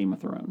season of Game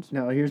of Thrones.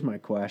 Now, here's my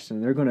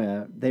question.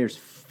 There's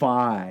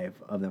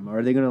 5 of them.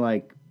 Are they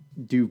gonna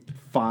do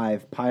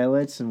 5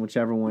 pilots, and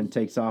whichever one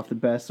takes off the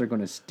best, they're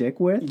going to stick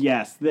with?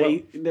 Yes,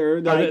 they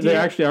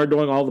actually are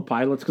doing all the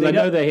pilots, because I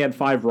know they had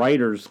 5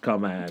 writers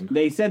come in.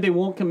 They said they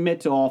won't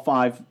commit to all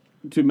 5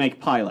 to make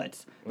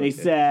pilots. They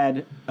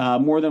said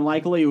more than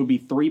likely it would be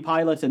 3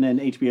 pilots, and then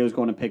HBO is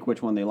going to pick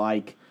which one they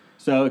like.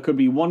 So it could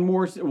be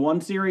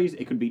one series,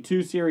 it could be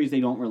 2 series.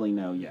 They don't really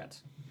know yet.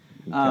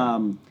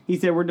 Okay. He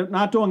said we're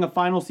not doing a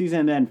final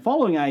season, and then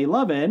following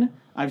I-11,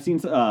 I've seen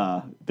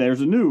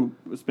there's a new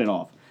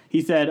spinoff.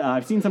 He said,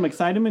 I've seen some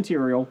exciting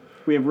material.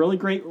 We have really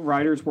great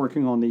writers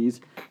working on these.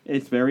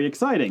 It's very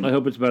exciting. I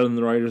hope it's better than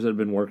the writers that have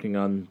been working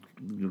on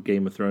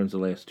Game of Thrones the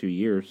last 2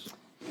 years.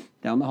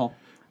 Down the hall.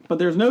 But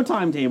there's no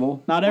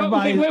timetable. Not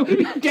everybody.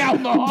 Wait,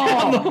 down the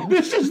hall.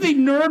 This is the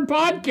nerd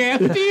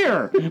podcast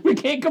here. We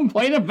can't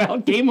complain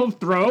about Game of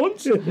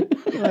Thrones.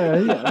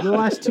 The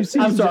last 2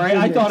 seasons. I'm sorry.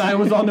 I thought I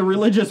was on the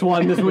religious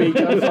one this week.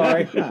 I'm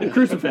sorry.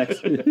 Crucifix.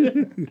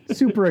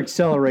 Super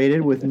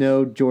accelerated with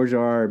no George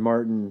R. R.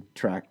 Martin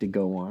track to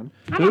go on.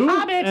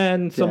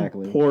 And some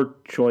poor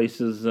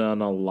choices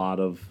on a lot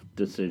of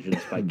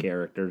decisions by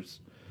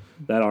characters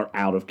that are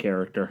out of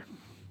character.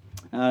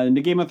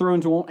 The Game of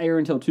Thrones won't air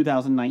until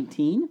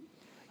 2019.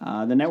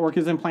 The network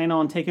isn't planning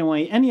on taking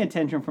away any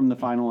attention from the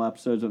final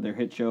episodes of their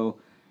hit show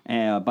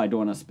by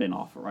doing a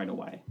spinoff right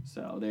away.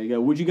 So there you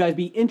go. Would you guys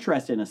be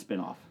interested in a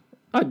spinoff?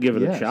 I'd give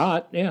it a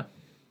shot, yeah.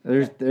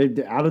 There's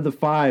out of the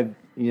 5,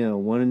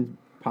 one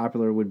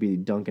popular would be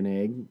Dunk and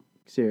Egg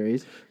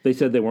series. They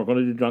said they weren't going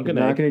to do Dunk and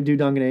Egg. They're not going to do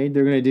Dunk and Egg.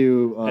 They're going to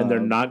do... and they're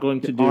not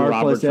going to do R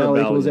Robert's plus L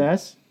Rebellion. equals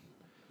S.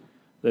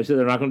 They said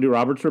they're not going to do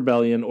Robert's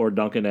Rebellion or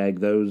Dunk and Egg.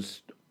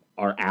 Those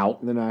are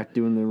out. They're not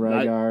doing the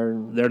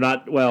Rhaegar. They're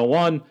not. Well,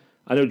 one,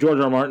 I know George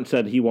R. R. Martin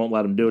said he won't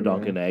let them do a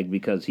Dunk and Egg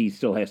because he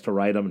still has to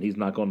write them, and he's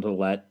not going to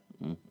let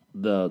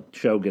the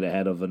show get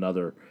ahead of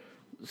another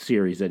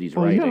series that he's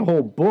writing. He got a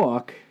whole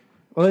book.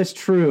 Well, that's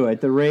true. At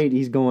the rate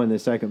he's going, the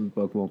second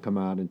book won't come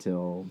out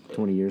until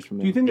 20 years from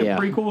now. Do you think the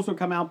prequels will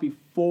come out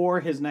before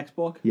his next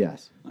book?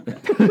 Yes.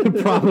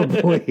 Okay.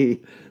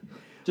 Probably.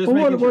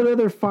 What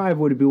other 5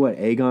 would it be? What,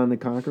 Aegon the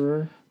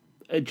Conqueror?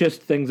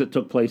 Just things that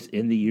took place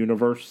in the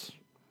universe.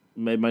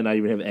 It might not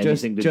even have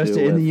anything to do with... Just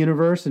in the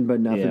universe, but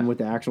nothing with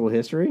the actual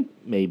history?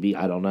 Maybe.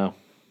 I don't know.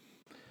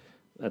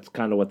 That's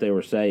kind of what they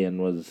were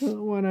saying was...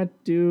 Why not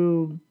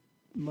do,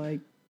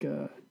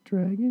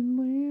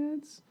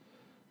 Dragonlance?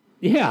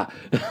 Yeah.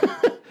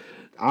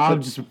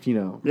 I'm just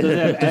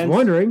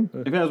wondering.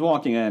 If it has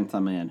Walking Ants,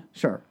 I'm in.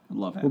 Sure. I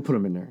love Ants. We'll put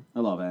them in there. I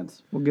love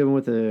Ants. We'll give them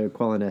with the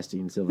Qualinesti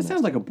and Sylvan. This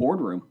sounds like a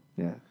boardroom.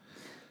 Yeah.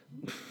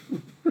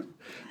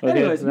 Okay,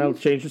 Anyways, now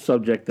let's change the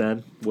subject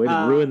then. Way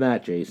to ruin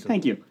that, Jason.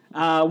 Thank you.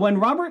 When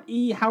Robert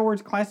E.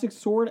 Howard's classic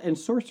sword and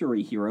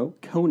sorcery hero,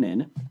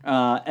 Conan,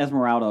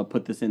 Esmeralda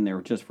put this in there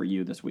just for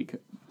you this week,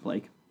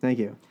 Blake. Thank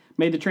you.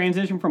 Made the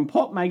transition from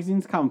pulp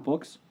magazines to comic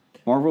books.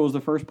 Marvel was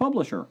the first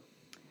publisher.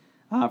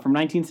 From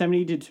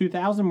 1970 to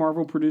 2000,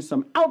 Marvel produced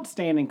some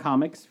outstanding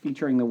comics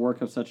featuring the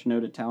work of such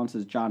noted talents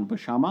as John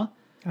Buscema.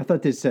 I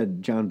thought they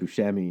said John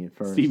Buscemi at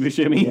first. Steve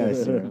Buscemi.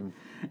 Yes.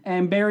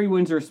 And Barry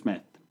Windsor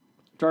Smith.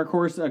 Dark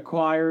Horse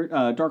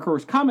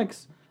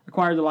Comics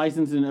acquired the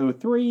license in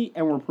 2003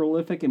 and were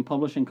prolific in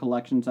publishing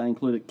collections that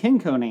included King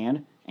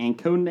Conan and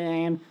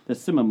Conan the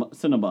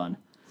Cinnabon.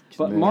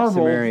 But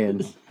Marvel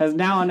has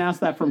now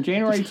announced that from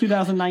January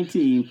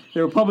 2019,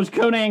 they will publish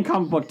Conan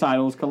comic book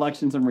titles,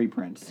 collections, and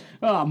reprints.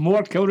 Oh,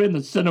 more Conan the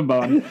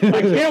Cinnabon.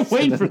 I can't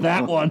wait for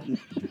that one.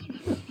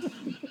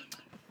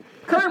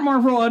 Current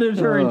Marvel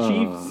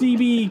editor-in-chief,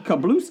 C.B.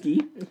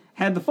 Kablowski,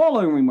 had the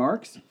following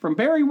remarks. From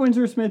Barry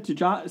Windsor Smith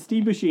to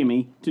Steve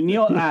Buscemi to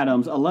Neil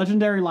Adams, a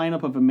legendary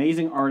lineup of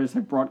amazing artists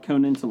have brought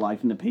Conan to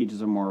life in the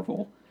pages of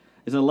Marvel.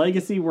 It's a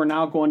legacy we're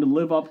now going to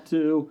live up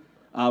to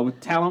with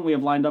talent we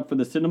have lined up for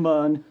the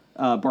Cinnabon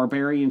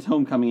Barbarian's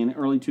Homecoming in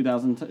early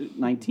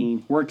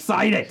 2019. We're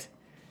excited!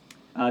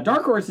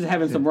 Dark Horse is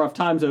having some rough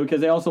times, though,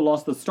 because they also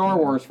lost the Star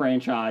Wars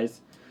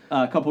franchise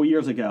a couple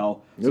years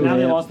ago. So now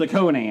they lost the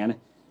Conan.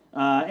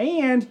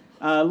 And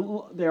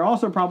they're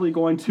also probably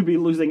going to be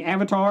losing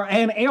Avatar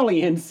and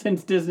Aliens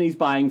since Disney's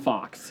buying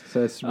Fox.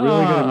 So it's really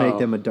going to make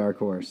them a dark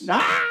horse.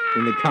 Ah!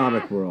 in the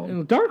comic world.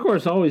 And Dark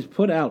Horse always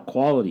put out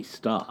quality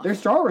stuff. Their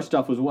Star Wars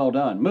stuff was well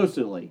done,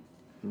 mostly.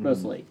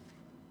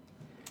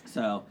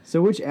 So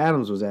which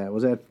Adams was that?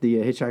 Was that the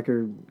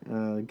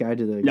Hitchhiker Guide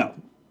to the... no,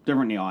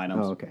 different Neil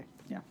Adams. Oh, okay.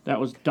 That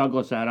was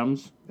Douglas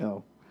Adams.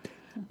 Oh.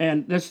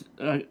 And this,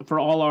 for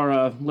all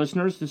our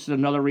listeners, this is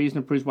another reason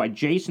that proves why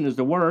Jason is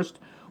the worst.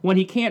 When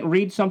he can't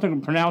read something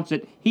and pronounce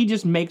it, he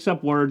just makes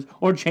up words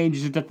or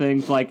changes it to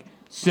things like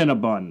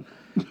Cinnabon.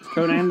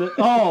 Conan the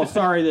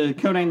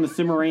Conan the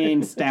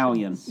Cimmerian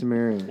Stallion.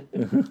 Sumerian.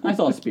 I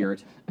saw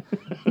Spirit.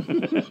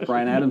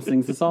 Brian Adams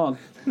sings the song.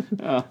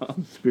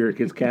 Spirit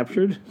gets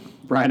captured.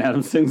 Brian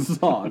Adams sings the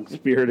song.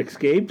 Spirit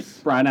escapes.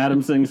 Brian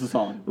Adams sings the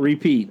song.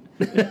 Repeat.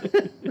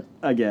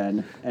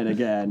 Again and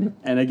again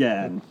and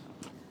again.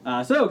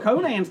 So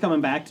Conan's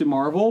coming back to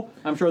Marvel.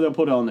 I'm sure they'll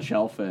put it on the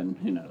shelf, and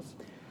who knows?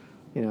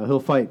 He'll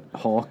fight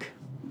Hulk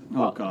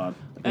Oh God.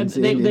 And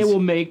they will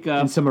make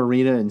in some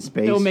arena in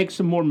space. they'll make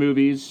some more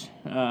movies,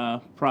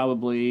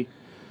 probably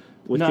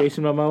With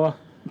Jason Momoa?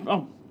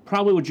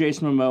 probably with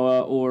Jason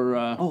Momoa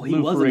or He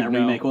Lou was in that Ferrigno.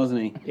 remake,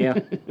 wasn't he? Yeah.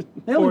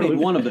 They only made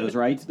one of those,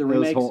 right? The It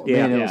was remakes.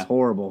 man, it Yeah. was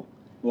horrible.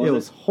 Was it it?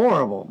 was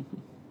horrible.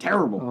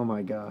 Terrible. Oh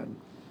my god.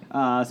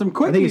 Some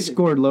quick. I think it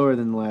scored lower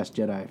than the Last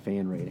Jedi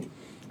fan rating.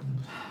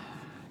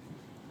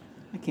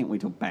 I can't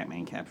wait till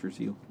Batman captures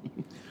you.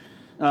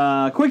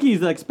 Quickies,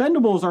 the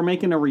Expendables are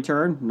making a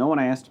return. No one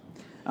asked.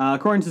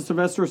 According to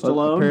Sylvester But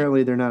Stallone,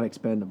 apparently they're not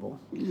expendable.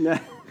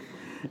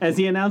 as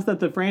he announced that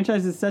the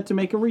franchise is set to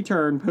make a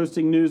return,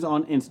 posting news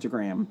on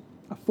Instagram.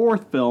 A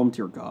fourth film,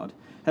 dear God,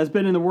 has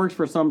been in the works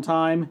for some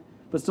time,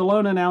 but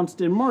Stallone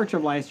announced in March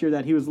of last year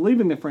that he was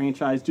leaving the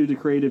franchise due to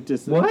creative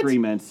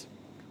disagreements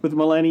with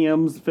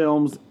Millennium's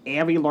Films'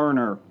 Avi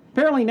Lerner.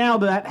 Apparently now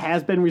that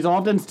has been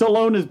resolved and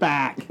Stallone is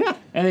back.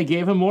 And they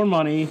gave him more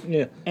money.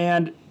 Yeah.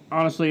 And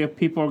honestly, if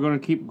people are going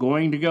to keep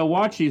going to go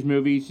watch these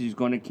movies, he's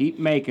going to keep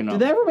making them.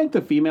 Did they ever make the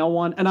female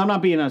one? And I'm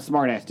not being a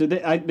smartass. Did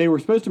they? They were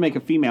supposed to make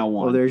a female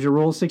one. Well, there's your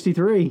Rule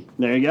 63.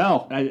 There you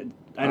go. I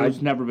know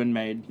it's never been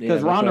made.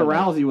 Because Yeah, Ronda that's what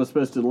I Rousey was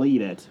supposed to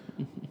lead it.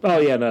 Oh,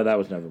 yeah, no, that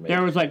was never made.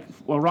 There was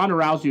Ronda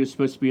Rousey was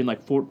supposed to be in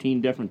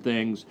 14 different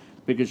things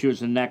because she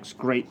was the next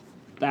great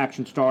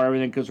action star,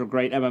 everything, because of her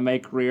great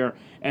MMA career,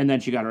 and then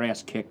she got her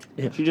ass kicked.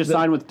 She just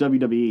signed with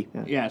WWE.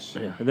 Yes.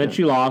 Yeah. And then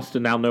she lost,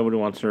 and now nobody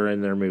wants her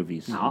in their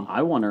movies.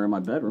 I want her in my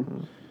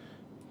bedroom.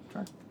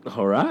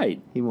 All right.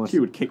 He wants. She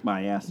would kick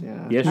my ass.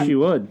 Yeah. Yes, she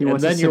would. He And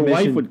wants a then your wife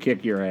submission. would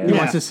kick your ass. He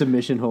Yeah. wants a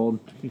submission hold.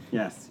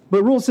 Yes.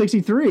 But Rule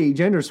 63,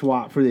 gender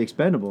swap for the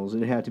Expendables.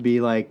 It'd have to be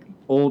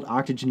old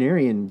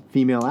octogenarian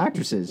female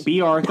actresses.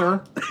 B.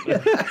 Arthur.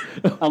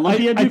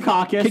 Olympia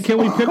Dukakis. Can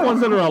we pick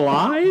ones that are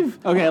alive?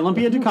 Okay,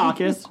 Olympia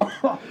Dukakis.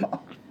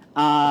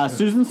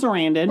 Susan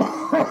Sarandon.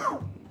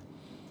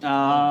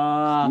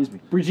 Excuse me.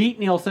 Brigitte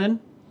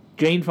Nielsen.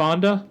 Jane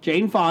Fonda?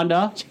 Jane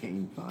Fonda.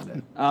 Jane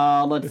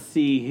Fonda. Let's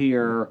see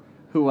here.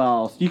 Who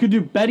else? You could do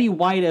Betty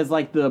White as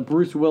the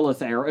Bruce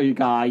Willis era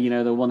guy,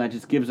 the one that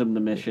just gives him the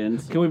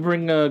missions. Can we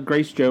bring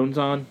Grace Jones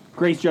on?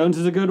 Grace Jones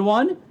is a good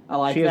one. I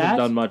like She that. hasn't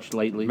done much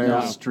lately.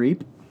 Meryl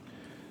Streep.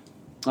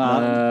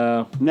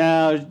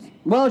 No.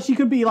 Well, she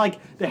could be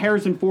the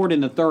Harrison Ford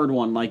in the third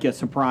one, a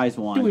surprise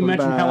one. Did we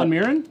mention about- Helen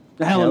Mirren?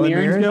 Helen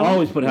Mirren's good.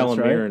 Always put That's Helen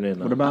right. Mirren in.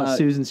 What about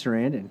Susan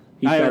Sarandon?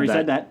 He I said already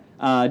said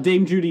that.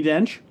 Dame Judi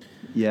Dench.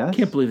 Yes. I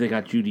can't believe they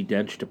got Judi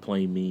Dench to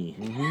play me.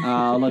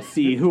 Let's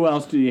see. Who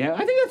else do you have?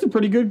 I think that's a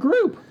pretty good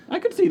group. I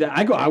could see that.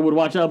 I would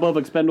watch that above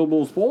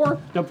Expendables 4.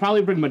 They'll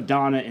probably bring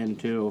Madonna in,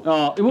 too.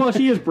 Well,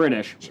 she is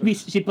British.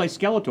 She'd play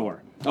Skeletor.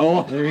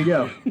 Oh, There you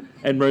go.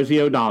 And Rosie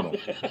O'Donnell.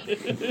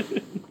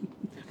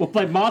 We'll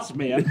play Moss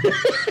Man.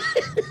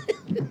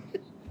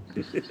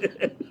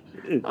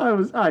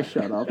 I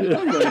shut up. I'm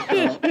gonna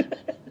shut up.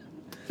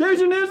 There's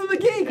your news of the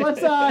geek.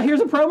 Here's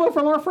a promo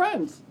from our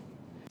friends.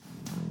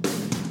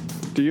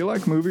 Do you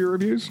like movie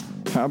reviews?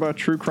 How about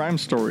true crime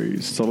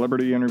stories,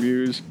 celebrity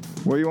interviews?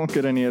 Well, you won't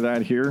get any of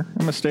that here.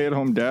 I'm a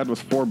stay-at-home dad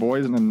with 4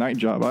 boys and a night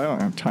job. I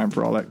don't have time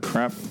for all that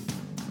crap.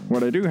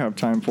 What I do have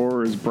time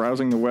for is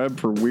browsing the web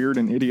for weird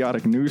and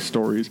idiotic news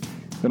stories.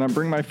 Then I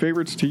bring my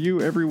favorites to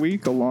you every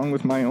week, along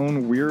with my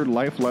own weird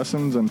life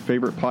lessons and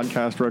favorite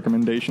podcast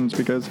recommendations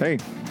because, hey,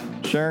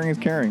 sharing is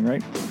caring,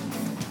 right?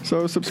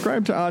 So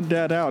subscribe to Odd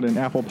Dad Out in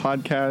Apple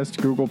Podcasts,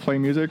 Google Play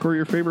Music, or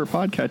your favorite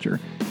podcatcher.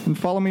 And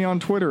follow me on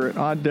Twitter at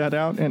Odd Dad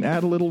Out and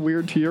add a little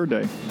weird to your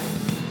day.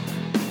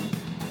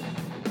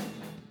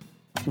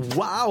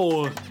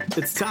 Wow!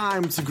 It's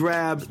time to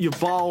grab your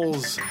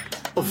balls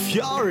of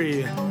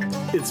fury.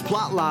 It's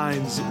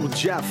Plotlines with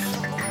Jeff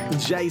and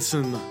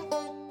Jason.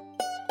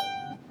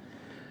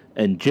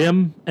 And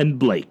Jim and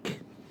Blake.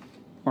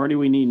 Or do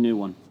we need a new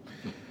one?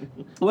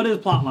 What is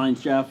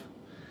Plotlines, Jeff?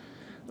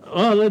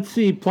 Oh, let's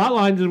see.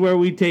 Plotlines is where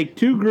we take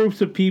 2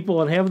 groups of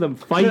people and have them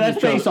fight That's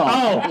each other.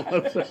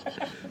 Face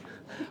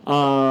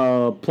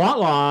Off.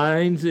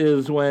 Plotlines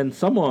is when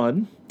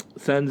someone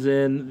sends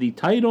in the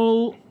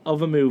title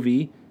of a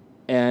movie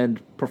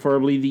and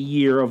preferably the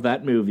year of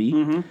that movie,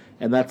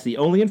 and that's the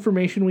only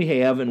information we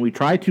have, and we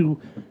try to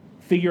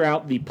figure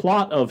out the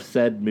plot of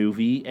said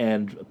movie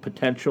and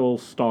potential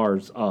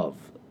stars of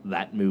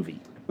that movie.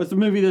 What's the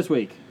movie this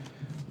week?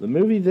 The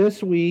movie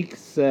this week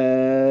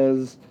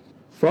says,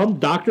 from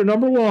Doctor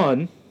Number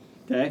One,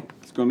 Okay,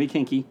 it's going to be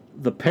kinky.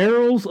 The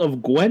Perils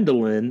of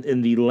Gwendolyn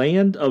in the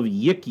Land of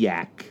Yik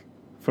Yak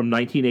from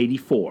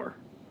 1984.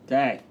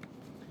 Okay.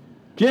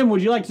 Jim,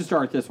 would you like to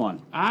start this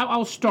one?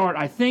 I'll start.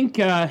 I think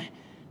coming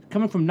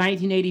from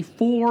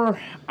 1984,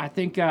 I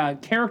think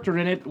character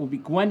in it will be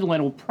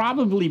Gwendolyn. Will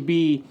probably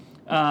be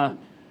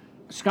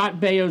Scott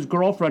Baio's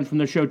girlfriend from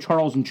the show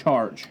Charles in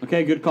Charge.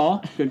 Okay, good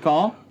call. Good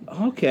call.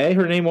 Okay,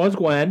 her name was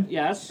Gwen.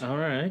 Yes. All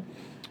right.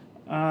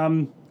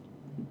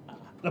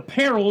 The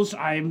Perils.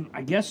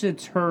 I guess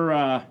it's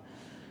her.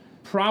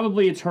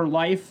 Probably it's her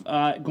life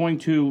going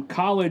to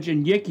college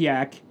in Yik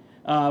Yak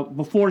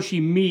before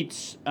she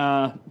meets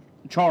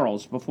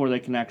Charles, before they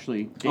can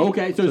actually date.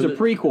 Okay, so it's a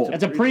prequel.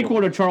 It's a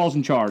prequel to Charles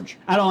in Charge.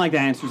 I don't like the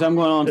answers. I'm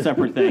going on a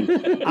separate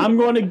thing. I'm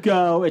going to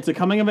go, it's a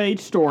coming-of-age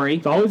story.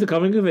 It's always a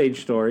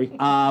coming-of-age story.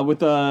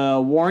 With a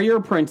warrior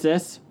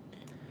princess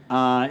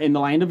in the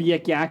land of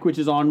Yik Yak, which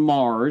is on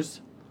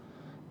Mars.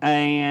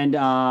 And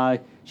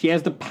she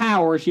has the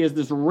power, she has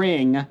this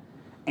ring,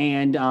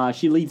 and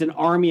she leads an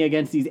army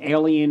against these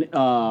alien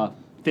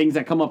things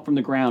that come up from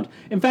the ground.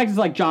 In fact, it's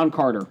like John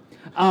Carter.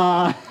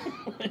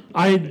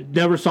 I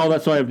never saw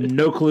that, so I have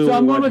no clue. So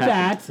I'm going with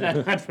happened.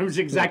 that. That was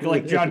exactly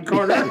like John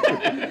Carter.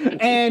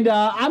 And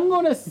I'm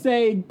going to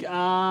say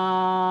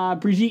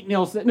Brigitte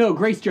Nielsen. No,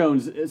 Grace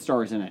Jones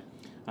stars in it.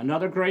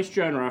 Another Grace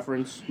Jones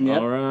reference.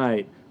 Yep. All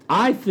right.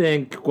 I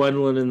think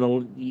Gwendolyn in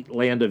the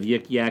Land of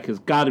Yik Yak has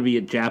got to be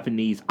a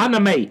Japanese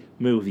anime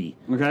movie.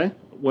 Okay.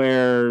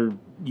 Where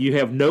you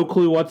have no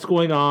clue what's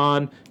going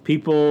on.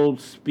 People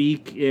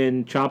speak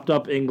in chopped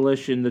up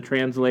English in the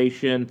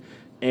translation,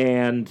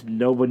 and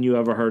no one you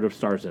ever heard of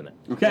stars in it.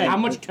 Okay. How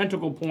much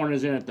tentacle porn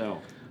is in it, though?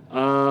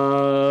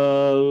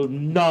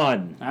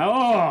 None.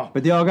 Oh.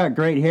 But they all got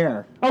great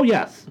hair. Oh,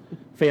 yes.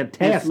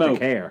 Fantastic smoke.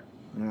 hair.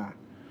 Yeah.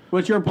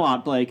 What's your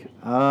plot, Blake?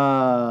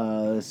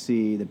 Let's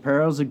see. The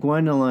Perils of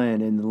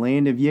Gwendolyn in the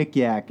Land of Yik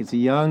Yak. It's a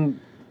young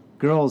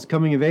girl's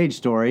coming-of-age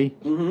story.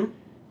 Mm-hmm.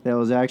 That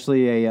was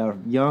actually a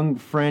young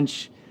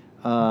French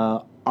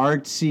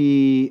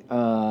artsy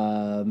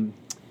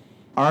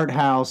art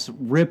house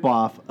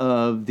ripoff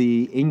of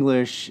the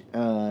English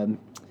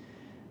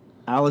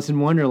Alice in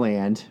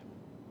Wonderland.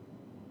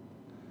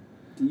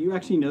 Do you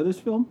actually know this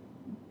film?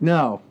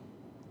 No.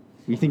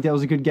 You think that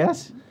was a good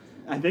guess?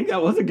 I think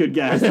that was a good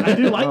guess. I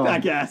do like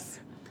that guess.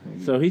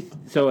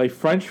 So a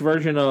French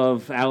version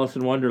of Alice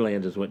in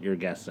Wonderland is what you're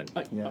guessing.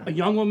 A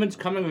young woman's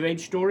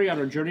coming-of-age story on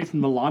her journey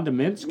from Milan to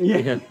Minsk?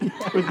 Yeah.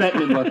 With Bette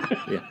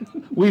Midler. Yeah.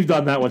 We've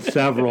done that one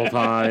several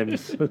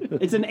times.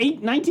 It's an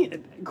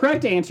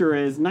correct answer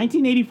is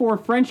 1984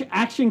 French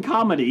action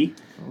comedy.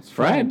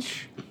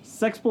 French.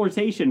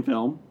 Sexploitation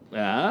film.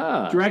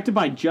 Ah. Directed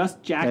by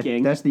Just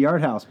Jacking. That's the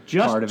art house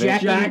part of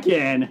it.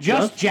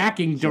 Just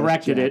Jacking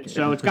directed it,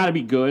 so it's got to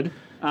be good.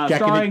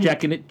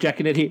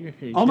 Jacking it here.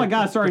 Oh my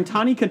God, starring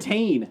Tawny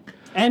Katane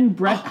and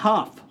Brett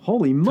Huff.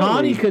 Holy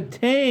moly. Tawny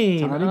Katane.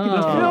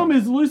 The film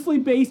is loosely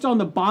based on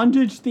the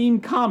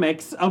bondage-themed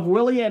comics of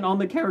Willie and on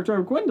the character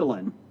of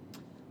Gwendolyn.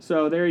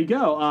 So there you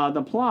go.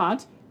 The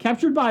plot,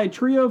 captured by a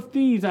trio of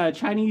thieves at a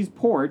Chinese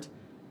port,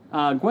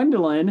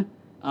 Gwendolyn,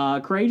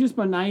 courageous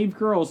but naive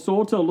girl,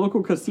 sold to a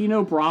local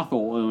casino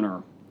brothel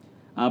owner.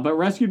 But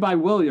rescued by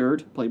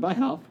Willard, played by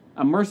Huff,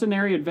 a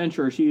mercenary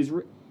adventurer, she is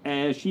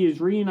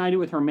reunited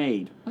with her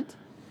maid. What?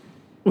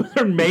 With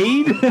her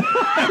maid?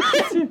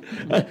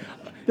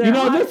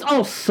 This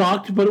all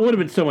sucked, but it would have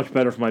been so much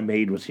better if my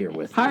maid was here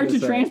with me. Hired to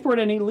transport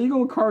an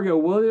illegal cargo,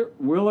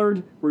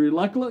 Willard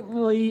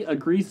reluctantly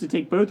agrees to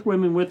take both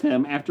women with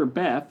him after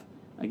Beth,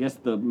 I guess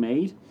the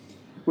maid,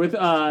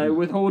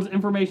 withholds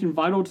information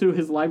vital to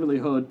his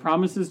livelihood,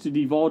 promises to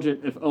divulge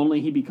it if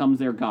only he becomes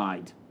their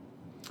guide.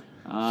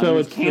 So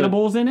it's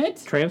cannibals in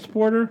it.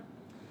 Transporter?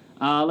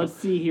 Let's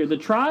see here. The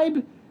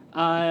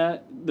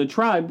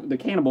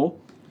cannibal,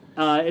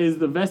 is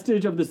the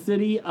vestige of the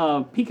city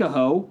of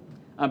Picaho,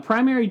 a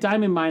primary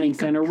diamond mining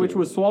center which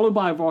was swallowed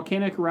by a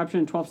volcanic eruption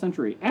in the 12th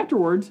century.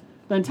 Afterwards,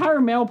 the entire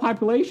male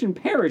population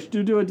perished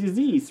due to a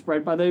disease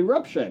spread by the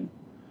eruption.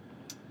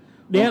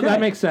 Yeah,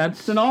 that makes sense.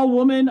 It's an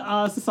all-woman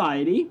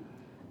society.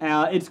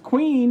 Its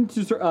queen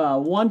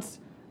wants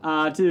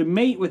to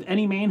mate with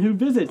any man who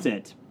visits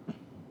it.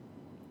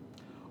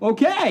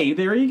 Okay,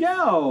 there you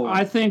go.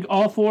 I think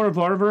all four of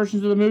our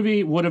versions of the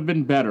movie would have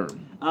been better.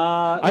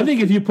 I think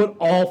if you put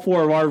all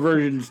four of our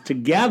versions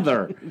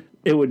together,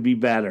 it would be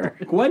better.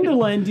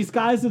 Gwendolyn,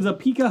 disguised as a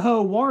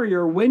Picaho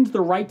warrior, wins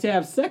the right to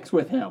have sex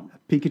with him.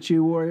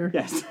 Pikachu warrior?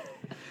 Yes.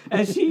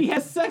 As she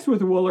has sex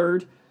with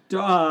Willard,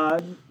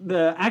 the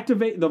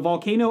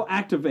volcano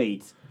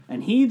activates,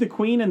 and he, the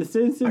queen, and the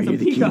citizens of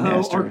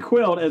Picaho are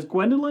quilled as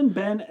Gwendolyn,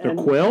 Ben, and...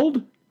 They're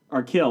quilled?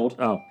 Are killed.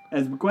 Oh.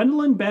 As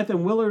Gwendolyn, Beth,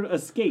 and Willard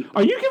escape.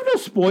 Are you giving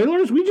us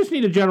spoilers? We just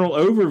need a general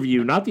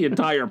overview, not the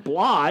entire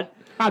plot.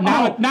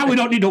 Now we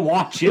don't need to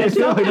watch it. It's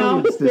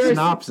the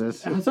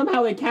synopsis.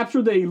 Somehow they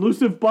captured the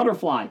elusive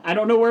butterfly. I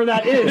don't know where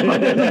that is, but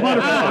there's a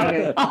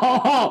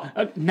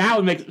butterfly. Now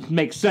it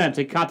makes sense.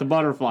 It caught the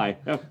butterfly.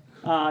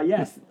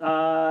 Yes.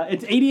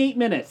 It's 88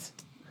 minutes.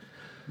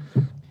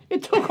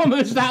 It took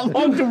almost that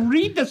long to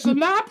read the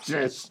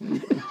synopsis.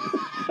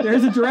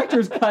 There's a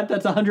director's cut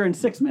that's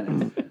 106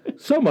 minutes.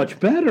 So much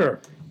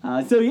better.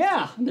 So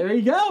yeah, there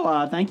you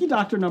go. Thank you,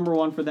 Doctor Number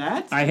One, for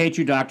that. I hate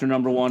you, Dr.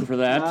 Number One, for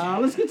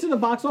that. Let's get to the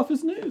box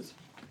office news.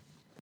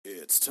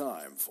 It's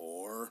time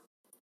for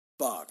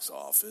Box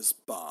Office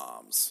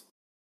Bombs.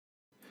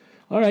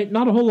 All right,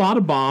 not a whole lot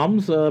of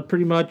bombs.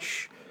 Pretty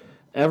much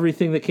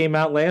everything that came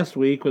out last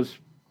week was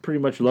pretty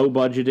much low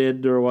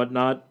budgeted or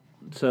whatnot.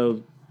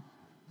 So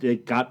they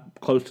got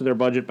close to their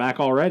budget back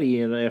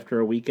already after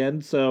a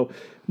weekend. So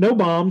no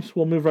bombs.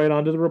 We'll move right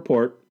on to the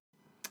report.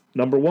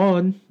 Number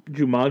 1,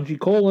 Jumanji: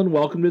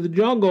 Welcome to the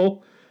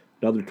Jungle.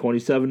 Another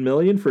 $27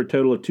 million for a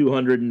total of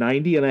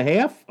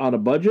 $290.5 on a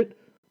budget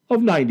of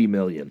 $90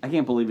 million. I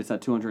can't believe it's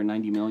at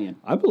 $290 million.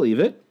 I believe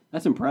it.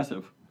 That's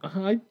impressive.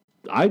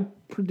 I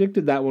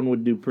predicted that one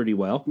would do pretty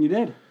well. You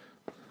did.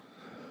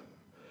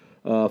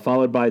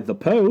 Followed by The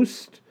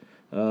Post,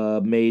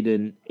 made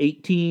an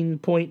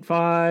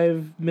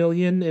 $18.5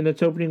 million in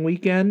its opening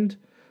weekend,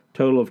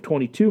 total of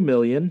 $22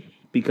 million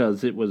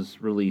because it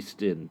was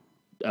released in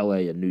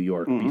L.A. and New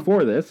York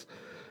before this.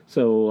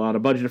 So on a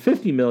budget of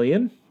 $50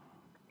 million.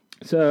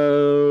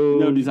 So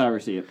no desire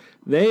to see it.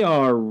 They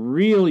are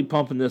really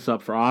pumping this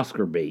up for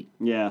Oscar bait.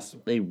 Yes.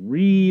 They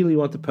really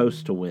want The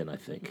Post to win, I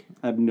think.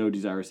 I have no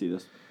desire to see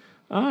this.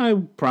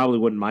 I probably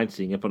wouldn't mind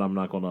seeing it, but I'm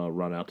not going to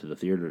run out to the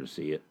theater to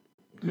see it.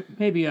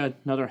 Maybe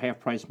another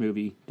half-price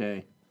movie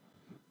day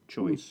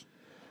choice.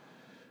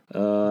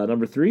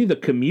 Number 3, The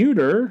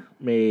Commuter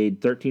made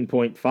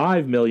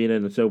 $13.5 million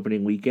in its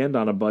opening weekend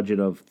on a budget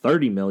of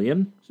 $30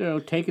 million. So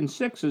Taken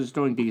 6 is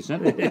doing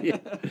decent.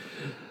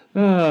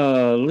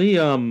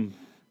 Liam,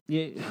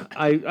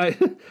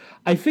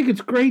 I think it's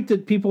great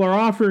that people are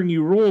offering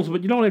you roles,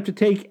 but you don't have to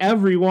take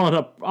everyone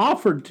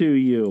offered to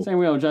you.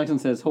 Samuel L. Jackson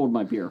says, "Hold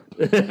my beer."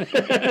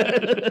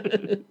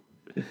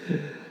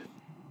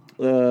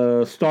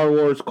 Star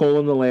Wars: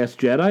 The Last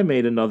Jedi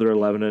made another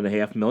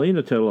 $11.5 million,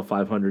 a total of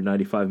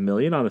 $595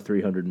 million on a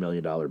 $300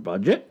 million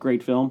budget.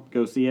 Great film.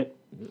 Go see it.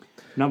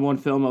 Number 1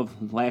 film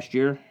of last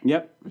year.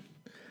 Yep.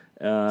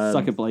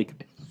 Suck it, Blake.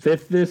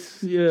 Fifth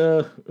this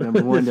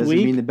Number 1 doesn't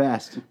week mean the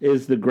best.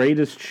 is The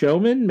Greatest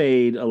Showman,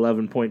 made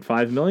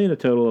 $11.5 million, a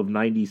total of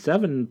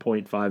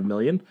 $97.5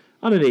 million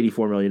on an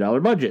 $84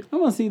 million budget. I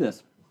want to see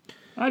this.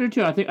 I do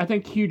too. I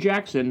think Hugh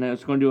Jackson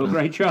is going to do a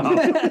great job.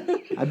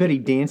 I bet he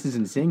dances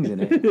and sings in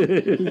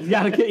it. He's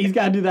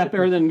got to do that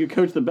better than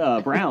coach the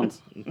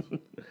Browns.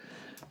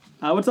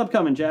 What's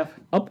upcoming, Jeff?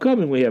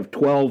 Upcoming, we have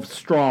 12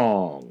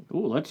 Strong.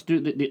 Ooh, let's do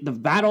the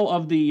battle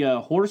of the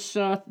horse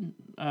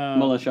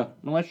Militia.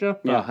 Militia.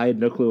 Yeah, I had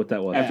no clue what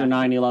that was. After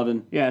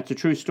 9/11. Yeah, it's a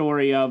true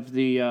story of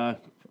the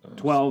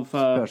 12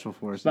 Special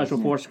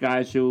force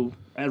guys who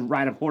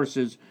ride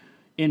horses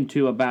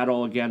into a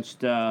battle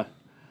against the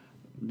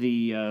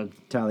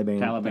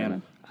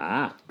Taliban.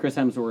 Chris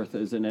Hemsworth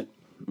is in it.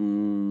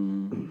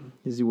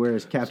 Does he wear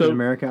his Captain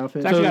America outfit?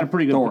 It's actually got a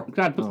pretty good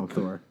Thor.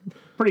 Thor.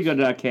 Pretty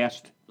good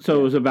cast. So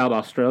it was about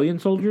Australian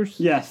soldiers?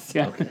 Yes.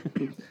 Yeah.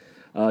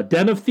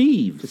 Den of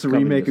Thieves. It's a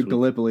remake of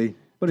Gallipoli,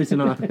 but it's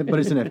in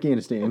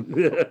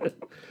Afghanistan.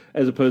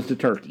 As opposed to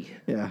Turkey.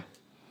 Yeah.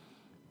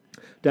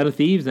 Den of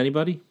Thieves,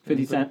 anybody?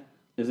 50 Cent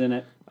is in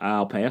it.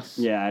 I'll pass.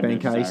 Yeah, I have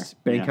Bank no heist. desire.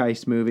 Bank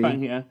heist movie.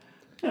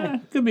 Yeah.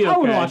 Could be okay. I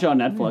would watch it on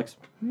Netflix.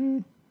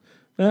 Maybe.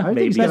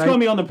 That's going to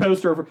be on the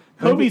poster.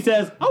 Hobie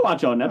says, "I'll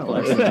watch it on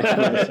Netflix."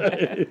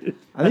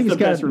 I think it's the got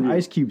best review.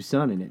 Ice Cube's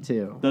son in it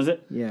too. Does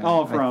it? Yeah.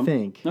 Oh, I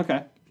think.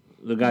 Okay.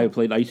 The guy who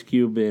played Ice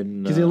Cube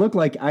in... Because it looked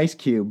like Ice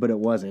Cube, but it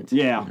wasn't.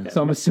 Yeah.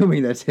 So I'm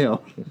assuming that's him.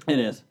 It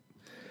is.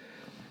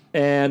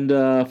 And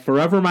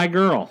Forever My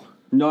Girl.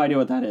 No idea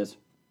what that is.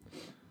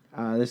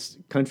 This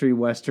country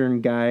western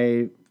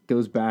guy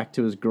goes back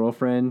to his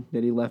girlfriend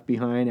that he left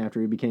behind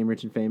after he became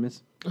rich and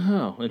famous.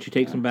 Oh, and she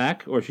takes him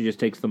back, or she just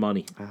takes the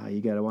money?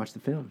 You got to watch the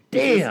film.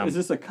 Damn! Is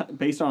this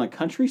based on a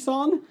country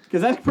song?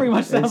 Because that pretty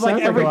much sounds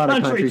like every a lot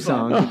of country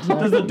song.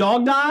 Does the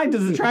dog die?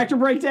 Does the tractor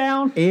break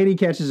down? And he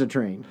catches a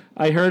train.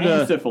 I heard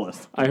And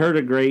syphilis. I heard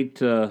a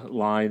great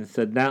line that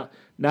said,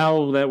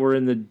 now that we're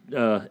in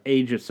the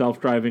age of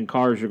self-driving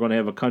cars, you're going to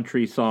have a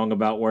country song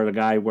about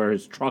where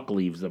his truck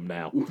leaves him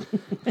now.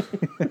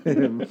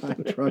 My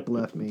truck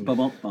left me.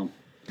 Bump.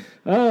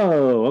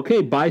 Oh,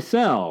 okay. Buy,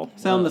 sell.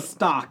 Selling the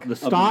stock. The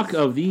stock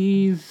of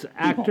these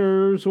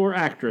actors or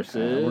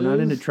actresses. We're not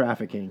into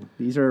trafficking.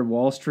 These are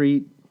Wall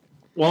Street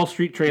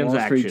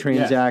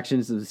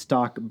transactions. of the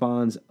stock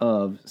bonds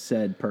of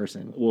said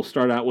person. We'll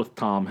start out with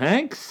Tom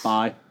Hanks.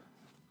 Buy.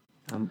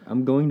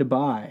 I'm going to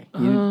buy.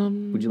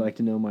 Would you like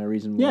to know my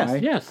reason why?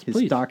 Yes, His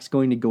please. stock's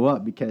going to go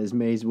up because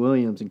Maze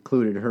Williams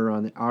included her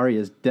on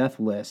Arya's death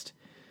list.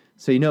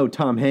 So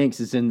Tom Hanks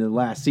is in the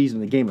last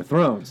season of Game of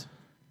Thrones.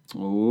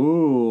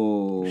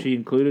 Ooh. She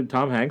included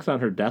Tom Hanks on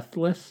her death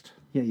list?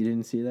 Yeah, you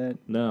didn't see that?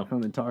 No.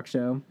 On the talk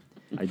show?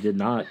 I did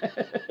not.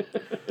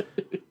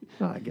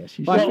 I guess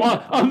you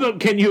should.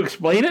 Can you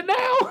explain it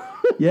now?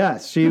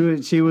 Yes, she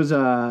was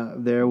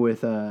there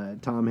with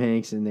Tom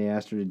Hanks, and they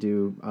asked her to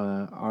do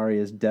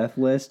Aria's death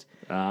list,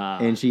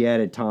 and she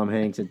added Tom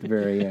Hanks at the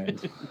very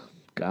end.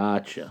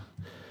 Gotcha.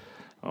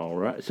 All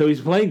right. So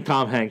he's playing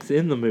Tom Hanks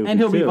in the movie, and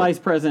he'll be too. vice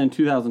president in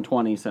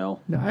 2020.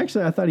 So No,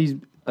 actually, I thought he's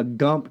a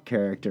Gump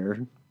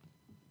character.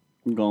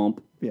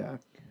 Gump. Yeah.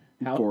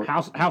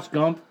 House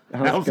Gump.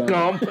 House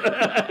Gump.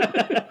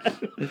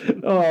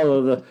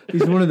 Oh,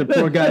 he's one of the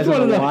poor guys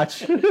on the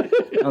watch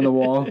on the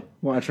wall.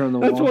 Watcher on the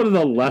wall. That's one of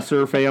the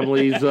lesser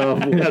families of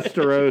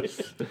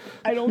Westeros.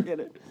 I don't get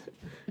it.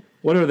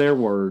 What are their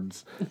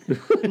words?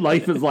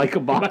 Life is like a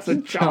box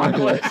of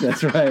chocolates.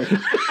 That's right.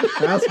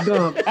 House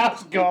Gump.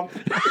 House Gump.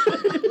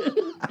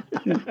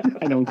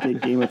 I don't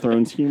get Game of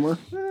Thrones humor.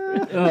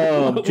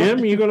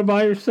 Jim, you going to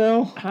buy or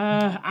sell?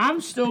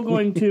 I'm still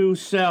going to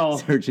sell.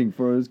 Searching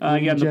for his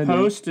Again, the agenda.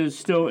 Post is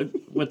still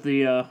with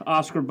the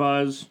Oscar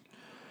buzz.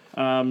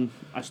 I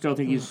still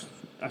think he's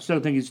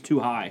too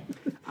high.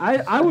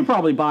 I would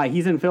probably buy.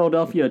 He's in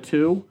Philadelphia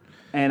too,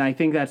 and I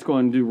think that's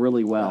going to do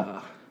really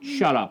well.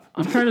 Shut up.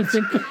 I'm trying to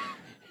think.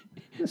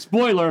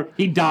 Spoiler,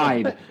 he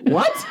died.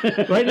 What?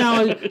 Right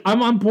now,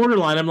 I'm on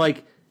borderline. I'm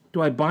like,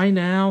 do I buy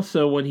now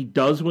so when he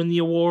does win the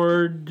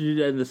award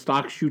and the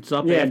stock shoots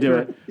up? Yeah, after? do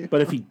it.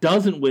 But if he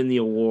doesn't win the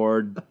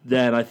award,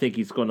 then I think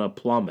he's going to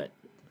plummet.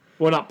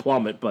 Well, not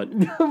plummet, but...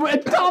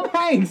 Tom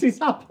Hanks.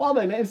 He's not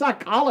plumbing. It's not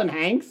Colin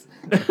Hanks.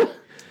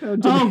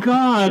 Oh,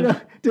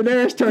 God.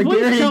 Daenerys Please tell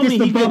Targaryen me gets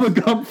the he Bubba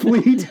gets- Gump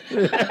fleet.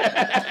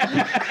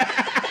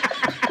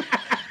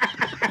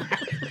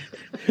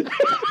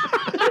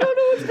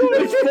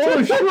 It's full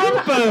of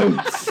shrimp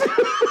boats.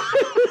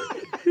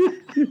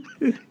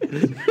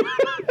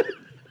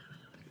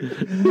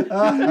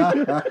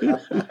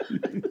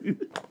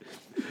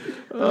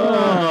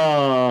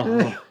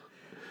 Oh.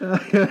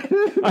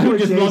 I would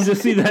just love to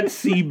see that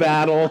sea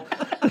battle.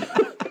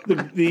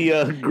 The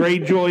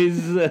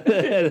Greyjoys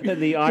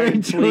and the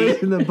Iron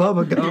Fleet and the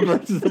Bubba Gump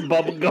versus the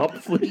Bubba Gump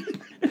Fleet.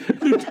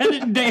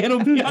 Lieutenant Dan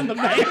will be on the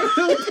man.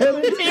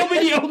 He'll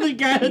be the only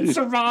guy that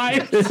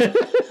survives.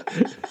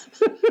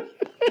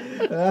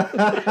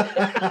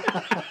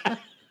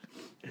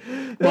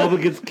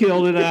 Bubba gets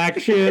killed in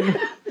action.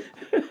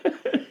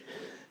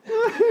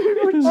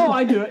 Oh,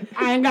 I do it.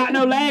 I ain't got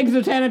no legs,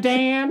 Lieutenant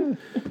Dan.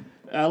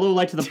 A little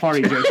late to the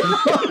party, Jason.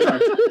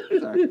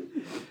 Sorry.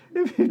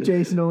 If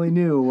Jason only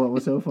knew what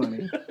was so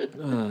funny.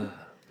 All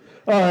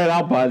right,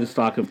 I'll buy the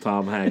stock of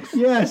Tom Hanks.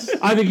 Yes.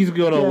 I think he's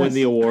going to Yes. win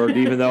the award,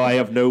 even though I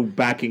have no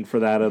backing for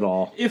that at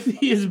all. If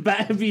he's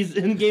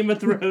in Game of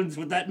Thrones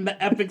with that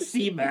epic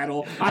sea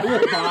battle, I will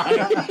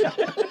buy.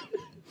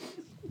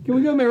 Can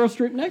we go Meryl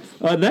Streep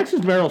next? Next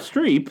is Meryl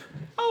Streep.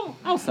 Oh,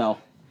 I'll sell.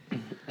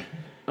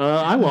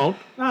 I won't.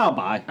 I'll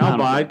buy. I'll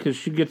buy because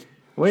she gets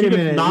Wait a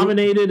minute.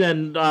 nominated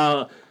and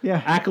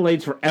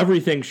accolades for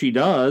everything she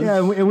does. Yeah,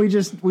 and we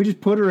just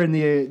put her in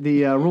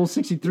the Rule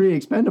 63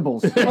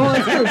 Expendables. Oh,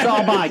 that's true. So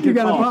I'll buy. You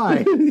gotta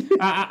buy.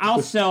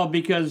 I'll sell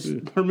because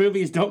her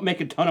movies don't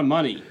make a ton of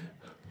money.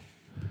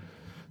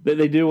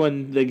 They do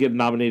when they get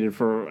nominated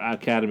for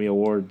Academy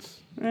Awards.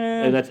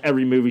 And that's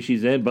every movie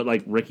she's in, but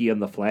like Ricky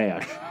and the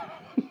Flash.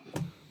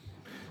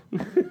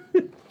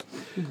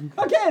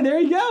 Okay, there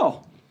you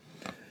go.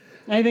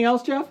 Anything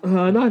else, Jeff?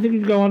 No, I think you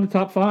can go on to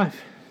top 5.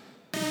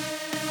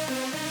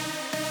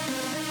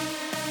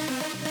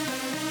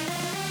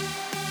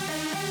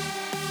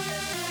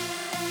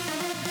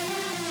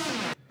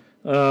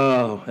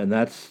 Oh, and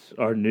that's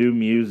our new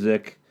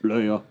music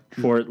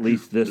for at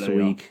least this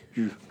week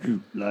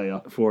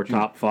for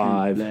top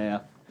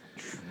 5.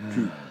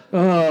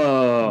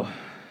 Oh.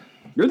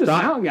 You're the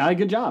sound guy.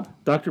 Good job.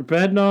 Dr.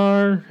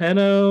 Bednar,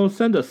 Henno,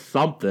 send us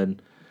something.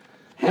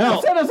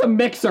 Hell, send us a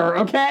mixer,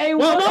 okay?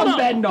 Well, no.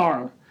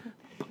 Bednar.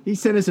 He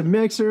sent us a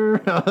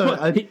mixer,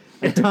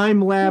 a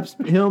time lapse,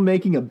 him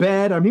making a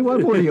bed. I mean,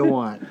 what more do you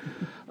want?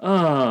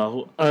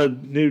 Oh, a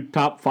new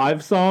top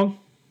 5 song?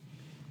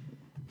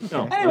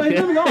 Oh, Anyway,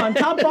 moving on.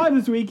 Top 5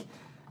 this week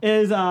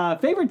is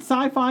favorite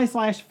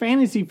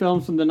sci-fi/fantasy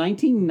films from the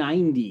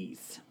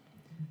 1990s.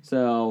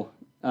 So,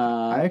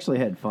 I actually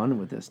had fun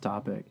with this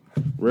topic.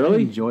 Really?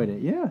 I enjoyed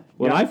it, yeah.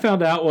 What I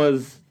found out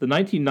was the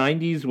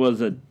 1990s was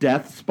a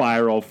death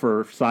spiral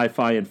for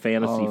sci-fi and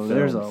fantasy films.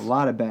 There's a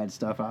lot of bad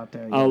stuff out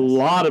there. A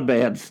lot of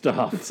bad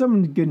stuff. It's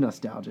some good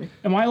nostalgia.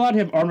 Am I allowed to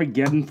have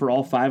Armageddon for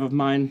all 5 of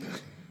mine?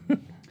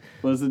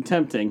 Was it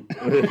tempting?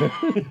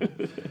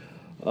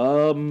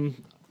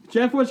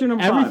 Jeff, what's your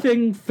number 5?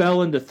 Everything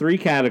fell into 3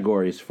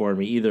 categories for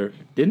me. Either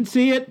didn't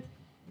see it,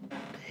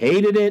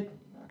 hated it,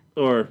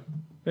 or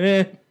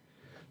eh.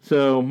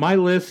 So my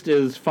list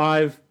is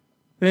 5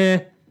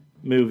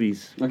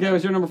 movies. Okay,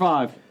 what's your number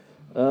 5?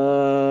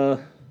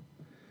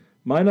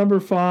 My number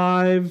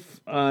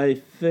 5,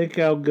 I think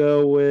I'll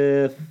go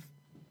with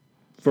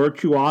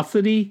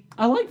Virtuosity.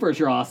 I like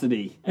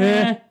Virtuosity.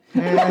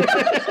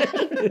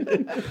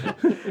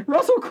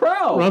 Russell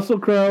Crowe. Russell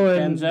Crowe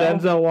and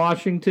Denzel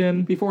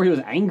Washington. Before he was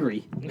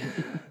angry.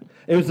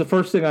 It was the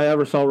first thing I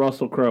ever saw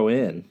Russell Crowe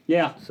in.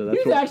 Yeah. So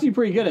that's he was actually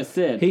pretty good as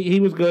Sid. He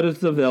was good as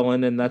the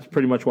villain, and that's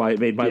pretty much why it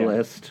made my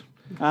list.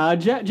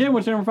 Jim,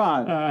 what's your number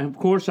 5? Of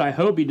course, I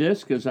Hobie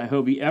this because I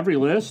Hobie every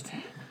list.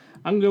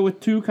 I'm going to go with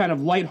 2 kind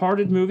of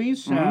lighthearted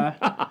movies.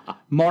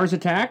 Mars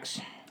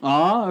Attacks.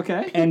 Oh,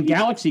 okay. And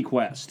Galaxy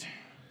Quest.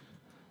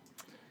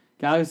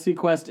 Galaxy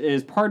Quest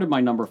is part of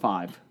my number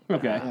 5.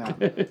 Okay.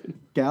 Yeah.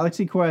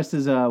 Galaxy Quest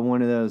is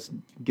one of those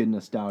good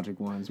nostalgic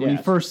ones. When you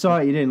Yes. first saw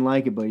it, you didn't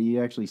like it, but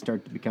you actually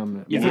start to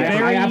become...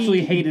 I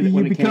absolutely hated it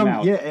when it came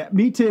out. Yeah,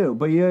 me too.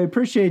 But you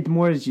appreciate it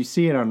more as you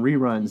see it on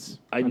reruns.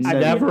 I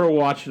never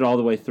watched it all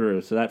the way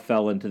through, so that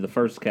fell into the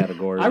first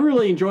category. I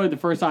really enjoyed the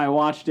first time I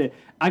watched it.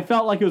 I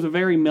felt like it was a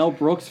very Mel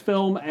Brooks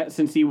film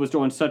since he was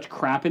doing such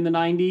crap in the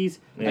 90s.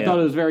 I Yeah. thought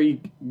it was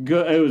very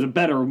good. It was a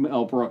better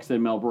Mel Brooks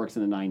than Mel Brooks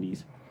in the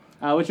 90s.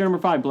 What's your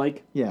number 5,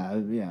 Blake? Yeah.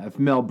 If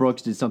Mel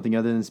Brooks did something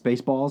other than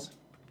Spaceballs.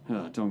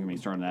 Don't get me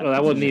started on that. Well,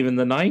 that wasn't even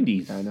the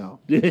 90s. I know.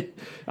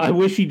 I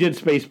wish he did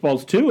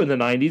Spaceballs 2 in the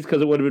 90s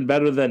because it would have been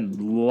better than...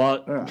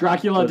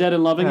 Dracula Dead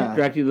and Loving It?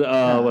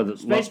 Dracula, was it?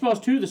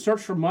 Spaceballs 2, The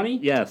Search for Money?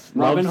 Yes.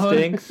 Robin Love Hood?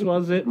 Stinks,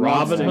 was it?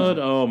 Robin Hood?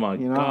 Oh, my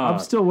God. I'm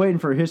still waiting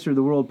for History of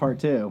the World Part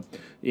 2.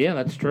 Yeah,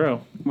 that's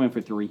true. Went for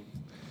 3.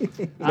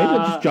 Maybe we'll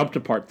just jump to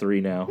part 3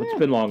 now. It's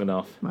been long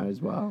enough. Might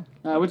as well.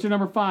 What's your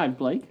number 5,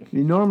 Blake?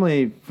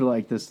 Normally, for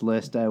like this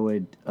list, I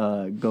would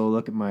go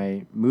look at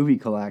my movie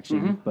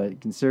collection, but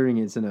considering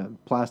it's in a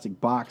plastic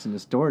box in a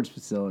storage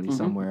facility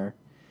somewhere,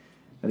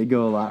 I did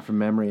go a lot from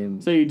memory.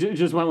 And So you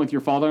just went with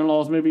your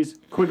father-in-law's movies?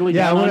 Quigley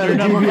Yeah, Down I went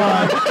Under, on number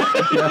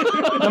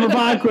the 5. Number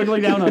 5,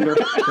 Quigley Down Under.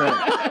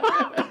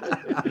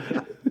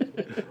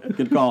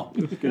 Good call.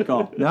 Good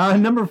call. Now,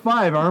 number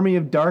 5, Army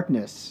of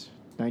Darkness,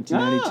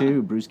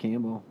 1992, Bruce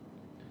Campbell.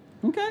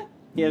 Okay.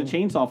 He had a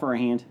chainsaw for a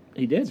hand.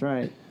 He did. That's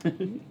right.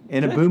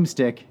 And a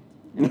boomstick.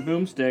 And a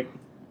boomstick.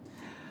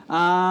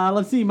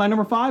 Let's see. My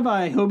number 5,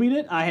 I hobied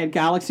it. I had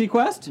Galaxy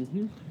Quest.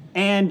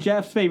 And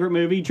Jeff's favorite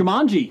movie,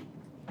 Jumanji.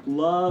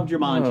 Love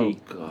Jumanji.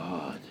 Oh,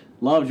 God.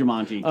 Love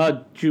Jumanji.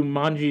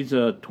 Jumanji's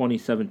a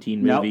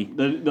 2017 movie.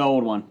 Nope, the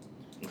old one.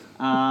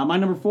 My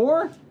number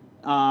 4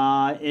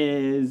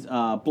 is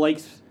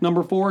Blake's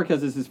number 4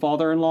 because it's his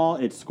father-in-law.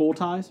 It's School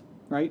Ties,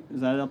 right?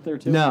 Is that up there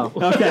too? No.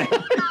 Okay.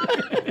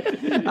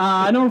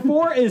 Number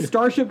 4 is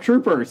Starship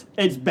Troopers.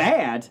 It's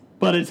bad,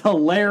 but it's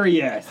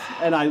hilarious,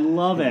 and I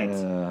love it.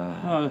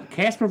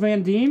 Casper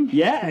Van Diem?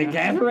 Yeah,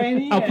 Casper Van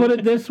Diem. I'll put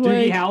it this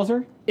way. Doogie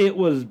Howser. It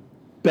was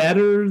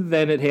better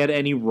than it had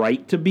any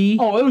right to be.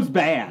 Oh, it was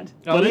bad,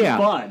 but it's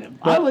fun.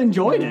 I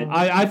enjoyed it.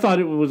 I thought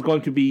it was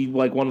going to be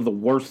like one of the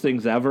worst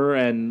things ever,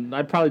 and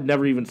I probably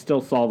never even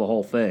still saw the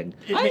whole thing.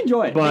 I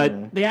enjoy it.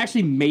 But They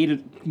actually made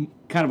it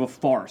kind of a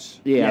farce.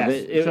 yeah,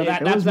 Yes.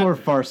 It was more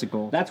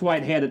farcical. That's why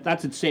it had it.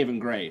 That's its saving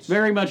grace.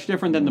 Very much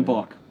different than the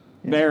book.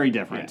 Very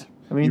different.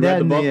 I mean, You that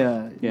read and the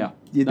the Yeah.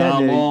 that A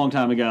and long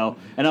time ago.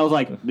 And I was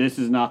like, this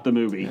is not the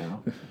movie.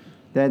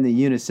 that and the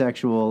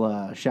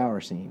unisexual shower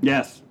scene.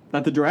 Yes.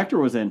 That the director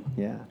was in.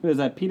 Yeah. Who is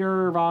that?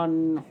 Peter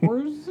Von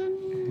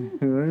Horsen?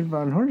 Who's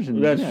Von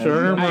Horsen? That's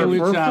sure. I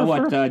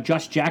was,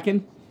 Just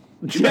Jackin?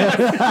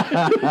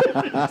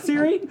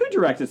 Siri, who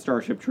directed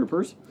Starship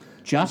Troopers?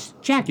 Just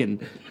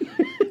Jackin.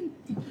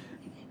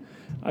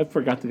 I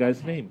forgot the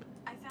guy's name.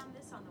 I found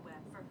this on the web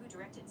for who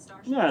directed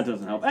Starship. Yeah, it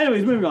doesn't help.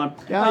 Anyways, moving on.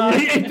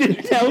 It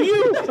didn't tell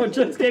you. So it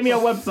just gave me a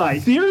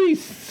website. Siri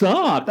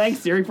sucks. Thanks,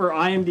 Siri, for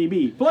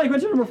IMDb. Blake,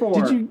 what's your number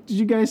 4? Did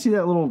you guys see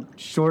that little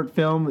short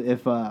film?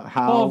 If how?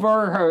 Paul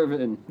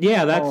Verhoeven.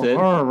 Yeah, that's it.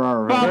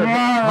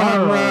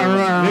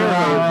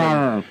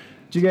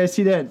 Did you guys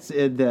see that?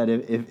 That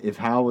if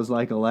Hal was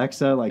like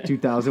Alexa, like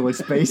 2000 with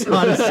Space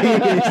Odyssey,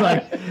 it's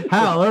like,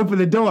 Hal, open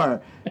the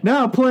door.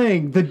 Now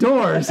playing The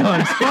Doors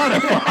on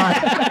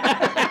Spotify.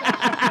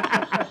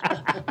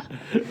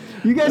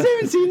 You guys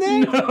haven't seen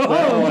that? No,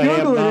 oh,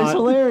 Google it. It's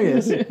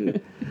hilarious.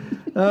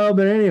 Oh,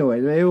 but anyway,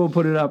 maybe we'll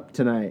put it up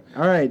tonight.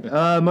 All right,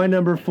 my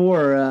number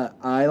 4.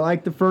 I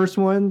liked the first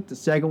one. The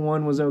second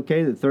one was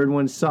okay. The third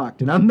one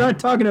sucked. And I'm not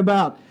talking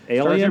about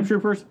Starship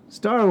Troopers?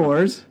 Star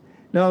Wars.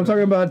 No, I'm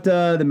talking about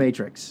The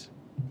Matrix.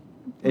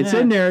 It's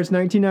in there. It's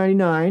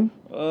 1999.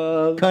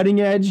 Cutting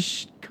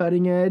edge.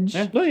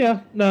 Oh yeah,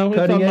 no, it's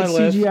Cutting on my edge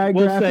list. CGI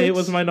We'll say it graphics.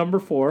 was my number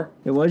 4.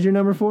 It was your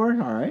number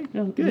 4? All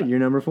right. Good. Your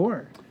number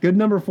 4. Good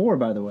number 4,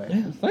 by the way.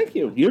 Yeah, thank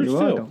you. Yours You're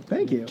too. welcome.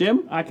 Thank you.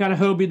 Jim? I kind of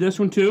Hobie this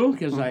one too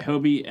because I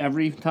Hobie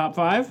every top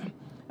 5.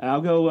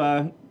 I'll go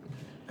a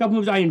couple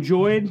movies I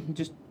enjoyed.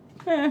 Just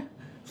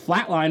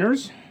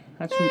Flatliners.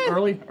 That's from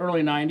early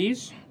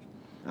 90s.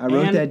 I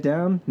wrote that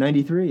down.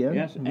 93, yeah?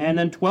 Yes, and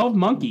then 12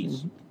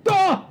 Monkeys.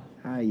 Ah!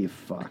 Ah, you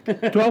fuck.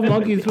 12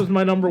 Monkeys was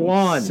my number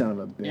 1. Son of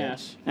a bitch.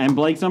 Yes. And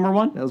Blake's number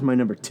 1? That was my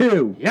number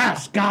 2.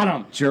 Yes, got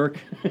him. Jerk.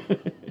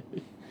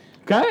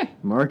 Okay.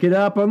 Mark it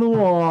up on the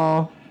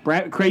wall.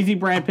 Crazy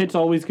Brad Pitt's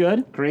always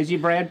good. Crazy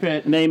Brad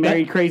Pitt. And they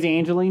married Crazy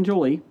Angelina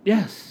Jolie.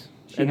 Yes.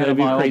 She And had they'll a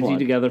be vile crazy blood.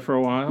 together for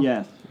a while.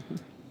 Yes.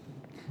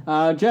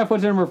 Jeff,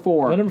 what's your number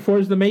 4? My number 4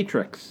 is The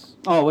Matrix.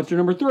 Oh, what's your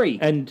number 3?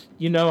 And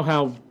you know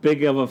how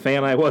big of a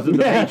fan I was of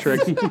The Yes.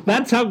 Matrix.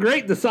 That's how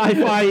great the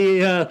sci-fi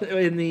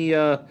in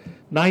the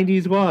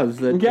 90s was,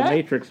 that The Okay.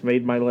 Matrix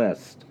made my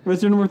list.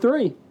 What's your number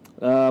 3?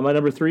 My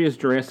number 3 is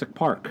Jurassic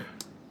Park.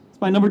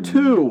 It's my number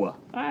 2.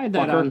 I had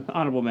that on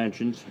honorable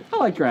mentions. I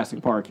like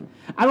Jurassic Park.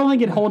 I don't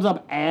think it holds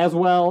up as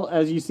well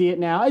as you see it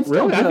now. It's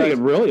still Really? I good. think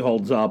it really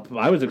holds up.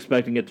 I was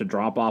expecting it to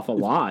drop off a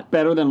lot.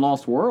 Better than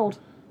Lost World.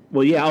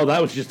 Well, yeah,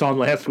 that was just on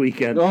last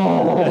weekend.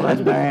 Oh,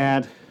 that's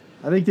bad.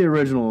 I think the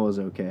original was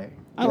okay.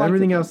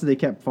 Everything else that they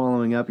kept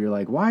following up, you're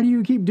like, why do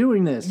you keep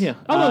doing this? Yeah.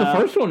 Oh, no, the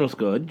first one was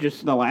good.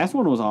 Just the last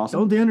one was awesome.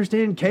 Don't they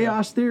understand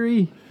chaos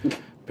theory?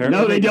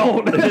 No, they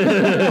don't.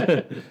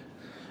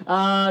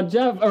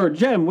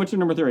 Jem, what's your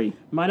number 3?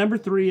 My number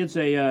 3 is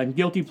a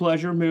guilty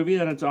pleasure movie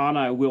that it's on.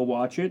 I will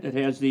watch it. It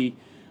has the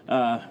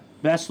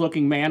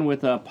best-looking man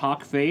with a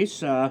pock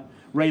face,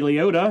 Ray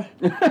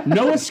Liotta.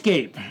 No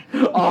Escape.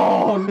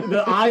 Oh,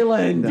 the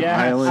island.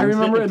 Island. I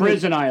remember the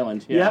prison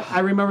island. Yeah. Yep, I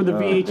remember the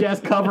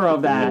VHS cover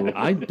of that.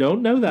 I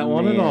don't know that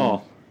one at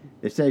all.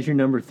 It says you're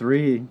number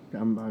 3.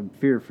 I'm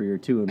feared for your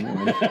 2 and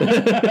 1.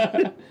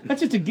 That's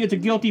just it's a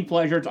guilty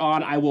pleasure. It's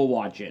on. I will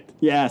watch it.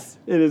 Yes,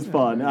 it is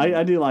fun.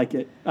 I do like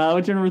it.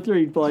 What's your number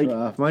 3, Blake?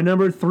 My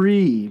number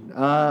 3,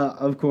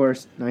 of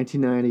course,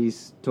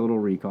 1990s Total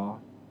Recall.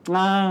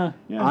 Yeah.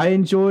 I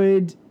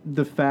enjoyed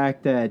the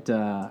fact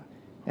that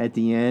at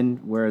the end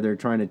where they're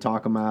trying to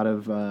talk him out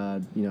of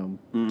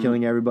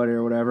killing everybody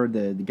or whatever,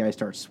 the guy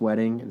starts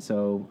sweating, and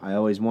so I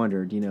always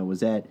wondered,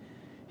 was that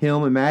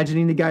him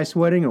imagining the guy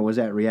sweating, or was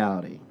that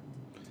reality?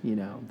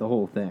 The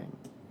whole thing.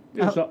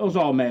 It was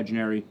all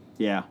imaginary.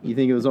 Yeah. You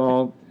think it was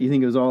all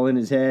in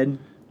his head?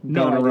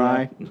 No Gone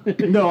awry?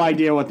 No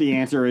idea what the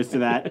answer is to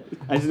that.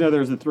 I just know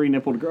there's a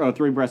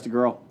three-breasted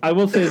girl. I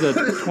will say the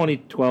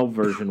 2012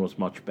 version was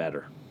much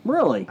better.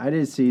 Really? I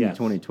did see Yes. the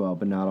 2012,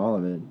 but not all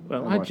of it.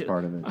 Well, I watched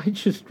part of it. I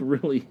just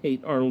really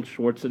hate Arnold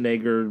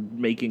Schwarzenegger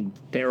making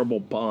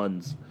terrible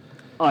puns.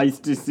 Nice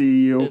to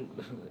see you.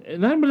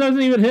 And that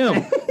wasn't even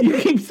him. You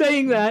keep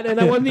saying that, and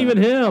that wasn't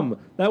even him.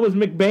 That was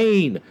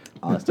McBain.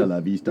 Hasta la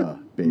vista,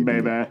 baby.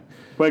 Baby.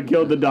 We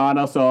killed the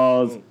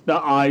dinosaurs.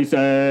 The Ice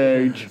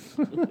Age.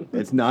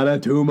 It's not a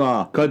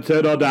tumor.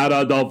 Consider that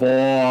a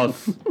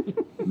divorce.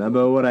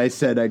 Remember what I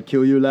said I'd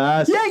kill you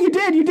last? Yeah, you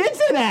did. You did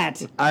say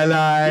that. I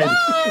lied.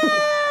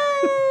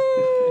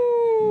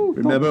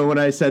 Remember when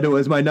I said it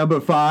was my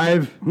number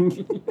 5?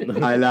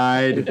 I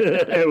lied.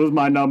 It was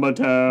my number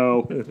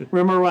 2.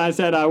 Remember when I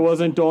said I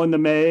wasn't doing the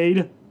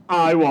maid?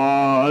 I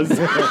was.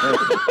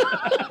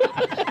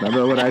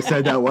 Remember when I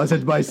said that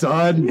wasn't my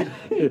son?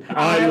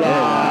 I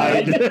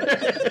lied.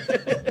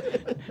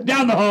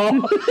 Down the hall.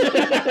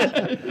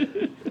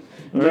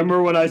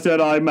 Remember when I said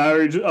I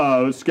married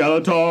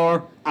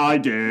Skeletor? I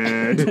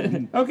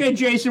did. Okay,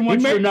 Jason,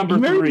 what's your number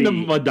you married 3? the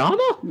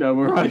Madonna? No,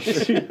 we're right.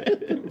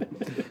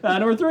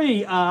 Number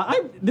 3,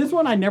 this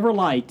one I never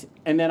liked,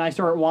 and then I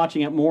started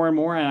watching it more and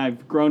more, and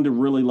I've grown to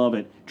really love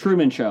it.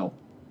 Truman Show,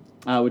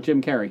 with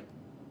Jim Carrey.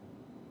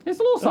 It's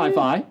a little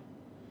sci-fi.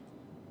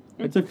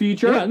 Yeah. It's a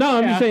future. Yeah, no,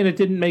 I'm just saying it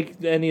didn't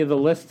make any of the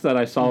lists that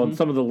I saw, and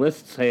some of the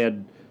lists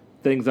had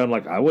things I'm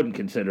like, I wouldn't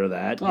consider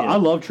that. Oh, I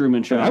love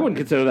Truman Show. I wouldn't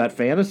consider that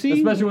fantasy.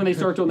 Especially when they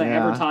start doing the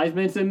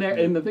advertisements in there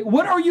in the thing.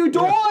 What are you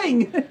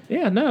doing?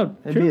 Yeah, no.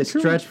 It'd be a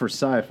stretch for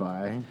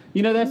sci-fi.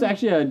 That's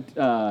actually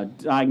a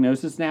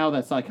diagnosis now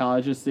that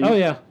psychologists see. Oh,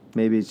 yeah.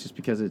 Maybe it's just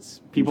because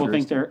it's People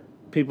think they're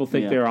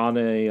on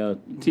a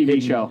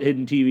TV show.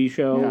 Hidden TV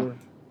show. Yeah.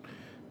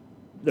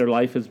 Their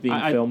life is being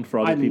filmed for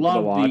other people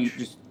to watch. I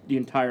love the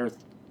entire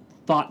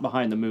thought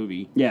behind the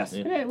movie. Yes.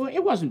 Yeah.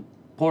 It wasn't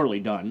poorly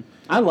done.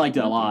 I liked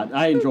it a lot.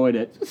 I enjoyed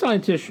it. It's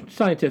a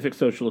scientific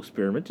social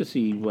experiment to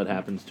see what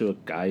happens to a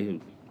guy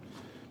who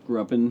grew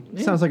up in...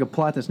 Sounds like a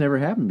plot that's never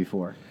happened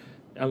before.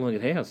 I don't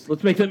think it has.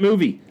 Let's make that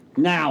movie.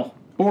 Now.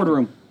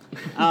 Boardroom.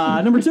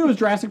 Number 2 is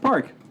Jurassic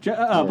Park.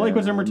 Blake,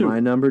 what's number 2? My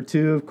number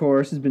 2, of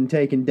course, has been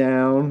taken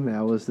down.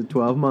 That was the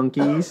 12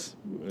 Monkeys.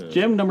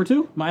 Jim, number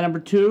 2? My number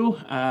 2,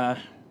 I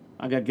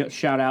got to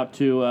shout out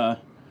to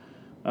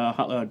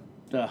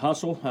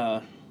Hustle.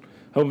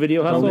 Home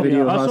Video Hustle? Home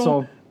Video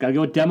Hustle. Got to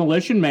go with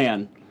Demolition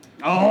Man.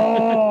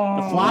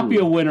 Oh! The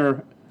Floppia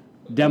winner,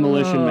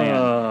 Demolition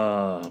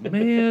Man.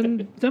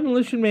 Man,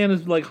 Demolition Man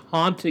is like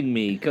haunting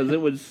me because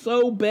it was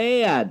so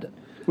bad.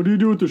 What do you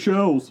do with the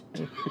shells?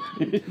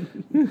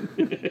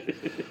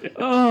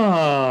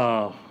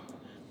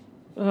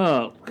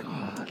 Oh,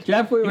 God.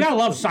 Jeff, you gotta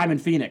love Simon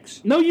Phoenix.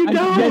 No, you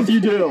don't. Yes,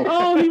 you do.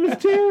 Oh, he was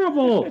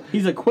terrible.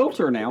 He's a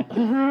quilter now.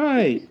 All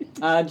right.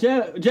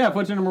 Jeff,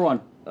 what's your number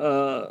 1?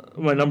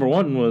 My number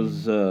 1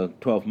 was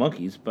 12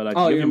 Monkeys, but I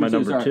can give you my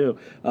number 2.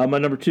 My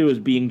number 2 is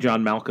Being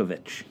John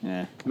Malkovich.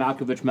 Yeah.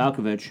 Malkovich.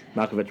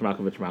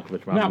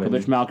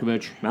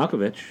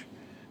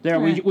 There,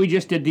 we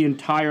just did the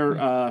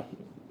entire,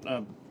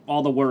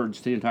 all the words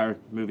to the entire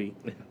movie.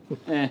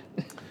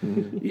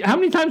 How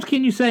many times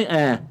can you say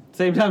eh?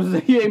 Same time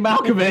as he ain't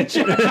Malkovich.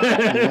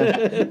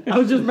 I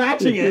was just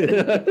matching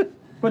it.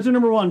 What's your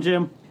number 1,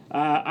 Jim?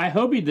 I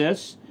hobied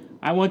this.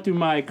 I went through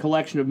my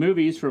collection of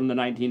movies from the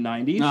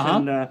 1990s.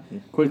 And,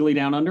 Quigley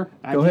Down Under?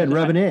 Go ahead and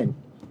rub it in.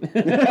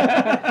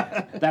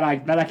 that I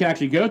can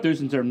actually go through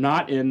since they're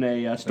not in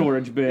a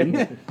storage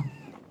bin.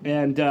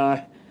 And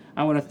I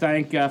want to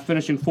thank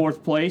finishing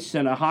 4th place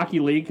in a hockey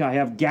league. I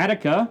have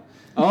Gattaca.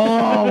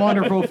 Oh,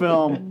 wonderful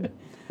film.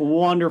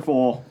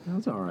 Wonderful. That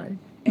was all right.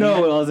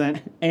 No, it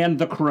wasn't. And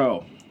The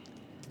Crow.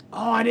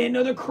 Oh, I didn't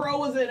know The Crow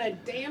was in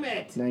it. Damn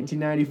it.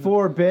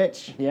 1994,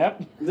 bitch.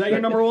 Yep. Is that your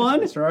number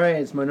one? That's right.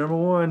 It's my number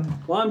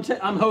one. Well, I'm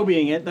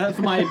hobbying it. That's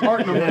my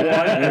part number one.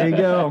 There you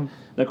go.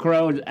 The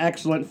Crow is an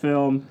excellent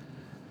film.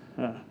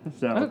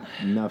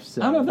 Enough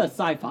said. I don't know if that's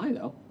sci-fi,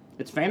 though.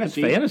 It's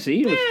fantasy. It's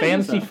fantasy. It was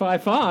fantasy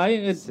fi-fi.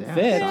 It fits.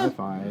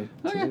 Sci-fi,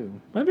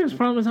 too. My biggest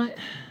problem is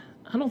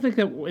I don't think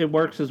that it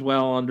works as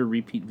well under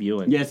repeat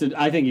viewing. Yes,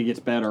 I think it gets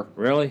better.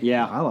 Really?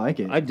 Yeah. I like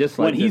it. I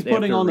dislike When he's it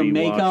putting after on the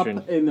makeup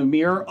rewatching. in the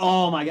mirror,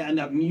 oh my god, and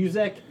the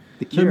music.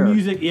 The Cure.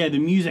 The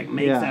music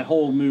makes that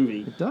whole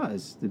movie. It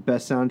does. The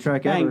best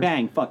soundtrack Bang, ever.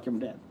 bang, fuck, you're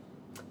dead.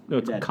 No,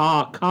 it's Dead.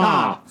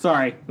 Ka.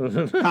 Sorry.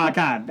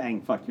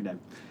 Bang, fuck, you're dead.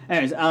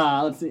 Anyways,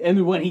 let's see.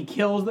 And when he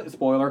kills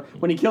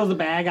when he kills the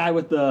bad guy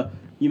with the,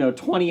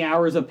 20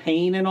 hours of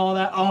pain and all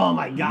that, oh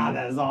my god,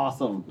 that is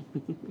awesome.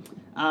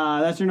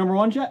 That's your number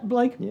one,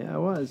 Blake? Yeah, it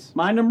was.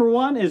 My number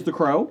one is The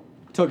Crow.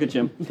 Took it,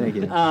 Jim. Thank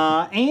you.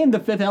 And The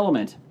Fifth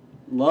Element.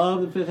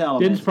 Love The Fifth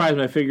Element. Didn't surprise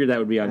me. I figured that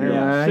would be on your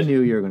Yeah, list. I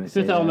knew you were going to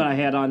say Fifth that. Element I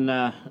had on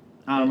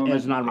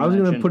as an honorable I was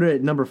mention. going to put it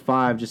at number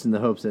 5 just in the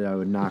hopes that I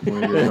would knock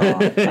one of yours off.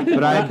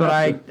 But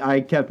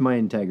I kept my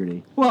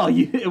integrity. Well,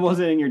 it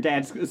wasn't in your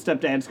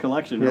stepdad's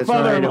collection. Or That's right,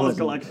 it father-in-law's wasn't.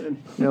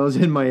 collection. It was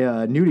in my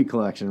nudie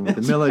collection with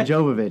the Mila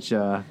Jovovich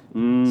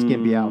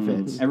skimpy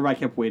outfits. Everybody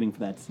kept waiting for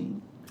that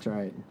scene. That's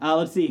right.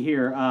 Let's see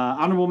here.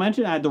 Honorable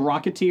mention, I had The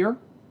Rocketeer.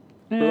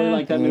 Really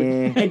like that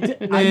movie.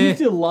 Eh. I used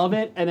to love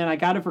it, and then I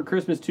got it for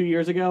Christmas 2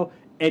 years ago.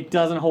 It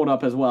doesn't hold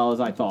up as well as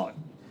I thought.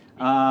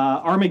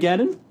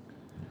 Armageddon.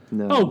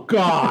 No. Oh,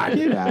 God.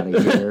 Get out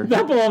of here.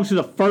 That belongs to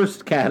the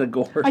first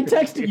category. I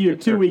texted you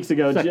 2 weeks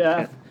ago,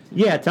 Jeff.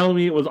 Yeah, telling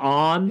me it was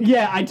on.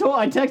 Yeah, I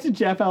texted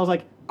Jeff. I was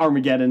like,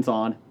 Armageddon's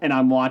on, and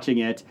I'm watching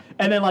it.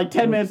 And then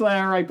 10 minutes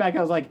later, right back,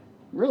 I was like,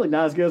 really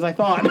not as good as I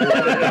thought.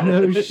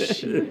 No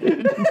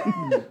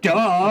shit.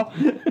 Duh.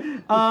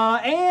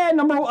 And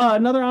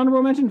another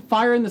honorable mention,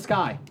 Fire in the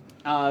Sky.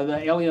 The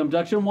alien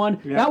abduction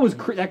one. Yeah.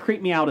 That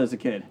creeped me out as a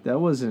kid. That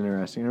was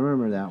interesting. I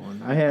remember that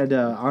one. I had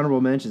honorable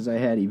mentions. I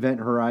had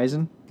Event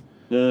Horizon.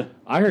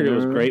 I heard it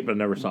was great, but I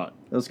never saw it.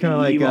 It was kind of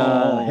like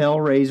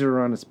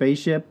Hellraiser on a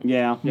spaceship.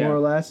 Yeah. More or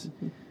less.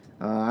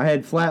 I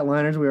had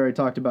Flatliners. We already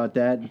talked about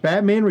that.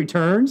 Batman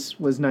Returns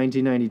was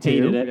 1992.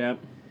 Hated it.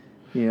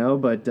 Yeah.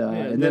 But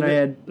and then I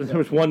had There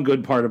was one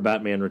good part of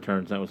Batman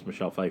Returns. That was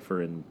Michelle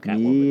Pfeiffer and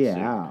Catwoman.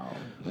 yeah,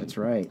 that's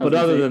right. But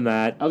other than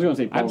that, I was going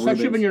to say Paul That should have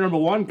been Rubens. your number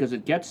one because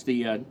it gets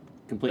the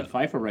complete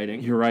Pfeiffer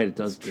rating. you're right. It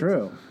does.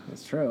 True.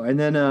 That's true. And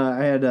then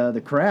I had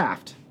The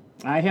Craft.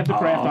 I have The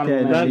Craft on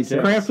okay, my that- list.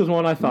 That Craft was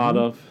one I thought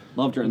of.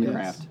 Loved her in The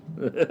Yes.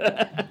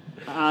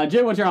 Craft.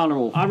 Jay, what's your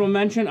honorable? Honorable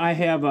mention, I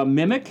have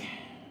Mimic.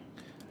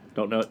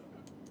 Don't know it.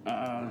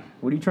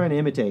 What are you trying to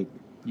imitate?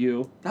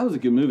 You. That was a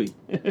good movie.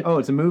 Oh,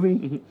 it's a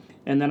movie?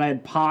 And then I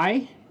had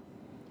Pi,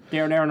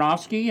 Darren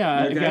Aronofsky.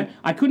 Okay. Again,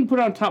 I couldn't put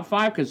it on top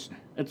 5 because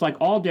it's like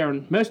most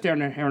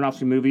Darren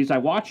Aronofsky movies. I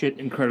watch it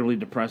Incredibly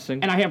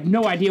depressing. and I have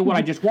no idea what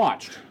I just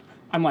watched.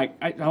 I'm like,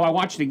 I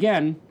watched it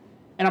again,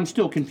 and I'm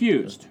still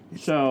confused.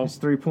 So It's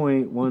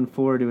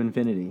 3.14 to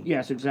infinity.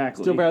 yes,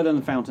 exactly. Still better than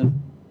The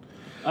Fountain.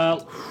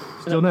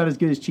 Still not as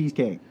good as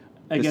Cheesecake.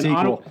 The Again,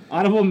 sequel.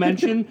 honorable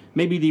mention,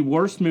 maybe the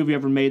worst movie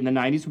ever made in the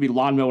 90s would be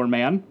Lawnmower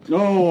Man.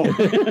 Oh.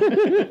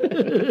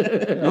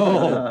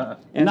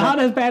 Not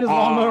as bad as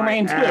Lawnmower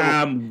Man 2.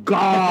 I'm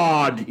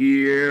God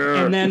here.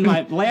 And then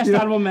my last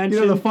honorable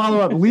mention. The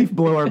follow-up Leaf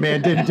Blower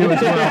Man didn't do as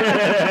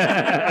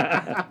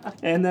well.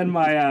 And then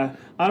my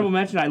honorable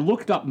mention, I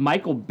looked up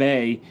Michael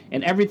Bay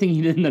and everything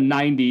he did in the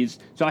 90s.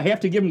 So I have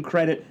to give him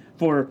credit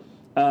for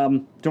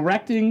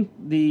directing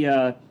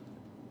the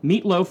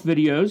Meatloaf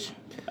videos.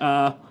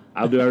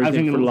 I'll do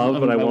everything for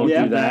love, but I won't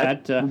do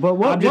that. But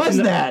what was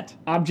that?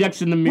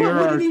 Objects in the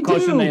mirror What did he are closer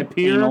do? than they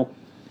appear. Anal.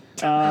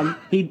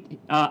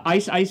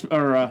 Ice,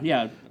 or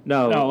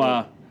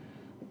No.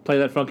 Play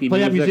that funky Play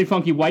music. That Music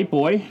Funky White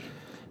Boy.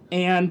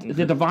 And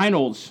the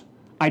Divinyls,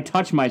 I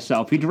Touch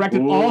Myself. He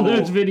directed all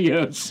those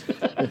videos.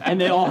 And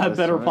they all have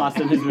better plots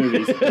than his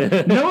movies.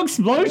 No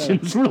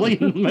explosions, really,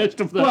 in most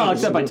of those. Well,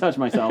 except I Touch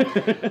Myself.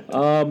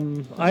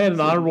 I had an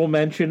honorable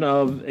mention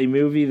of a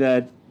movie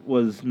that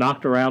was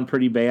knocked around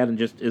pretty bad and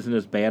just isn't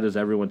as bad as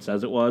everyone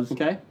says it was.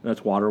 Okay.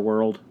 That's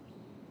Waterworld.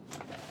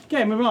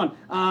 Okay, moving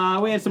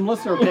on. We had some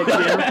listener picks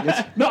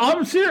here. No,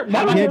 I'm serious.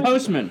 How about had-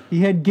 Postman?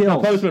 He had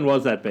gills. Postman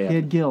was that bad. He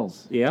had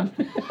gills. Yeah.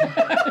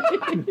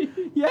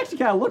 You actually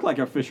kind of look like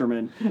a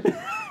fisherman.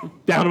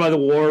 Down by the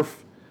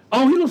wharf.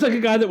 Oh, he looks like a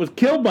guy that was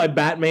killed by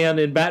Batman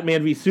in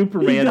Batman v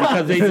Superman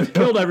because they just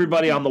killed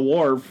everybody on the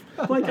wharf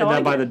Like, and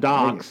then by the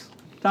docks.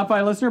 Top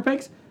 5 listener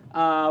picks.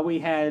 We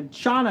had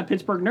Sean, a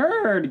Pittsburgh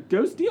nerd,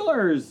 Go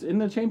Steelers in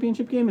the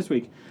championship game this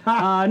week.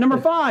 Number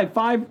 5,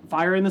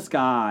 Fire in the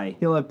Sky.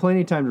 He'll have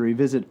plenty of time to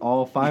revisit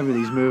all 5 of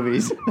these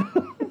movies.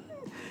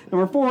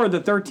 Number 4, The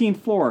 13th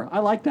Floor. I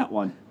like that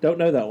one. Don't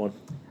know that one.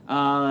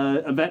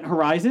 Event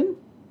Horizon.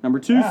 Number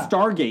 2,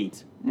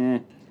 Stargate.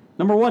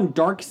 Number 1,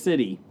 Dark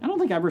City. I don't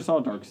think I ever saw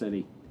Dark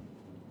City.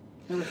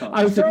 Never saw it.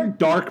 I was thinking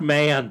Dark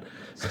Man.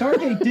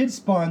 Stargate did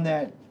spawn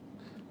that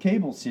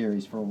cable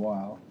series for a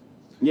while.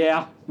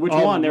 Yeah. Which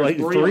one? There's like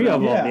three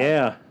of them.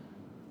 Yeah.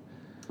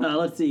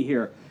 Let's see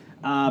here.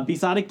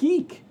 Besotted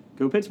Geek.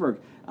 Go Pittsburgh.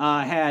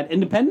 Had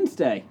Independence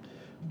Day.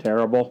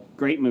 Terrible.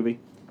 Great movie.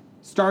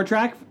 Star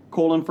Trek,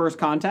 First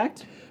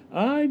Contact.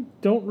 I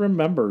don't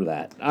remember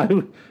that. I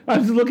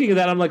was looking at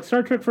that. I'm like,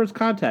 Star Trek First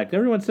Contact.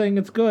 Everyone's saying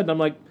it's good. And I'm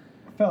like,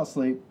 I fell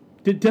asleep.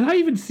 Did I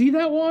even see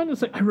that one?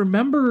 It's like I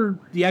remember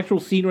the actual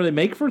scene where they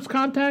make First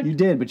Contact. You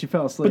did, but you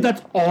fell asleep. But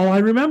that's all I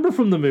remember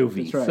from the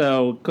movie. That's right.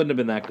 So couldn't have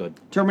been that good.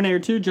 Terminator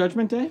 2,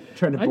 Judgment Day.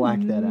 Trying to black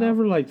that out.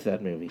 Never liked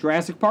that movie.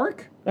 Jurassic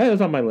Park. That was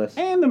on my list.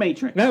 And The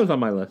Matrix. That was on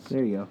my list.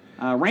 There you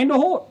go.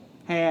 Randall Holt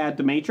had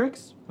The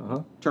Matrix.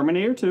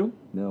 Terminator 2.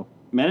 No.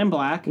 Men in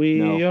Black.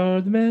 We are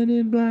the Men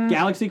in Black.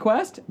 Galaxy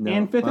Quest. No,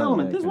 and Fifth I don't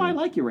Element. like This is why I it.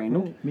 like you,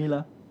 Randall.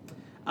 Mila.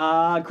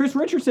 Chris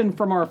Richardson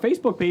from our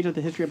Facebook page at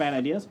the History of Bad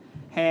Ideas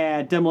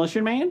had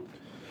Demolition Man.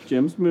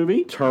 Jim's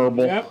movie.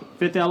 Terrible. Yep.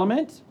 Fifth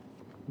Element.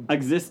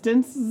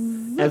 Existence.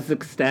 As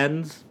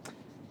extends.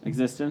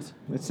 Existence.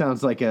 It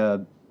sounds like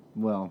a,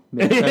 male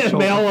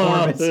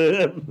performance.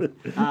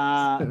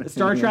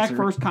 Star Trek Answer.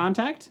 First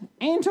Contact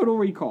and Total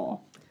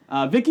Recall.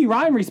 Vicky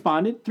Ryan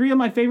responded, 3 of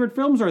my favorite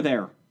films are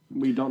there.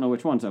 We don't know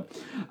which ones, though.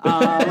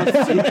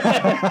 Let's see.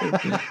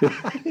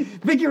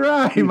 Vicky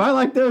Ryan, I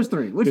like those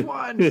 3. Which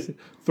ones?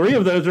 3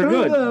 of those are Three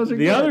of good. those are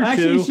The good. other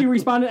Actually, 2. she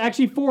responded,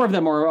 4 of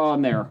them are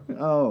on there.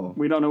 Oh.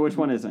 We don't know which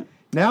one isn't.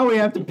 Now we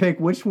have to pick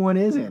which one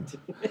isn't.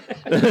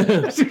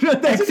 That's a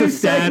new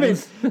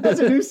segment. That's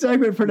a new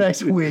segment for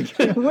next week.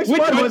 Which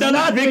one was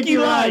not Vicky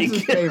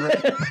Ryan's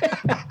favorite?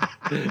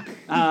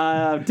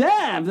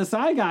 Dev, the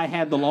side guy,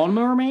 had The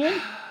Lawnmower Man.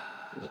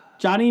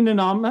 Johnny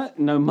Mnemonic.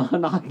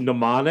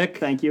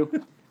 Thank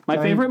you. My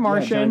Favorite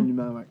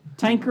Martian.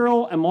 Tank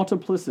Girl and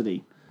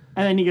Multiplicity.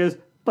 And then he goes,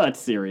 but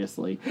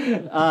seriously.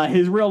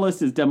 His real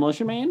list is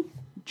Demolition Man,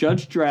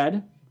 Judge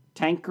Dredd,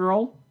 Tank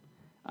Girl,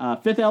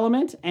 Fifth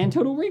Element, and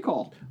Total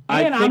Recall.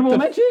 And honorable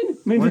mention.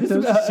 I'm going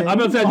to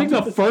say, I think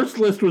the first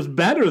list was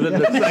better than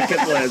the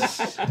second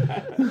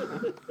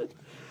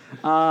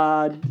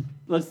list.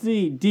 Let's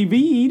see.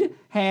 David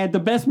had the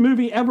best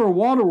movie ever,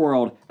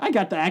 Waterworld. I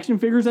got the action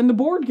figures and the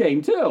board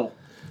game, too.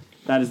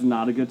 That is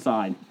not a good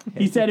sign.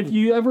 He said if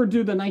you ever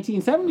do the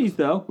 1970s,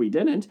 though, we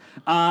didn't,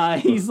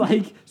 he's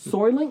like,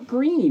 Soylent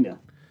Green.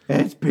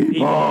 It's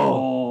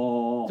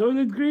people.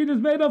 Soylent Green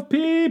is made of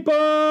people.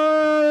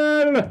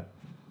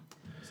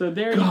 So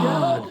there you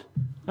go.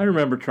 I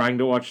remember trying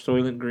to watch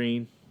Soylent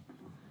Green.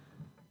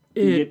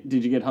 Did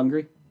you get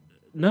hungry?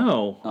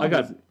 No, I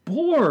got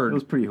bored. It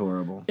was pretty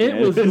horrible. It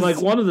was like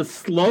one of the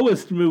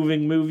slowest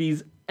moving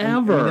movies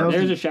ever.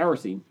 There's a shower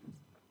scene.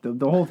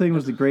 The whole thing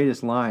was the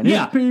greatest line.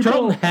 Yeah,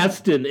 Charlton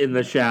Heston in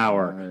the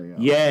shower.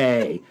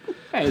 Yay.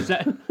 Hey,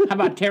 how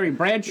about Terry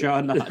Bradshaw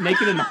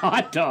naked in the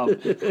hot tub?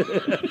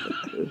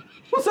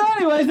 Well, so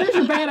anyways, there's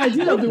your bad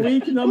idea of the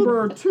week,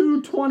 number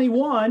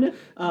 221.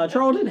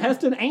 Charlton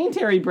Heston and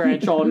Terry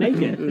Bradshaw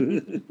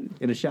naked.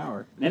 In a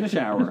shower. In a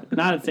shower.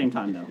 Not at the same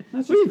time, though.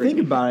 That's What do you think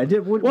about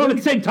it? Well, at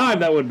the same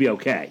time, that would be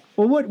okay.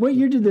 What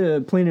year did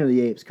the Planet of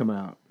the Apes come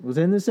out? Was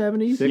it in the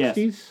 70s? 60s?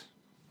 Yes.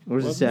 Or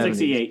was it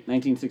 70s?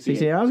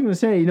 1968. I was going to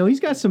say,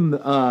 he's got some,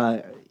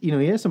 he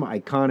has some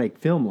iconic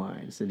film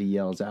lines that he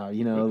yells out,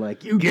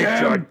 like, you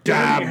Get your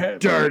damn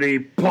dirty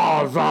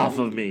paws off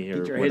of me.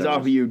 Get your hands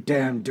off of you,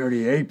 damn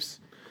dirty apes.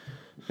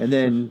 And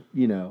then,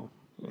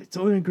 it's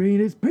Soylent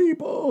Green, it's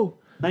people.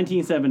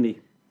 1970.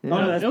 Yeah.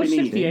 Oh, no, that's It was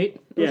beneath.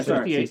 68. Yeah,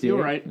 sorry. 68. You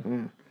were right.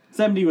 Yeah.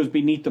 70 was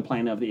Beneath the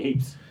Planet of the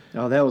Apes.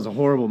 Oh, that was a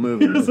horrible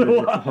movie.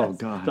 Oh,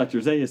 God. Dr.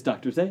 Zayas,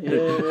 Dr. Zayas.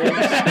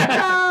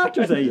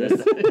 Dr.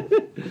 Zayas.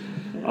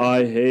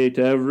 I hate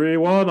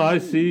everyone I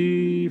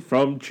see,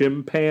 from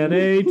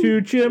chimpanzee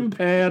to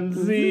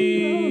chimpanzee.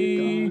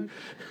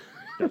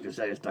 Dr.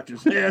 Zayas, Dr.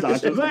 Zayas.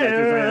 Dr.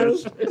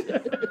 Zayas.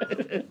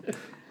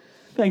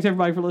 Thanks,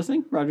 everybody, for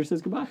listening. Roger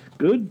says goodbye.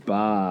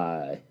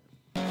 Goodbye.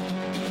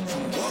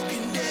 From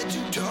Walking Dead to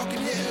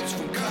Talking Heads,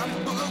 from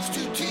comic books to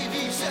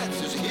TV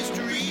sets, there's a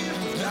history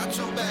of not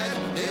so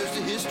bad. There's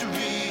the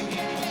history.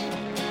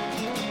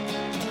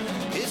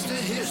 It's the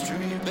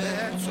history of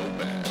bad, so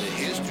bad. The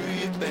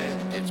history of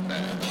bad, it's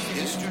bad. The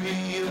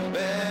history of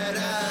bad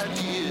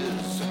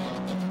ideas.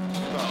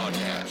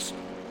 Podcast.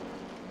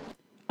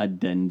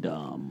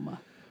 Addendum.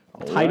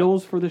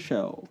 Titles for the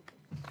show.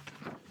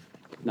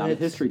 Not a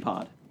history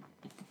pod.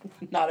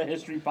 Not a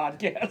history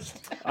podcast.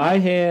 I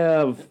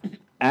have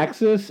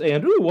Axis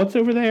and, what's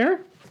over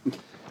there?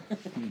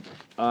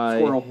 I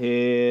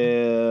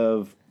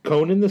have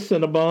Conan the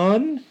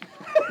Cinnabon.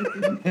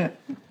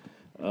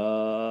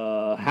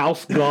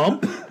 House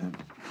Gump.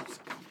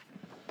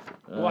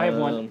 Oh, I have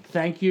one.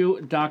 Thank you,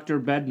 Dr.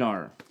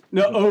 Bednar.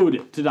 No,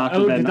 Ode to Dr.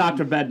 Ode Bednar. to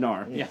Dr.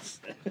 Bednar. Yes.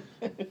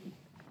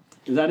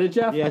 Is that it,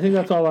 Jeff? Yeah, I think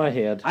that's all I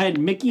had. I had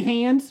Mickey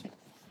Hands.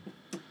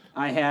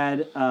 I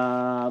had,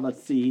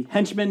 let's see,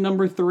 Henchman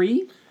number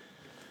 3.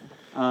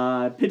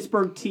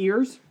 Pittsburgh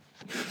Tears.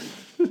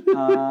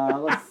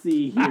 Let's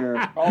see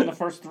here. All in the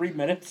first 3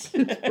 minutes.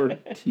 For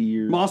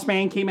tears. Moss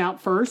Man came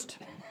out first.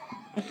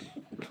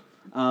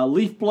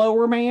 Leaf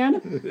Blower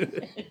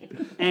Man,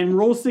 and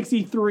Rule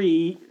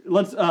 63.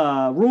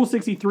 Rule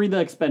 63, The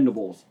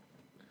Expendables.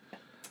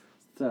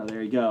 So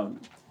there you go.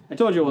 I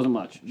told you it wasn't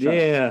much. Shut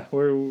up.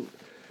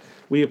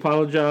 We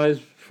apologize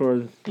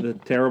for the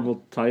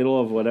terrible title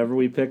of whatever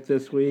we picked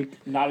this week.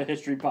 Not a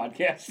history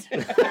podcast.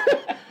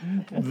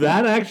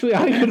 That actually,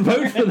 I could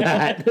vote for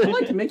that. I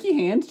liked Mickey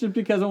Hands just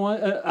because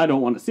I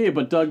don't want to see it,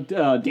 but Doug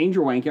Danger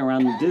Wanking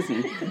around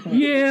Disney.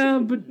 Yeah,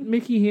 but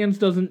Mickey Hands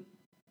doesn't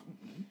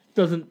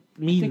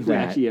mean I think that. we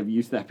actually have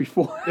used that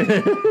before.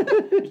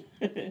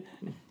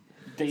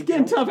 It's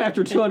getting tough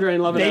after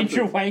 211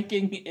 Danger episodes.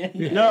 Wanking in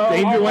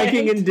Danger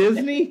Wanking in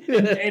Disney?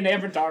 in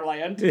Avatar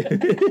Land.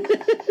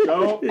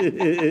 No.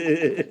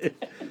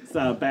 It's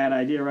a bad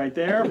idea right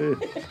there.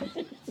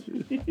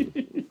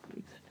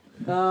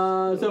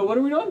 So what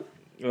are we doing?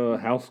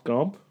 House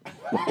Gump.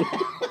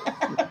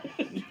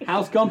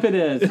 House Gump it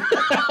is.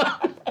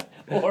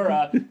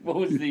 Or what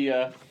was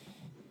the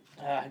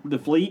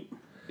Fleet?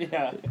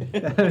 Yeah.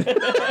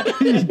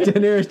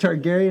 Daenerys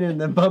Targaryen and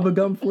the Bubba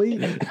Gump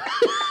fleet.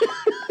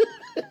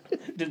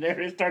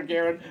 Daenerys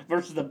Targaryen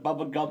versus the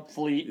Bubba Gump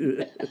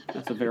fleet.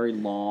 That's a very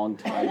long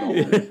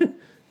title.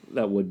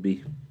 That would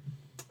be.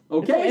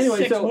 Okay,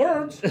 anyway, 6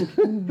 words.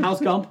 House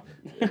Gump.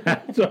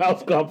 So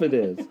House Gump it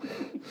is.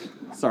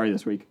 Sorry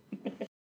this week.